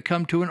asking you to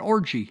come to an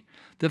orgy.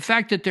 The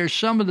fact that there's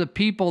some of the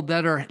people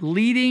that are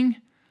leading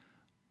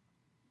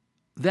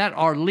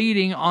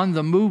on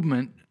the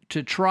movement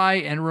to try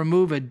and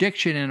remove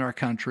addiction in our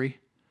country,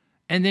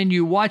 and then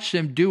you watch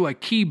them do a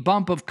key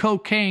bump of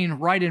cocaine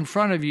right in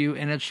front of you,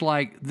 and it's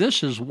like,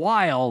 this is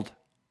wild.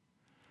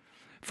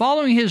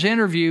 Following his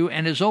interview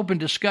and his open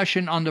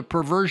discussion on the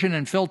perversion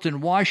and filth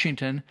in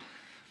Washington,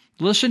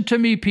 listen to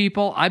me,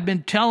 people. I've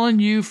been telling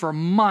you for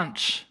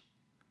months.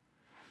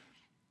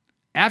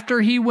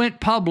 After he went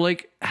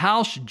public,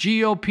 House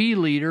GOP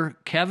leader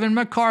Kevin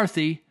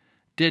McCarthy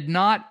did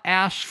not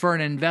ask for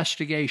an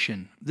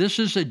investigation. This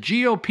is a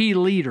GOP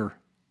leader.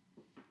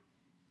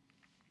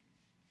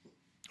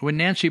 When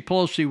Nancy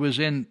Pelosi was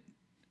in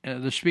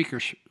the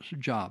speaker's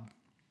job,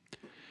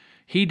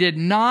 he did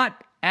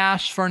not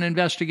ask for an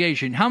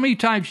investigation. How many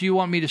times do you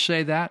want me to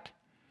say that?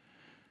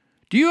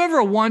 Do you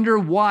ever wonder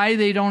why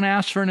they don't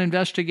ask for an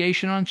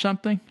investigation on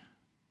something?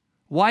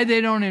 Why they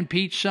don't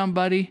impeach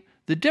somebody?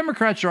 The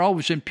Democrats are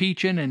always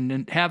impeaching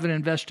and having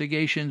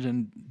investigations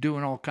and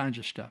doing all kinds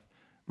of stuff.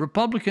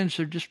 Republicans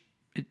are just...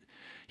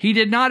 He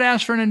did not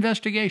ask for an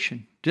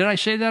investigation. Did I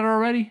say that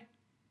already?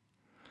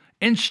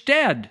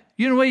 Instead,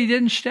 you know what he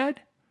did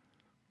instead?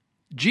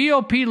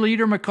 GOP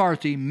leader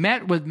McCarthy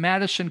met with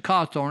Madison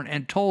Cawthorn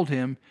and told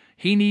him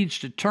he needs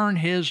to turn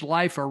his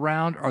life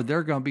around or there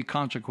are going to be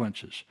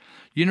consequences.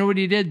 You know what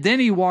he did? Then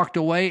he walked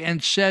away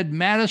and said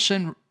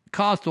Madison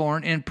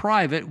Cawthorn in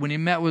private, when he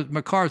met with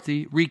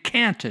McCarthy,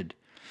 recanted.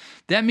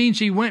 That means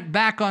he went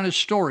back on his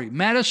story.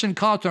 Madison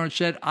Cawthorn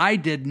said, I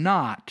did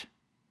not.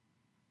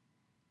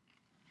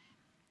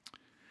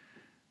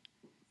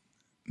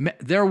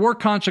 There were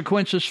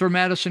consequences for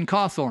Madison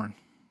Cawthorn.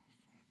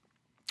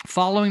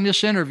 Following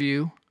this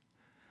interview,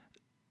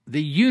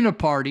 the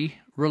Uniparty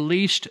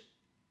released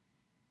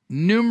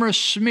numerous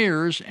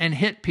smears and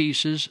hit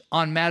pieces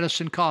on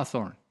Madison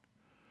Cawthorn.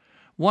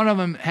 One of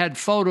them had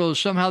photos.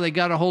 Somehow they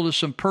got a hold of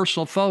some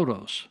personal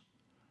photos.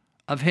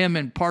 of him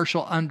in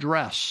partial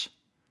undress.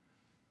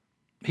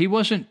 He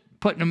wasn't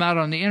putting them out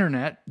on the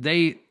internet.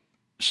 They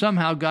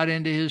somehow got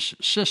into his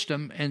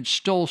system and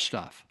stole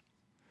stuff.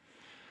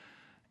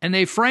 And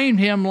they framed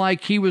him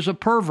like he was a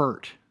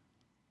pervert.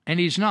 And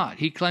he's not.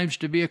 He claims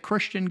to be a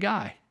Christian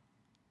guy.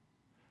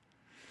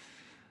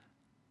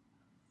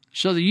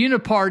 So the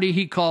Uniparty,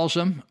 he calls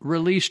them,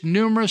 released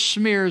numerous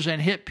smears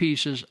and hit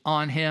pieces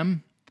on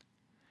him.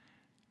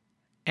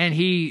 And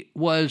he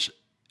was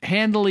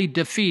handily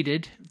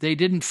defeated. They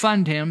didn't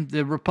fund him.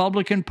 The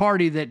Republican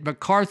Party that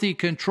McCarthy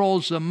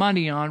controls the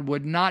money on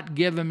would not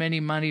give him any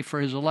money for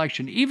his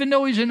election, even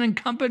though he's an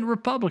incumbent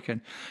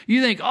Republican.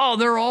 You think, oh,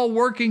 they're all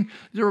working.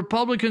 The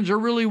Republicans are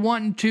really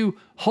wanting to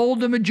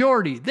hold the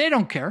majority. They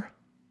don't care.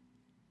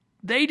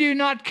 They do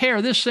not care.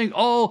 This thing,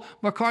 oh,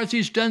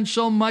 McCarthy's done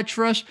so much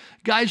for us.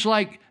 Guys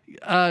like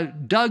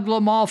Doug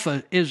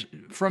LaMalfa is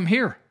from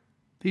here.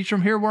 He's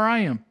from here where I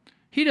am.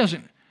 He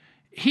doesn't.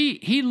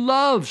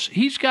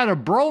 He's got a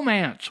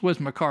bromance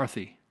with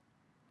McCarthy.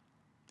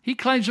 He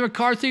claims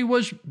McCarthy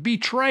was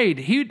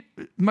betrayed.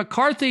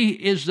 McCarthy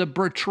is the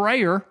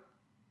betrayer.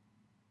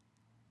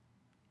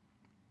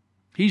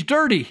 He's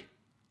dirty.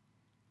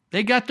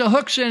 They got the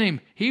hooks in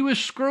him. He was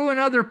screwing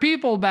other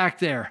people back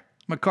there,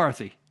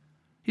 McCarthy.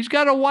 He's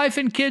got a wife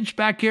and kids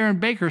back here in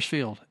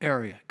Bakersfield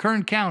area,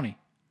 Kern County.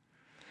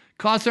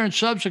 Cawthorn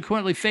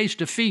subsequently faced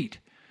defeat,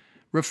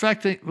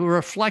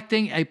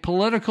 reflecting a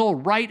political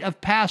rite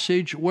of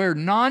passage where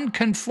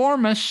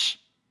nonconformists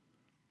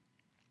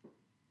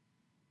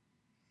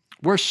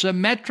were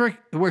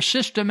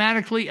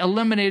systematically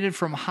eliminated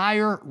from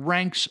higher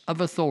ranks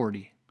of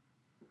authority.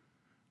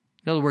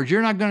 In other words,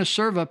 you're not going to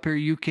serve up here.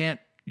 You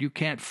can't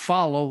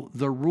follow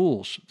the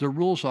rules. The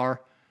rules are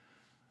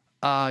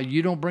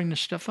you don't bring this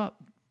stuff up.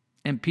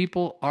 And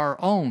people are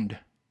owned.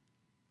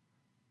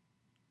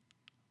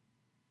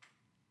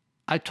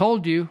 I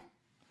told you,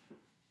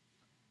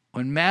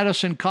 when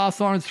Madison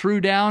Cawthorn threw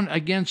down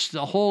against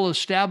the whole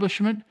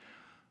establishment,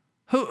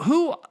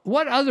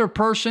 what other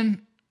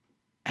person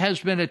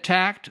has been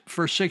attacked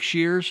for 6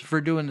 years for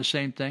doing the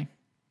same thing?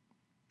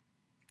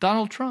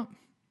 Donald Trump.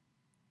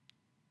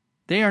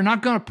 They are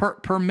not going to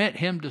permit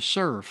him to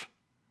serve.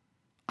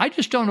 I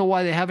just don't know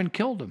why they haven't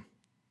killed him,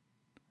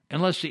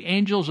 unless the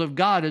angels of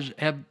God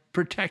have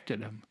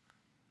protected him.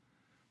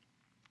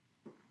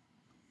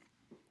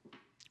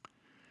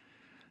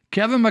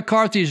 Kevin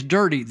McCarthy's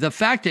dirty. The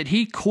fact that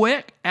he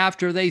quit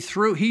after they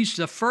threw, he's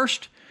the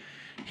first,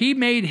 he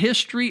made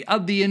history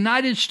of the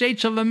United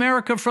States of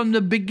America from the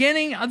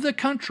beginning of the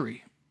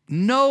country.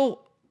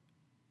 No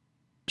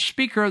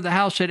Speaker of the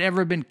House had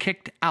ever been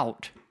kicked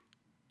out.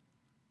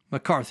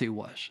 McCarthy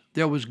was.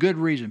 There was good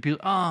reason. People,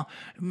 oh,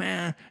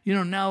 man,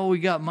 now we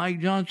got Mike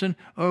Johnson.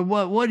 Or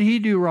what did he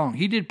do wrong?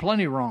 He did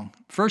plenty wrong.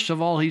 First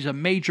of all, he's a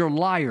major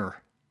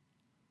liar.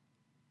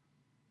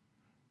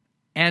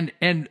 And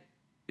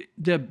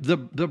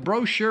the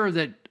brochure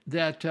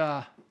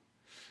that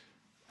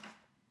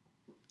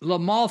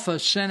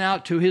LaMalfa sent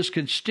out to his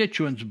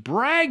constituents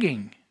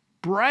bragging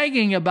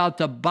about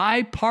the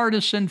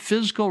Bipartisan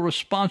Fiscal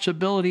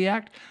Responsibility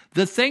Act,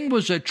 the thing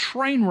was a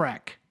train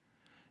wreck.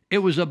 It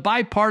was a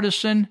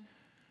Bipartisan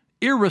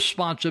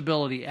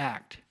Irresponsibility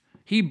Act.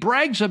 He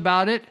brags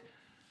about it,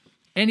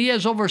 and he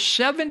has over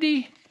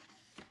 70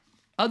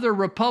 other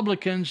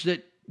Republicans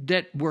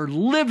that were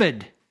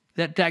livid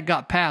that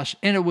got passed.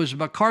 And it was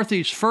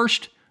McCarthy's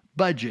first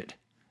budget.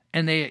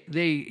 And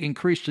they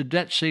increased the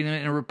debt ceiling,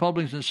 and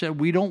Republicans said,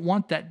 we don't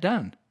want that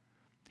done.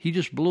 He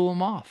just blew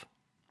them off.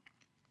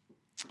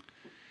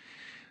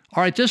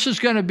 All right, this is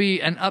going to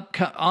be an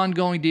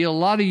ongoing deal. A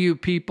lot of you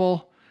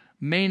people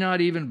may not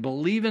even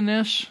believe in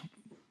this.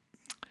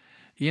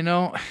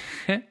 When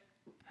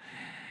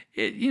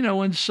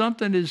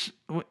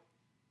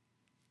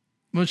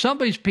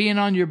somebody's peeing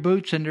on your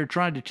boots and they're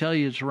trying to tell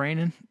you it's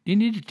raining, you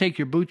need to take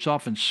your boots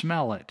off and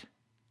smell it.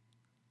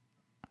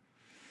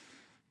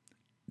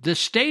 The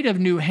state of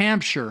New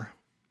Hampshire,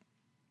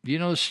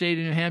 the state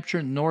of New Hampshire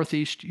in the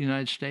northeast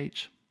United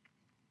States?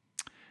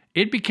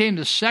 It became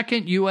the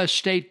second U.S.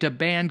 state to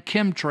ban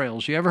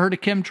chemtrails. You ever heard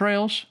of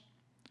chemtrails?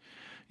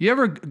 You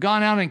ever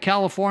gone out in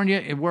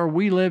California, where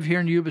we live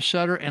here in Yuba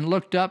Sutter, and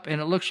looked up and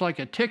it looks like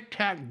a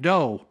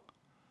tic-tac-toe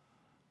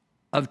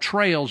of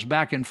trails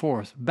back and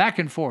forth,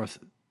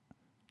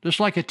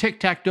 just like a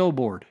tic-tac-toe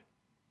board?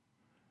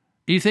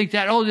 You think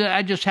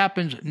that just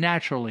happens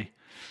naturally.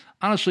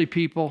 Honestly,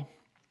 people,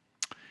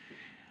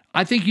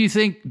 I think you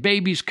think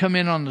babies come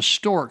in on the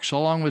storks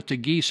along with the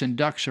geese and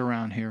ducks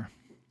around here.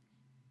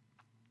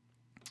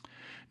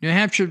 New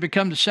Hampshire has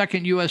become the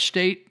second U.S.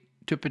 state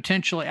to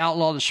potentially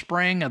outlaw the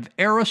spraying of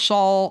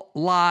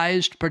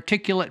aerosolized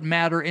particulate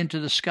matter into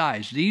the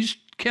skies. These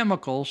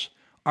chemicals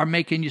are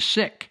making you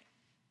sick.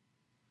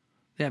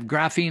 They have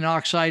graphene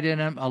oxide in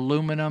them,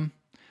 aluminum.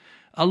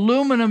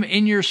 Aluminum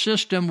in your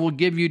system will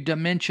give you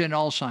dementia and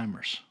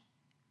Alzheimer's.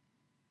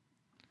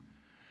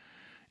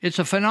 It's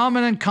a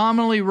phenomenon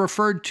commonly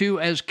referred to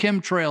as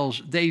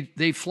chemtrails.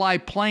 They fly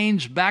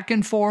planes back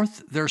and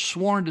forth. They're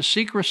sworn to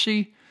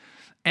secrecy,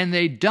 and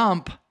they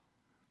dump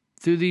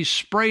through these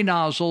spray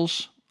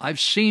nozzles. I've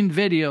seen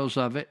videos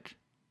of it.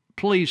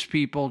 Please,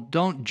 people,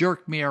 don't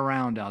jerk me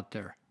around out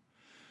there.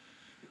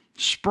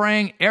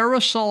 Spraying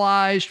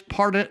aerosolized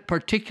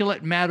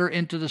particulate matter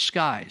into the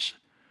skies.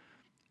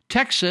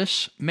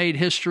 Texas made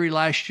history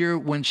last year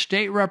when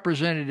state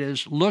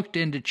representatives looked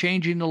into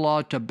changing the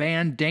law to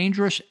ban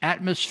dangerous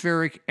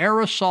atmospheric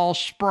aerosol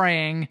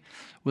spraying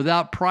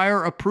without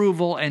prior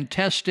approval and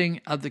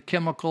testing of the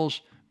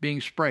chemicals being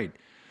sprayed.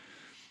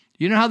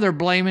 You know how they're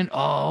blaming,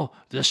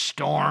 the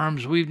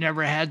storms. We've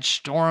never had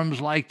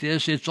storms like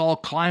this. It's all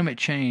climate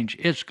change.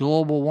 It's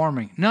global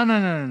warming.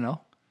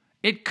 No.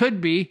 It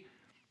could be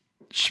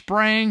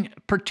spraying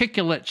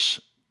particulates.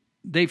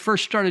 They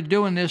first started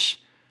doing this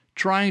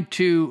trying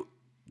to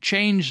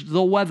change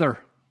the weather.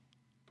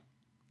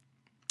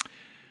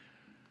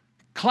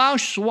 Klaus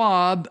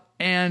Schwab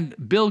and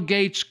Bill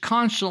Gates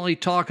constantly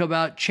talk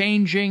about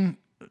changing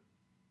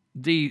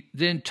the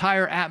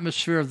entire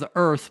atmosphere of the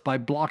earth by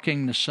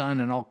blocking the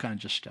sun and all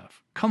kinds of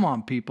stuff. Come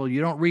on, people,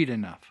 you don't read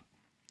enough.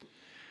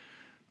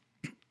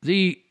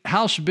 The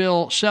House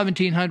Bill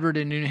 1700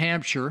 in New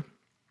Hampshire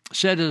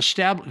said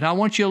now I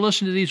want you to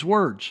listen to these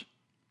words.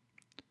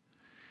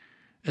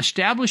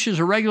 Establishes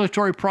a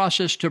regulatory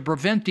process to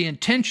prevent the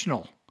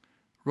intentional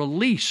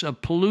release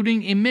of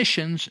polluting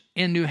emissions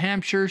in New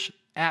Hampshire's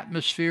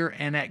atmosphere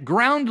and at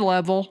ground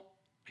level,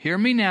 hear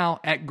me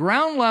now, at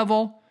ground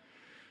level,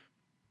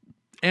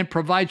 and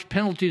provides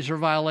penalties for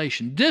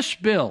violation. This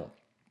bill,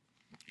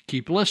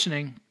 keep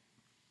listening,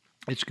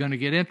 it's going to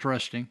get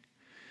interesting,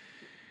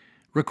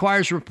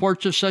 requires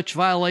reports of such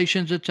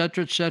violations,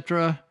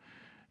 etc.,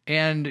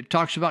 and it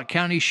talks about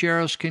county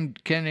sheriffs can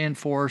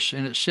enforce,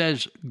 and it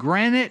says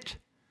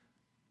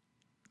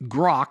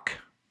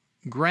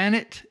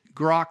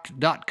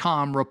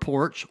GraniteGrok.com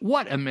reports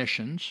what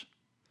emissions?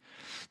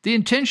 The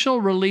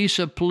intentional release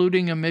of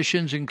polluting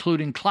emissions,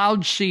 including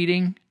cloud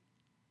seeding,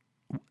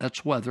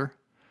 that's weather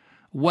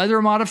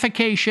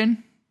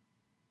modification,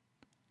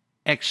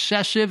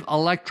 excessive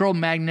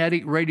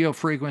electromagnetic radio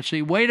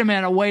frequency. Wait a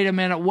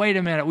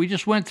minute. We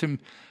just went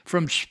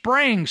from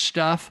spraying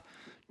stuff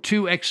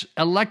to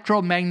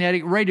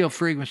electromagnetic radio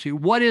frequency.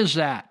 What is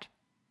that?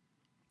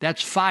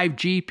 That's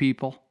 5G,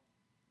 people.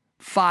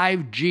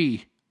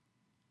 5G.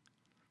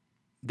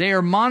 They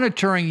are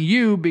monitoring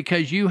you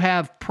because you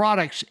have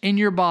products in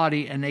your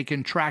body and they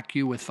can track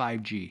you with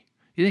 5G.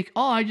 You think,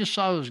 I just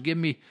saw those give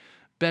me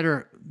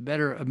better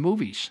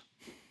movies.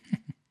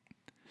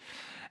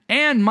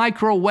 And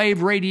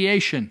microwave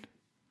radiation.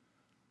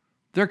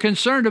 They're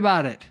concerned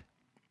about it.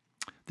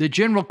 The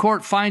General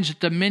Court finds that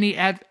the many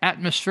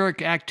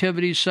atmospheric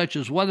activities such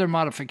as weather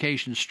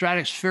modification,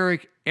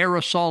 stratospheric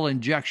aerosol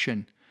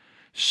injection,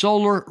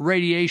 solar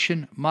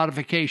radiation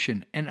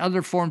modification, and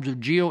other forms of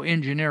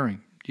geoengineering.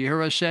 Do you hear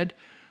what I said?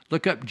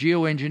 Look up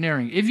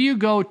geoengineering. If you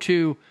go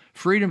to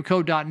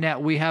freedomco.net,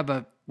 we have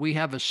a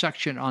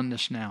section on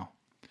this now.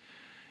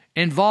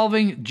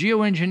 Involving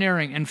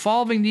geoengineering,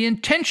 involving the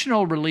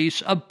intentional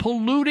release of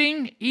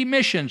polluting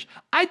emissions.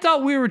 I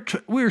thought we were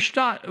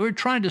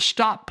trying to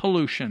stop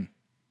pollution.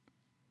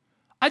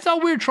 I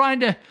thought we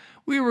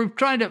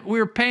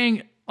were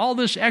paying all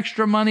this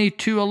extra money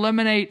to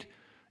eliminate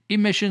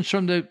emissions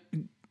from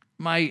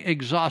my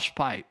exhaust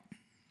pipe.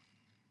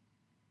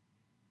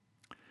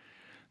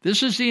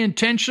 This is the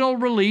intentional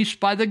release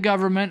by the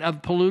government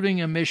of polluting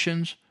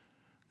emissions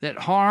that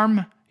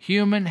harm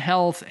human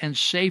health and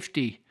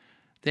safety.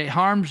 That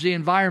harms the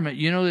environment.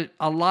 You know that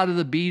a lot of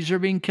the bees are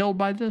being killed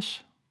by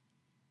this?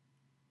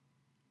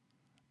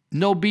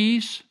 No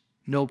bees,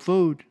 no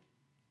food.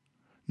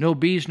 No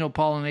bees, no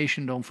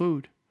pollination, no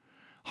food.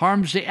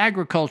 Harms the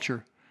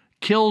agriculture.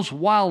 Kills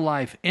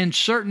wildlife. In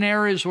certain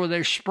areas where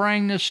they're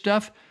spraying this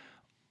stuff,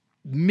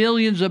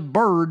 millions of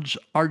birds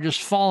are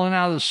just falling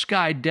out of the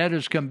sky, dead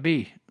as can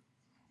be.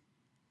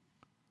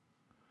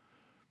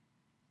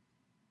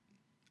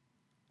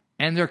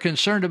 And they're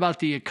concerned about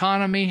the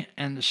economy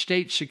and the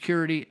state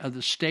security of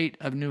the state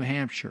of New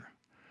Hampshire.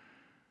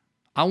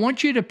 I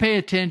want you to pay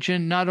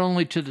attention not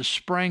only to the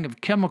spraying of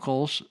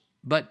chemicals,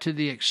 but to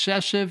the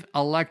excessive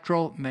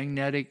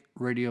electromagnetic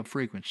radio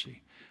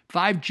frequency.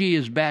 5G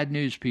is bad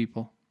news,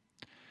 people.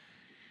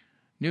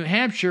 New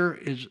Hampshire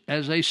is,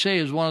 as they say,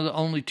 is one of the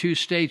only two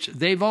states.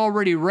 They've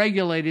already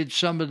regulated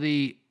some of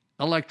the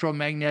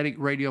electromagnetic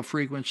radio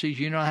frequencies.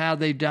 You know how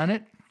they've done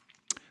it?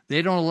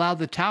 They don't allow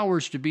the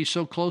towers to be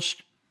so close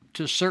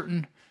to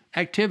certain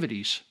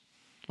activities,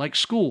 like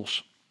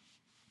schools.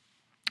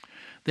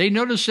 They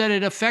notice that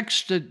it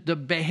affects the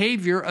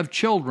behavior of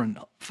children,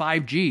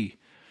 5G,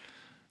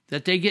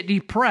 that they get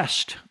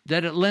depressed,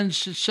 that it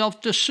lends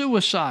itself to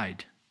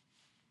suicide,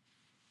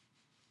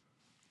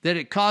 that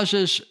it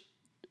causes,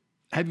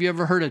 have you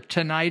ever heard of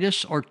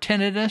tinnitus or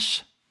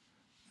tinnitus?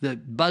 The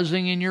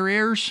buzzing in your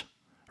ears,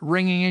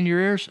 ringing in your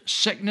ears,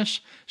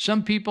 sickness.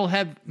 Some people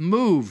have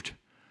moved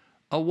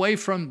away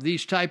from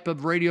these type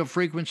of radio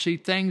frequency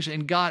things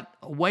and got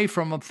away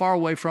from them, far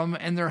away from them,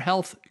 and their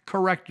health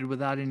corrected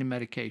without any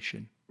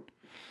medication.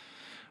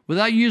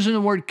 Without using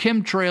the word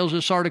chemtrails,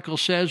 this article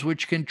says,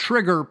 which can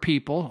trigger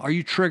people. Are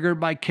you triggered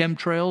by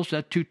chemtrails?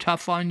 That too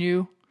tough on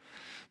you?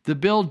 The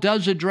bill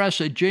does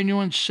address a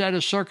genuine set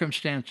of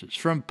circumstances.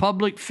 From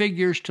public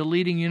figures to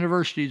leading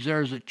universities,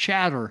 there is a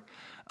chatter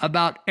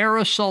about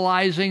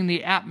aerosolizing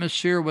the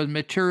atmosphere with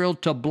material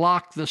to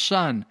block the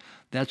sun.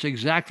 That's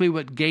exactly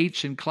what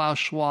Gates and Klaus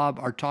Schwab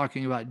are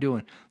talking about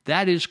doing.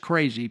 That is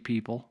crazy,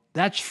 people.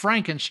 That's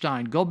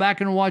Frankenstein. Go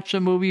back and watch the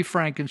movie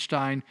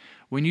Frankenstein.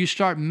 When you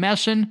start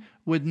messing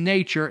with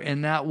nature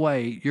in that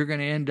way, you're going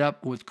to end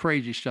up with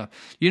crazy stuff.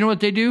 You know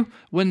what they do?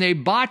 When they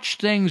botch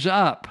things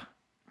up,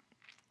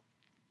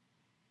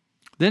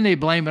 then they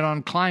blame it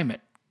on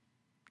climate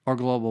or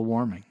global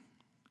warming.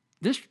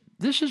 This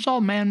is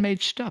all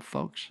man-made stuff,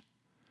 folks.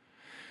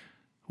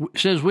 It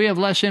says we have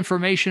less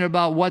information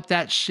about what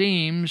that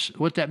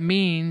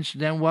means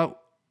than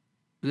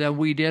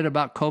we did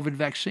about COVID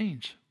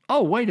vaccines.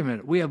 Oh, wait a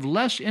minute. We have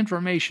less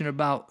information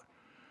about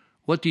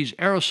what these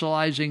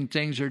aerosolizing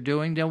things are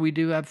doing than we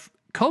do have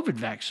COVID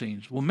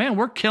vaccines. Well, man,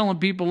 we're killing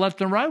people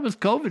left and right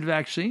with COVID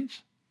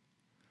vaccines.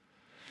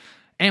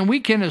 And we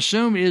can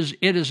assume it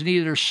is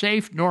neither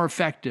safe nor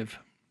effective,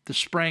 the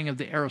spraying of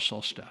the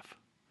aerosol stuff.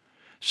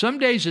 Some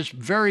days it's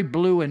very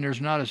blue and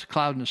there's not a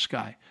cloud in the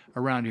sky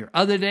around here.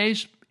 Other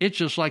days, it's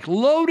just like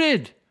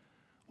loaded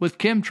with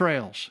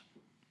chemtrails.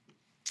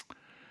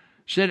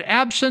 Said,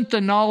 absent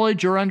the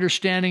knowledge or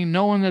understanding,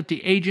 knowing that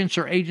the agents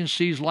or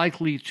agencies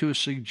likely to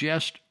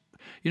suggest,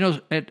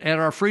 at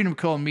our Freedom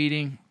Co.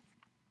 meeting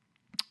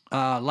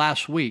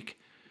last week,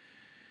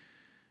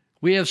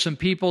 we have some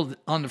people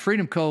on the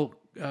Freedom Co.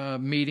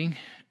 Meeting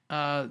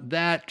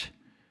that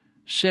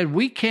said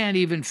we can't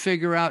even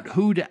figure out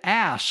who to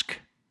ask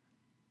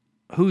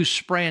who's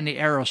spraying the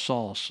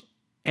aerosols.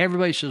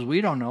 Everybody says,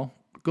 we don't know.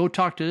 Go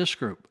talk to this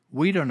group.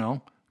 We don't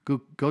know.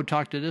 Go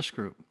talk to this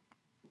group.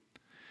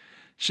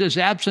 Says,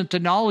 absent the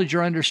knowledge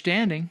or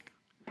understanding,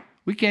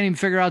 we can't even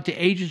figure out the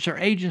agents or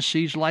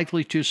agencies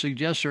likely to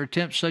suggest or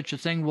attempt such a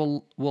thing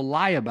will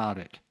lie about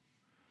it.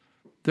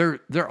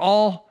 They're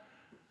all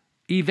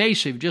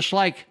evasive. Just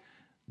like,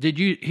 did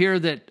you hear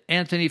that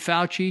Anthony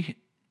Fauci,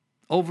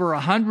 over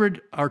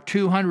 100 or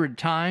 200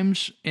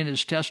 times in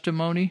his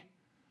testimony,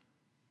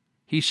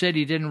 he said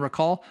he didn't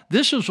recall?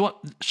 This is what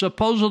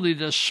supposedly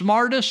the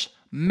smartest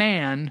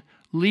man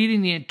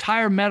leading the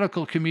entire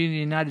medical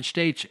community in the United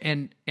States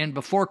and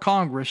before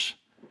Congress.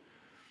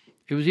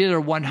 It was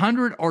either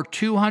 100 or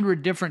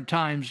 200 different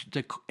times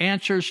the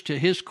answers to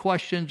his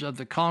questions of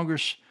the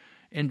Congress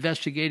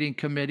investigating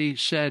committee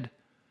said,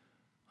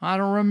 I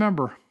don't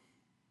remember.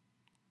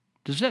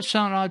 Does that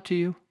sound odd to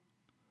you?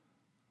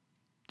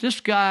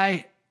 This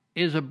guy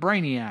is a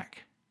brainiac.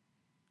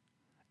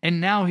 And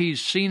now he's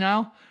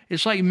senile.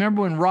 It's like,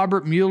 remember when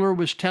Robert Mueller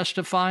was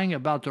testifying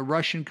about the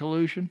Russian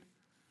collusion?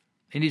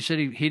 And he said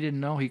he didn't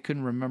know, he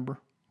couldn't remember.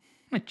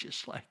 It's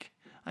just like,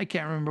 I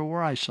can't remember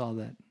where I saw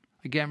that.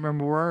 I can't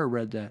remember where I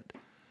read that.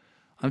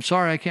 I'm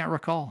sorry, I can't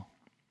recall.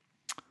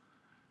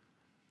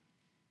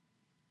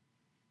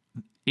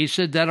 He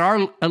said that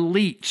our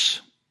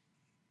elites,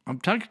 I'm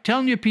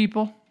telling you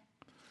people,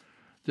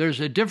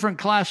 there's a different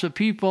class of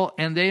people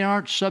and they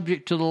aren't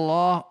subject to the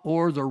law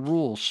or the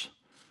rules.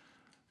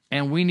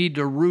 And we need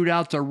to root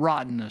out the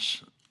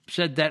rottenness.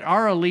 Said that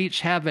our elites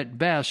have at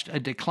best a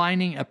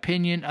declining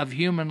opinion of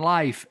human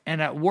life and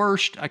at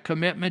worst a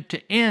commitment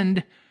to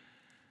end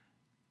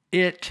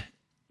it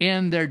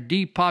in their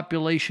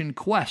depopulation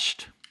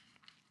quest.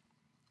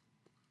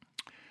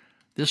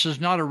 This is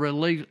not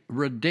a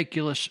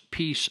ridiculous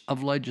piece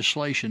of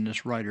legislation,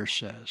 this writer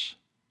says.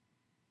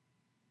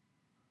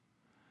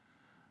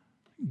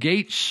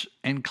 Gates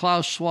and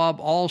Klaus Schwab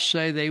all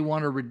say they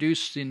want to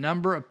reduce the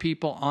number of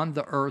people on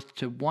the earth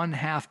to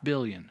 1/2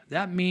 billion.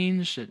 That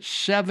means that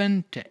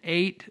 7 to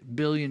 8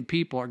 billion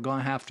people are going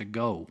to have to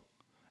go.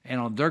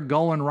 And they're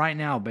going right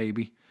now,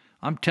 baby.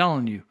 I'm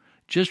telling you.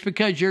 Just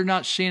because you're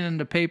not seeing it in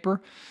the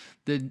paper,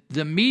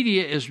 the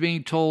media is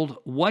being told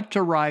what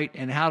to write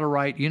and how to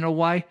write. You know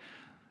why?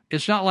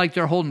 It's not like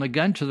they're holding a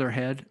gun to their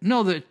head.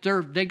 No,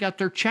 they got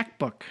their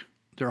checkbook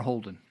they're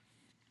holding.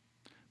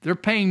 They're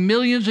paying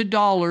millions of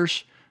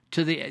dollars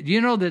to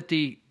that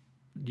the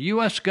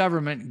U.S.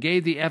 government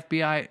gave the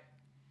FBI,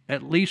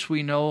 at least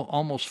we know,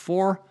 almost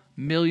 $4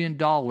 million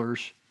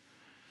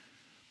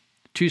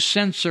to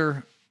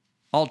censor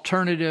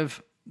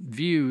alternative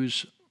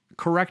views,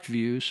 correct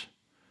views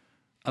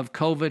of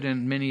COVID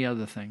and many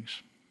other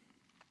things.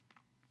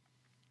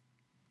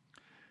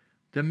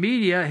 The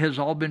media has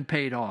all been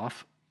paid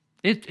off.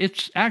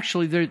 It's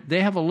actually,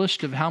 they have a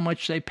list of how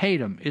much they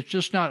paid them. It's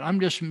just not, I'm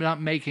just not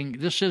making,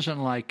 this isn't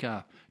like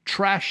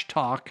trash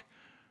talk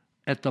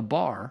at the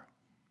bar.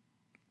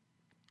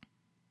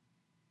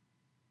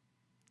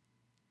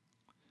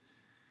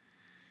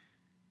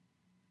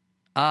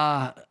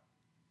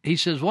 He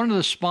says, one of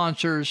the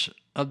sponsors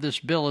of this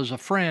bill is a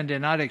friend,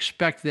 and I'd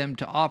expect them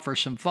to offer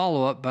some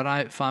follow-up, but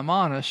if I'm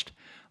honest,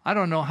 I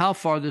don't know how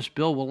far this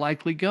bill will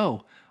likely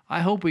go. I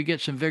hope we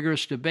get some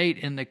vigorous debate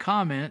in the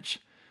comments,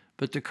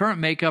 but the current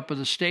makeup of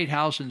the State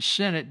House and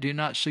Senate do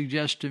not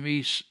suggest to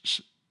me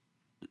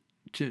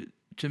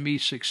to me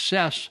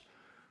success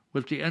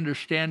with the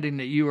understanding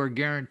that you are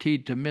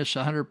guaranteed to miss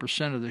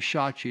 100% of the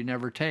shots you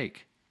never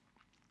take.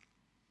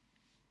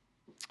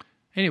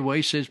 Anyway,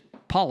 he says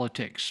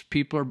politics.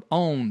 People are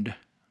owned,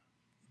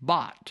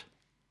 bought.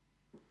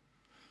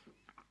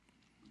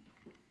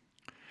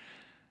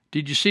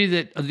 Did you see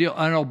that an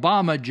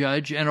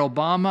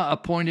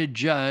Obama-appointed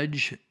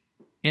judge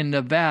in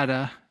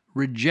Nevada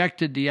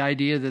rejected the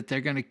idea that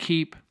they're going to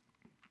keep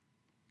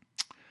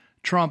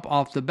Trump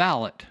off the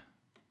ballot?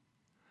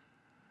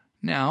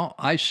 Now,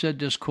 I said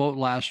this quote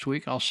last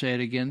week. I'll say it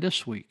again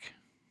this week.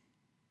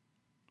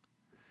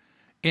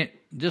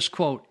 This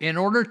quote,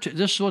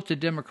 this is what the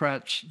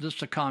Democrats, this is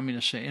the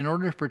communists say, in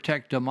order to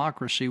protect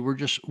democracy,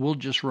 we'll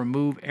just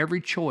remove every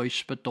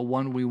choice but the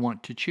one we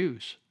want to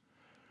choose.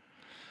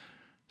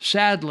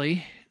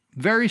 Sadly,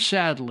 very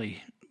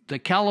sadly, the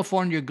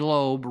California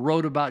Globe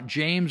wrote about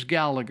James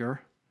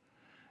Gallagher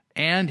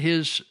and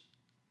his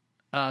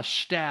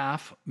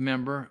staff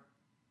member,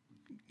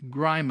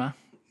 Grima,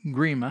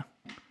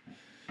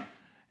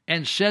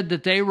 and said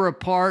that they were a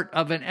part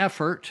of an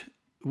effort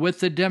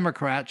with the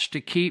Democrats to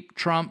keep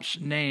Trump's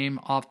name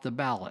off the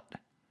ballot.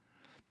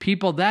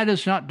 People, that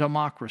is not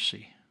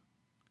democracy.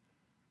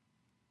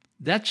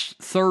 That's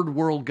third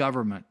world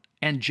government.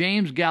 And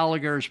James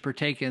Gallagher is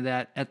partaking of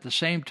that, at the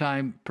same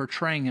time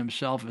portraying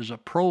himself as a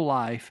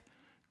pro-life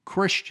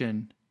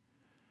Christian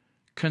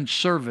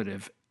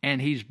conservative. And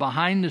he's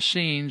behind the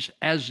scenes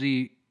as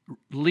the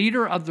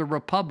leader of the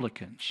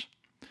Republicans.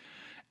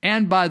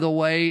 And by the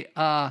way,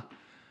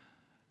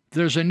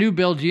 there's a new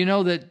bill. Do you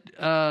know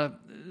that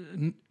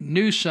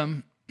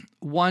Newsom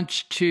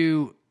wants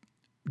to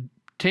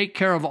take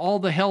care of all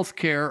the health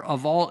care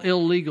of all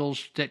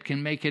illegals that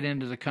can make it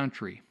into the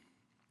country?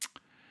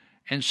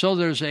 And so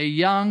there's a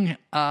young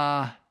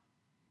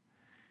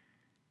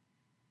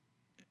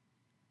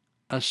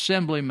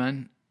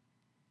assemblyman,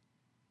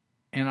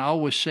 and I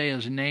always say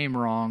his name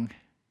wrong.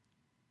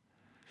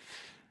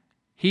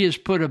 He has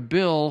put a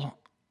bill,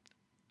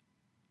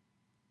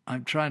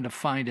 I'm trying to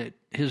find it.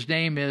 His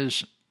name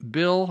is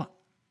Bill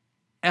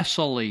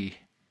Essayli,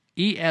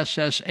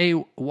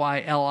 Essayli.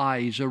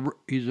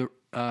 He's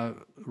a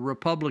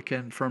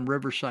Republican from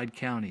Riverside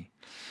County.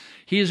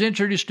 He has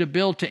introduced a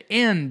bill to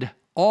end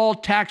all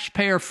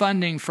taxpayer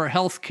funding for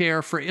health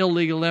care for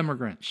illegal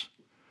immigrants,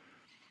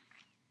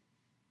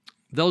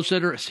 those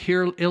that are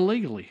here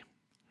illegally.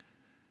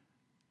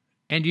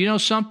 And you know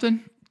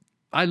something?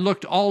 I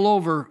looked all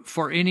over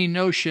for any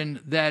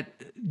notion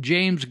that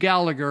James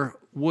Gallagher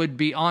would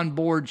be on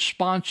board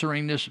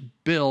sponsoring this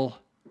bill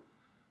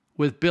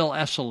with Bill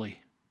Essayli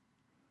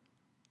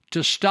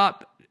to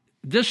stop.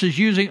 This is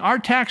using our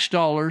tax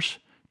dollars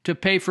to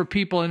pay for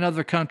people in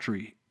other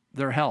countries,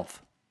 their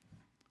health.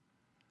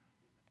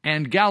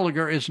 And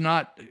Gallagher is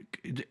not,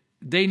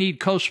 they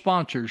need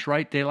co-sponsors,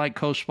 right? They like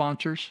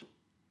co-sponsors.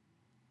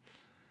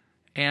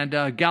 And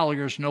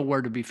Gallagher's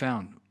nowhere to be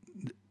found.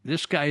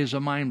 This guy is a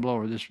mind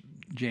blower, this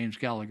James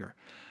Gallagher.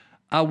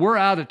 We're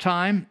out of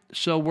time,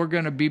 so we're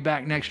going to be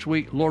back next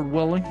week, Lord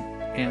willing,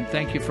 and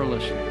thank you for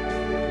listening.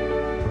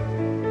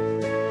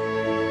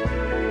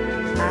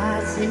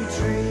 I see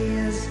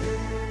trees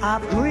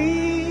of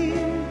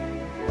green,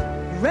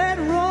 red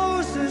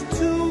roses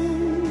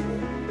too.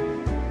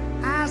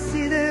 I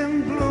see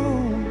them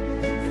bloom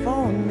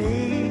for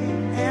me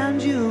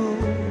and you,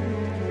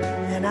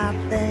 and I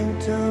think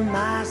to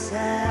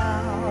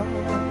myself,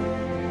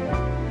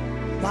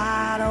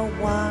 what a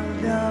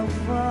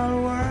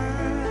wonderful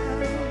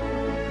world.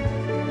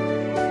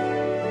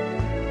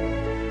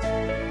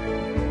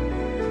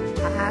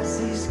 I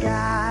see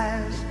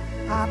skies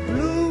are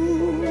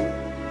blue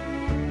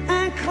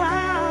and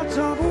clouds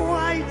of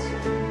white,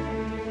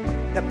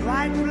 the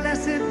bright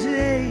blessed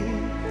day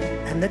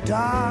and the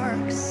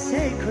dark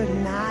sacred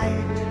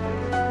night,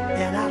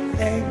 and I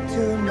think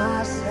to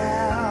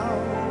myself,